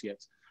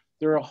associates.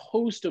 There are a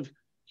host of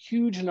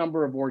huge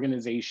number of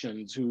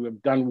organizations who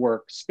have done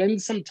work.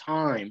 Spend some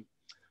time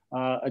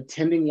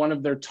attending one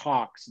of their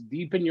talks,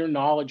 deepen your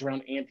knowledge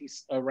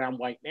around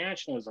white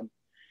nationalism.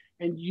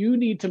 And you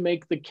need to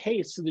make the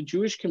case to the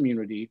Jewish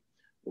community,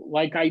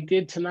 like I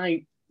did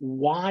tonight,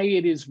 why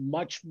it is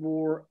much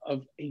more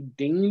of a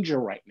danger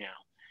right now.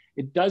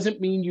 It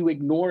doesn't mean you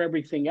ignore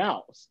everything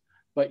else,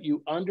 but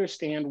you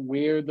understand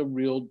where the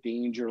real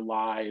danger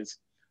lies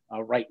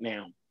right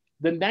now.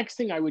 The next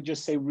thing I would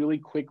just say really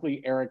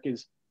quickly, Eric,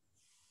 is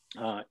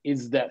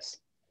this.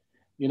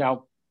 You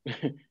know,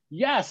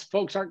 yes,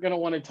 folks aren't going to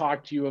want to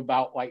talk to you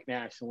about white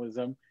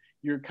nationalism.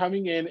 You're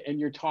coming in and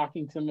you're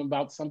talking to them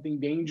about something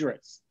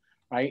dangerous,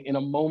 right? In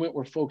a moment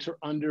where folks are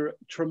under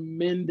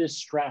tremendous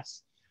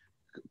stress,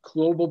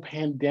 global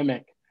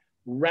pandemic,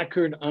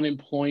 record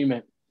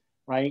unemployment,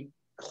 right?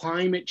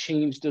 Climate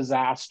change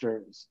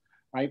disasters,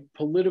 right?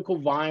 Political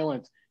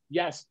violence.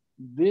 Yes,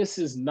 this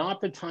is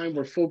not the time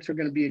where folks are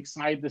going to be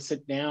excited to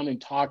sit down and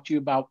talk to you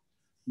about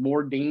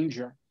more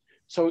danger.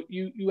 So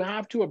you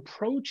have to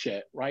approach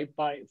it, right,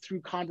 through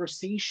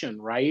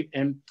conversation, right?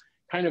 And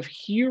kind of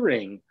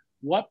hearing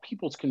what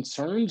people's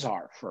concerns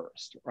are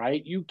first,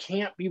 right? You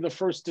can't be the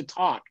first to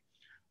talk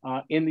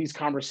in these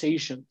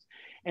conversations.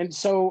 And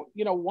so,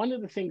 you know, one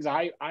of the things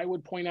I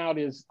would point out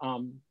is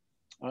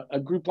a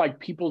group like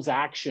People's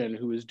Action,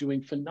 who is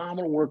doing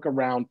phenomenal work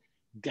around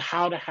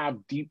how to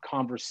have deep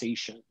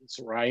conversations,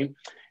 right?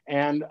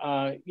 And,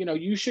 you know,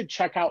 you should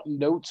check out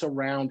notes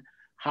around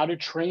how to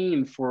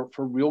train for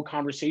real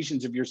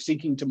conversations if you're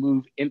seeking to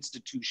move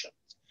institutions.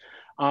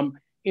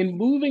 In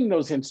moving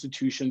those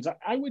institutions,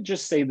 I would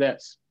just say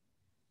this.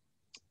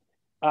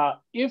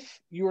 If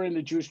you're in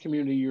the Jewish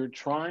community, you're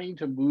trying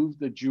to move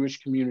the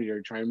Jewish community, or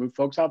you're trying to move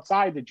folks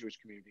outside the Jewish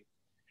community,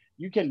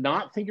 you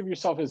cannot think of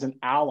yourself as an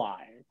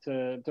ally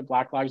to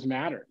Black Lives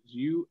Matter.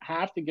 You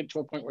have to get to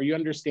a point where you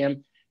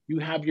understand you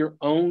have your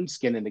own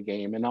skin in the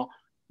game. And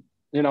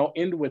I'll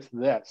end with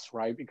this,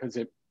 right? Because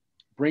it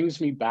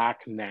brings me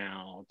back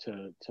now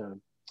to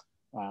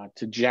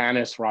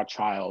Janice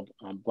Rothschild,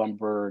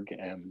 Blumberg,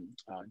 and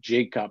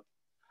Jacob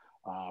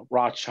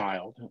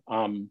Rothschild.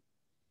 And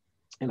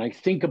I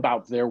think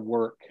about their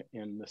work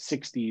in the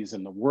 60s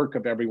and the work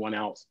of everyone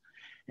else.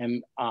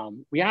 And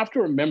we have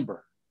to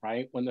remember,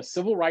 right, when the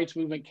civil rights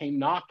movement came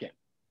knocking,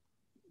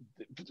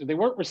 they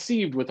weren't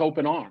received with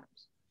open arms.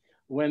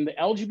 When the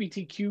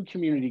LGBTQ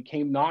community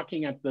came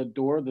knocking at the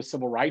door of the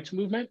civil rights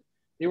movement,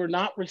 they were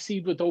not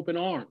received with open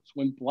arms.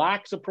 When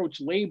Blacks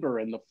approached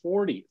labor in the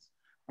 40s,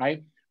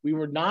 right, we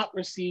were not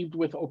received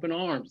with open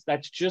arms.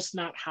 That's just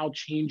not how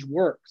change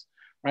works,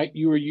 right?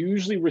 You are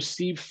usually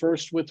received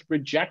first with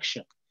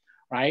rejection,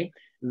 right?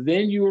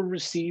 Then you are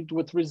received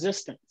with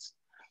resistance.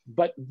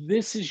 But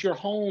this is your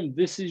home.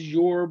 This is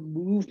your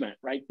movement,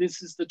 right?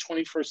 This is the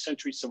 21st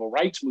century civil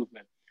rights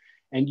movement.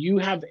 And you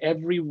have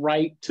every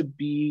right to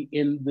be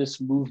in this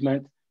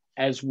movement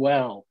as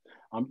well.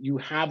 You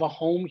have a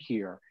home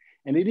here.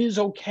 And it is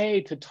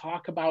okay to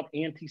talk about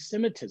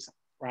anti-Semitism,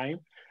 right?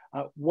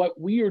 What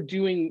we are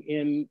doing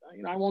in,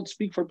 you know, I won't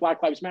speak for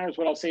Black Lives Matter.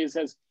 What I'll say is,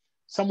 as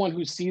someone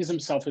who sees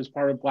himself as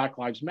part of Black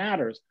Lives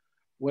Matters,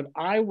 what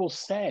I will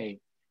say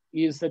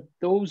is that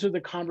those are the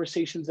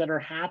conversations that are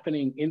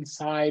happening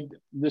inside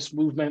this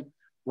movement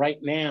right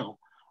now.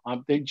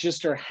 They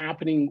just are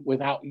happening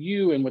without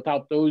you and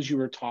without those you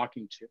are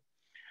talking to.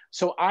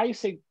 So I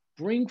say,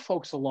 bring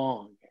folks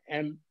along,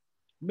 and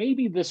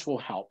maybe this will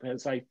help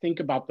as I think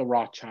about the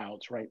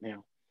Rothschilds right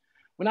now.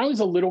 When I was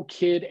a little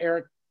kid,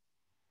 Eric,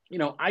 you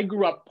know, I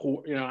grew up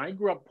poor. You know, I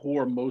grew up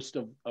poor most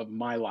of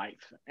my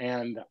life,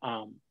 and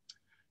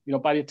you know,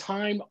 by the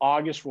time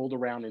August rolled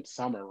around in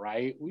summer,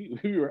 right, we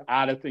were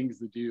out of things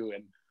to do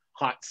in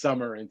hot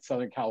summer in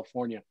Southern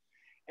California,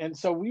 and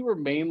so we were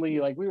mainly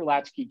like, we were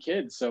latchkey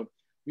kids, so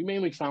we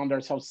mainly found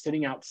ourselves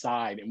sitting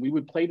outside, and we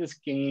would play this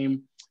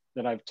game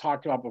that I've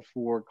talked about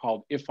before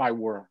called If I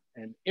Were.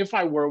 And If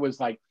I Were was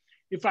like,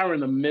 if I were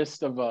in the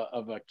midst of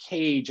a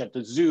cage at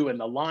the zoo and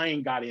the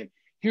lion got in,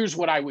 here's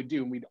what I would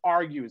do. And we'd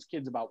argue as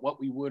kids about what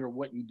we would or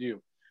wouldn't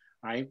do,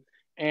 right?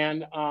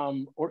 And,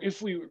 or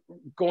if we were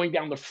going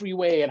down the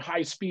freeway at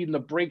high speed and the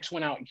brakes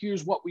went out,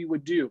 here's what we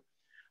would do.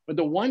 But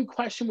the one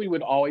question we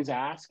would always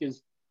ask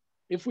is,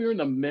 if we were in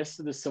the midst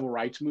of the civil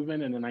rights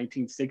movement in the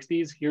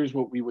 1960s, here's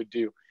what we would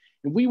do.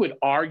 And we would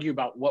argue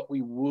about what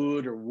we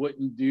would or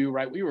wouldn't do,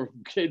 right? We were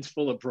kids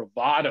full of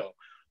bravado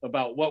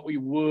about what we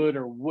would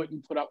or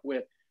wouldn't put up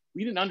with.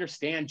 We didn't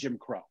understand Jim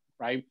Crow,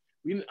 right?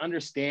 We didn't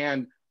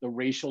understand the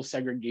racial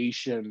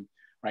segregation,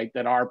 right,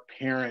 that our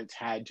parents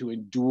had to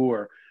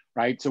endure,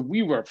 right? So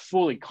we were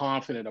fully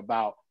confident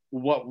about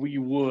what we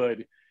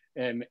would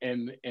and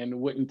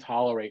wouldn't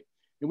tolerate.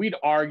 And we'd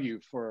argue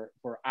for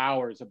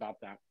hours about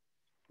that.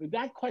 But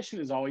that question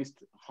has always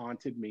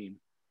haunted me.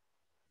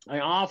 I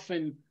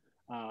often,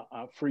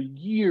 for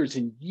years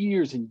and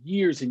years and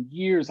years and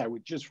years, I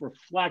would just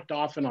reflect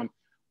often on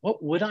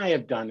what would I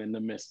have done in the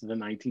midst of the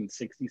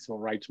 1960 civil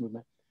rights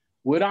movement?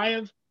 Would I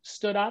have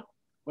stood up?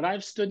 Would I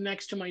have stood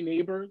next to my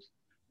neighbors?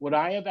 Would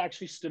I have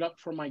actually stood up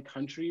for my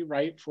country,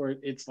 right? For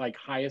its like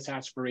highest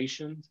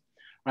aspirations,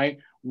 right?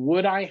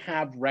 Would I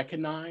have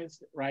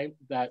recognized, right,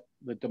 that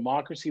the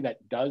democracy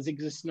that does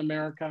exist in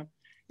America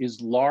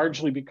is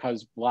largely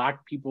because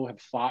Black people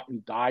have fought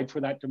and died for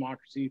that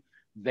democracy,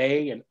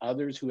 they and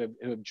others who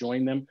have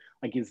joined them?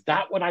 Like, is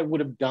that what I would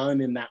have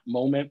done in that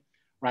moment,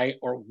 right?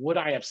 Or would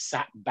I have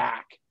sat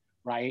back,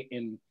 right,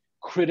 and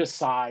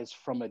criticized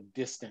from a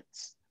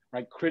distance,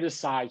 right?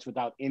 Criticized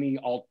without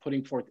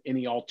putting forth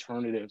any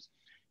alternatives,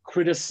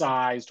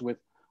 criticized with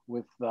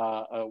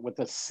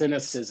a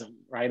cynicism,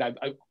 right?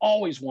 I've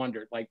always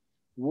wondered, like,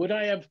 would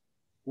I have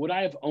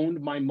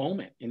owned my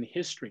moment in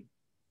history?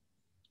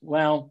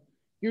 Well,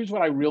 here's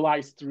what I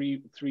realized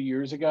three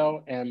years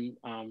ago, and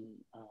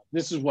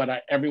this is what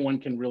everyone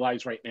can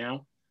realize right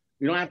now.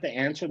 We don't have to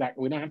answer that.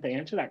 We don't have to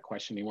answer that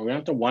question anymore. We don't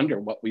have to wonder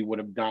what we would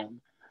have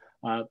done.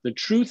 The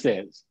truth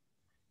is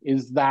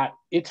that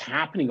it's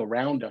happening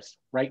around us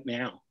right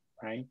now,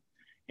 right?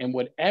 And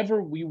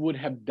whatever we would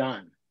have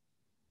done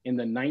in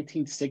the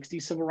 1960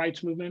 civil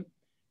rights movement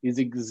is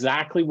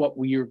exactly what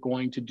we are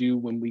going to do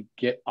when we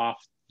get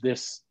off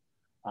this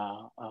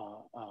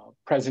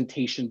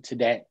presentation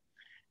today.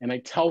 And I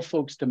tell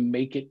folks to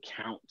make it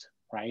count,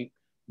 right?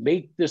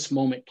 Make this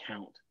moment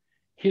count.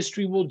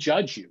 History will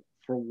judge you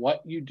for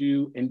what you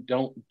do and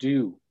don't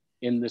do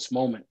in this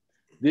moment.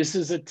 This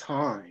is a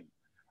time,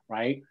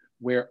 right,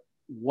 where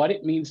what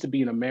it means to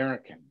be an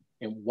American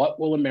and what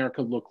will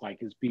America look like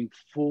is being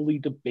fully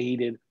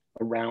debated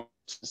around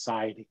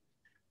society.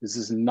 This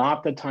is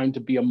not the time to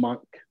be a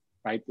monk,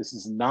 right? This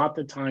is not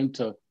the time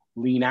to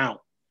lean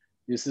out.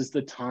 This is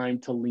the time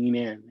to lean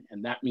in.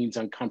 And that means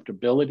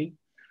uncomfortability,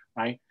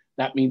 right?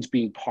 That means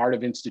being part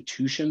of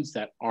institutions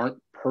that aren't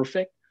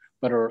perfect,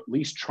 but are at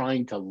least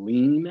trying to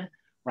lean,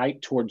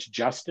 right, towards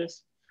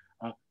justice.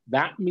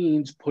 That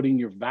means putting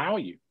your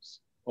values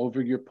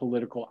over your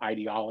political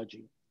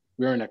ideology.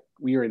 We are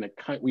in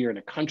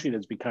a country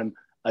that's become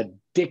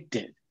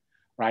addicted,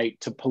 right,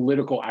 to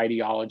political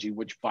ideology,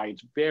 which by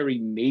its very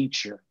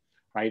nature,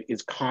 right,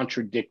 is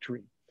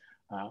contradictory.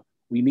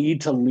 We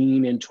need to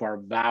lean into our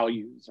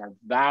values. Our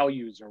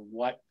values are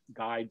what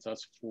guides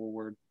us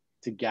forward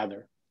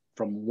together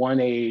from one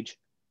age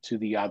to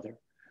the other.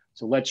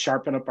 So let's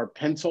sharpen up our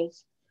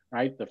pencils,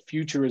 right? The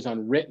future is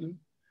unwritten,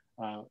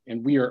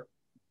 and we are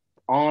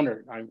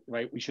honored,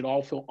 right? We should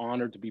all feel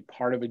honored to be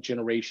part of a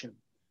generation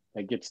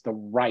that gets to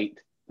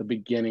write the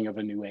beginning of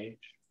a new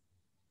age.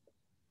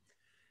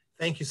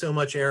 Thank you so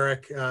much,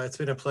 Eric. It's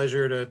been a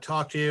pleasure to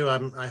talk to you.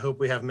 I hope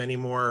we have many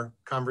more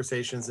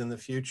conversations in the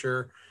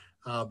future,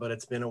 but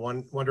it's been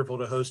wonderful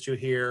to host you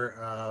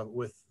here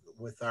with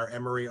our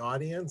Emory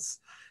audience.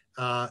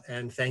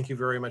 And thank you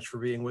very much for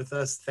being with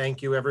us.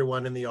 Thank you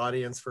everyone in the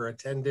audience for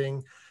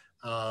attending.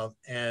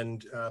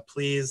 And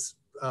please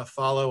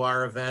follow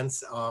our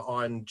events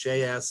on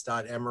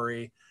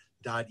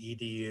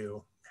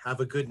js.emory.edu. Have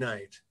a good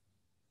night.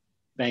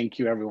 Thank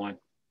you, everyone.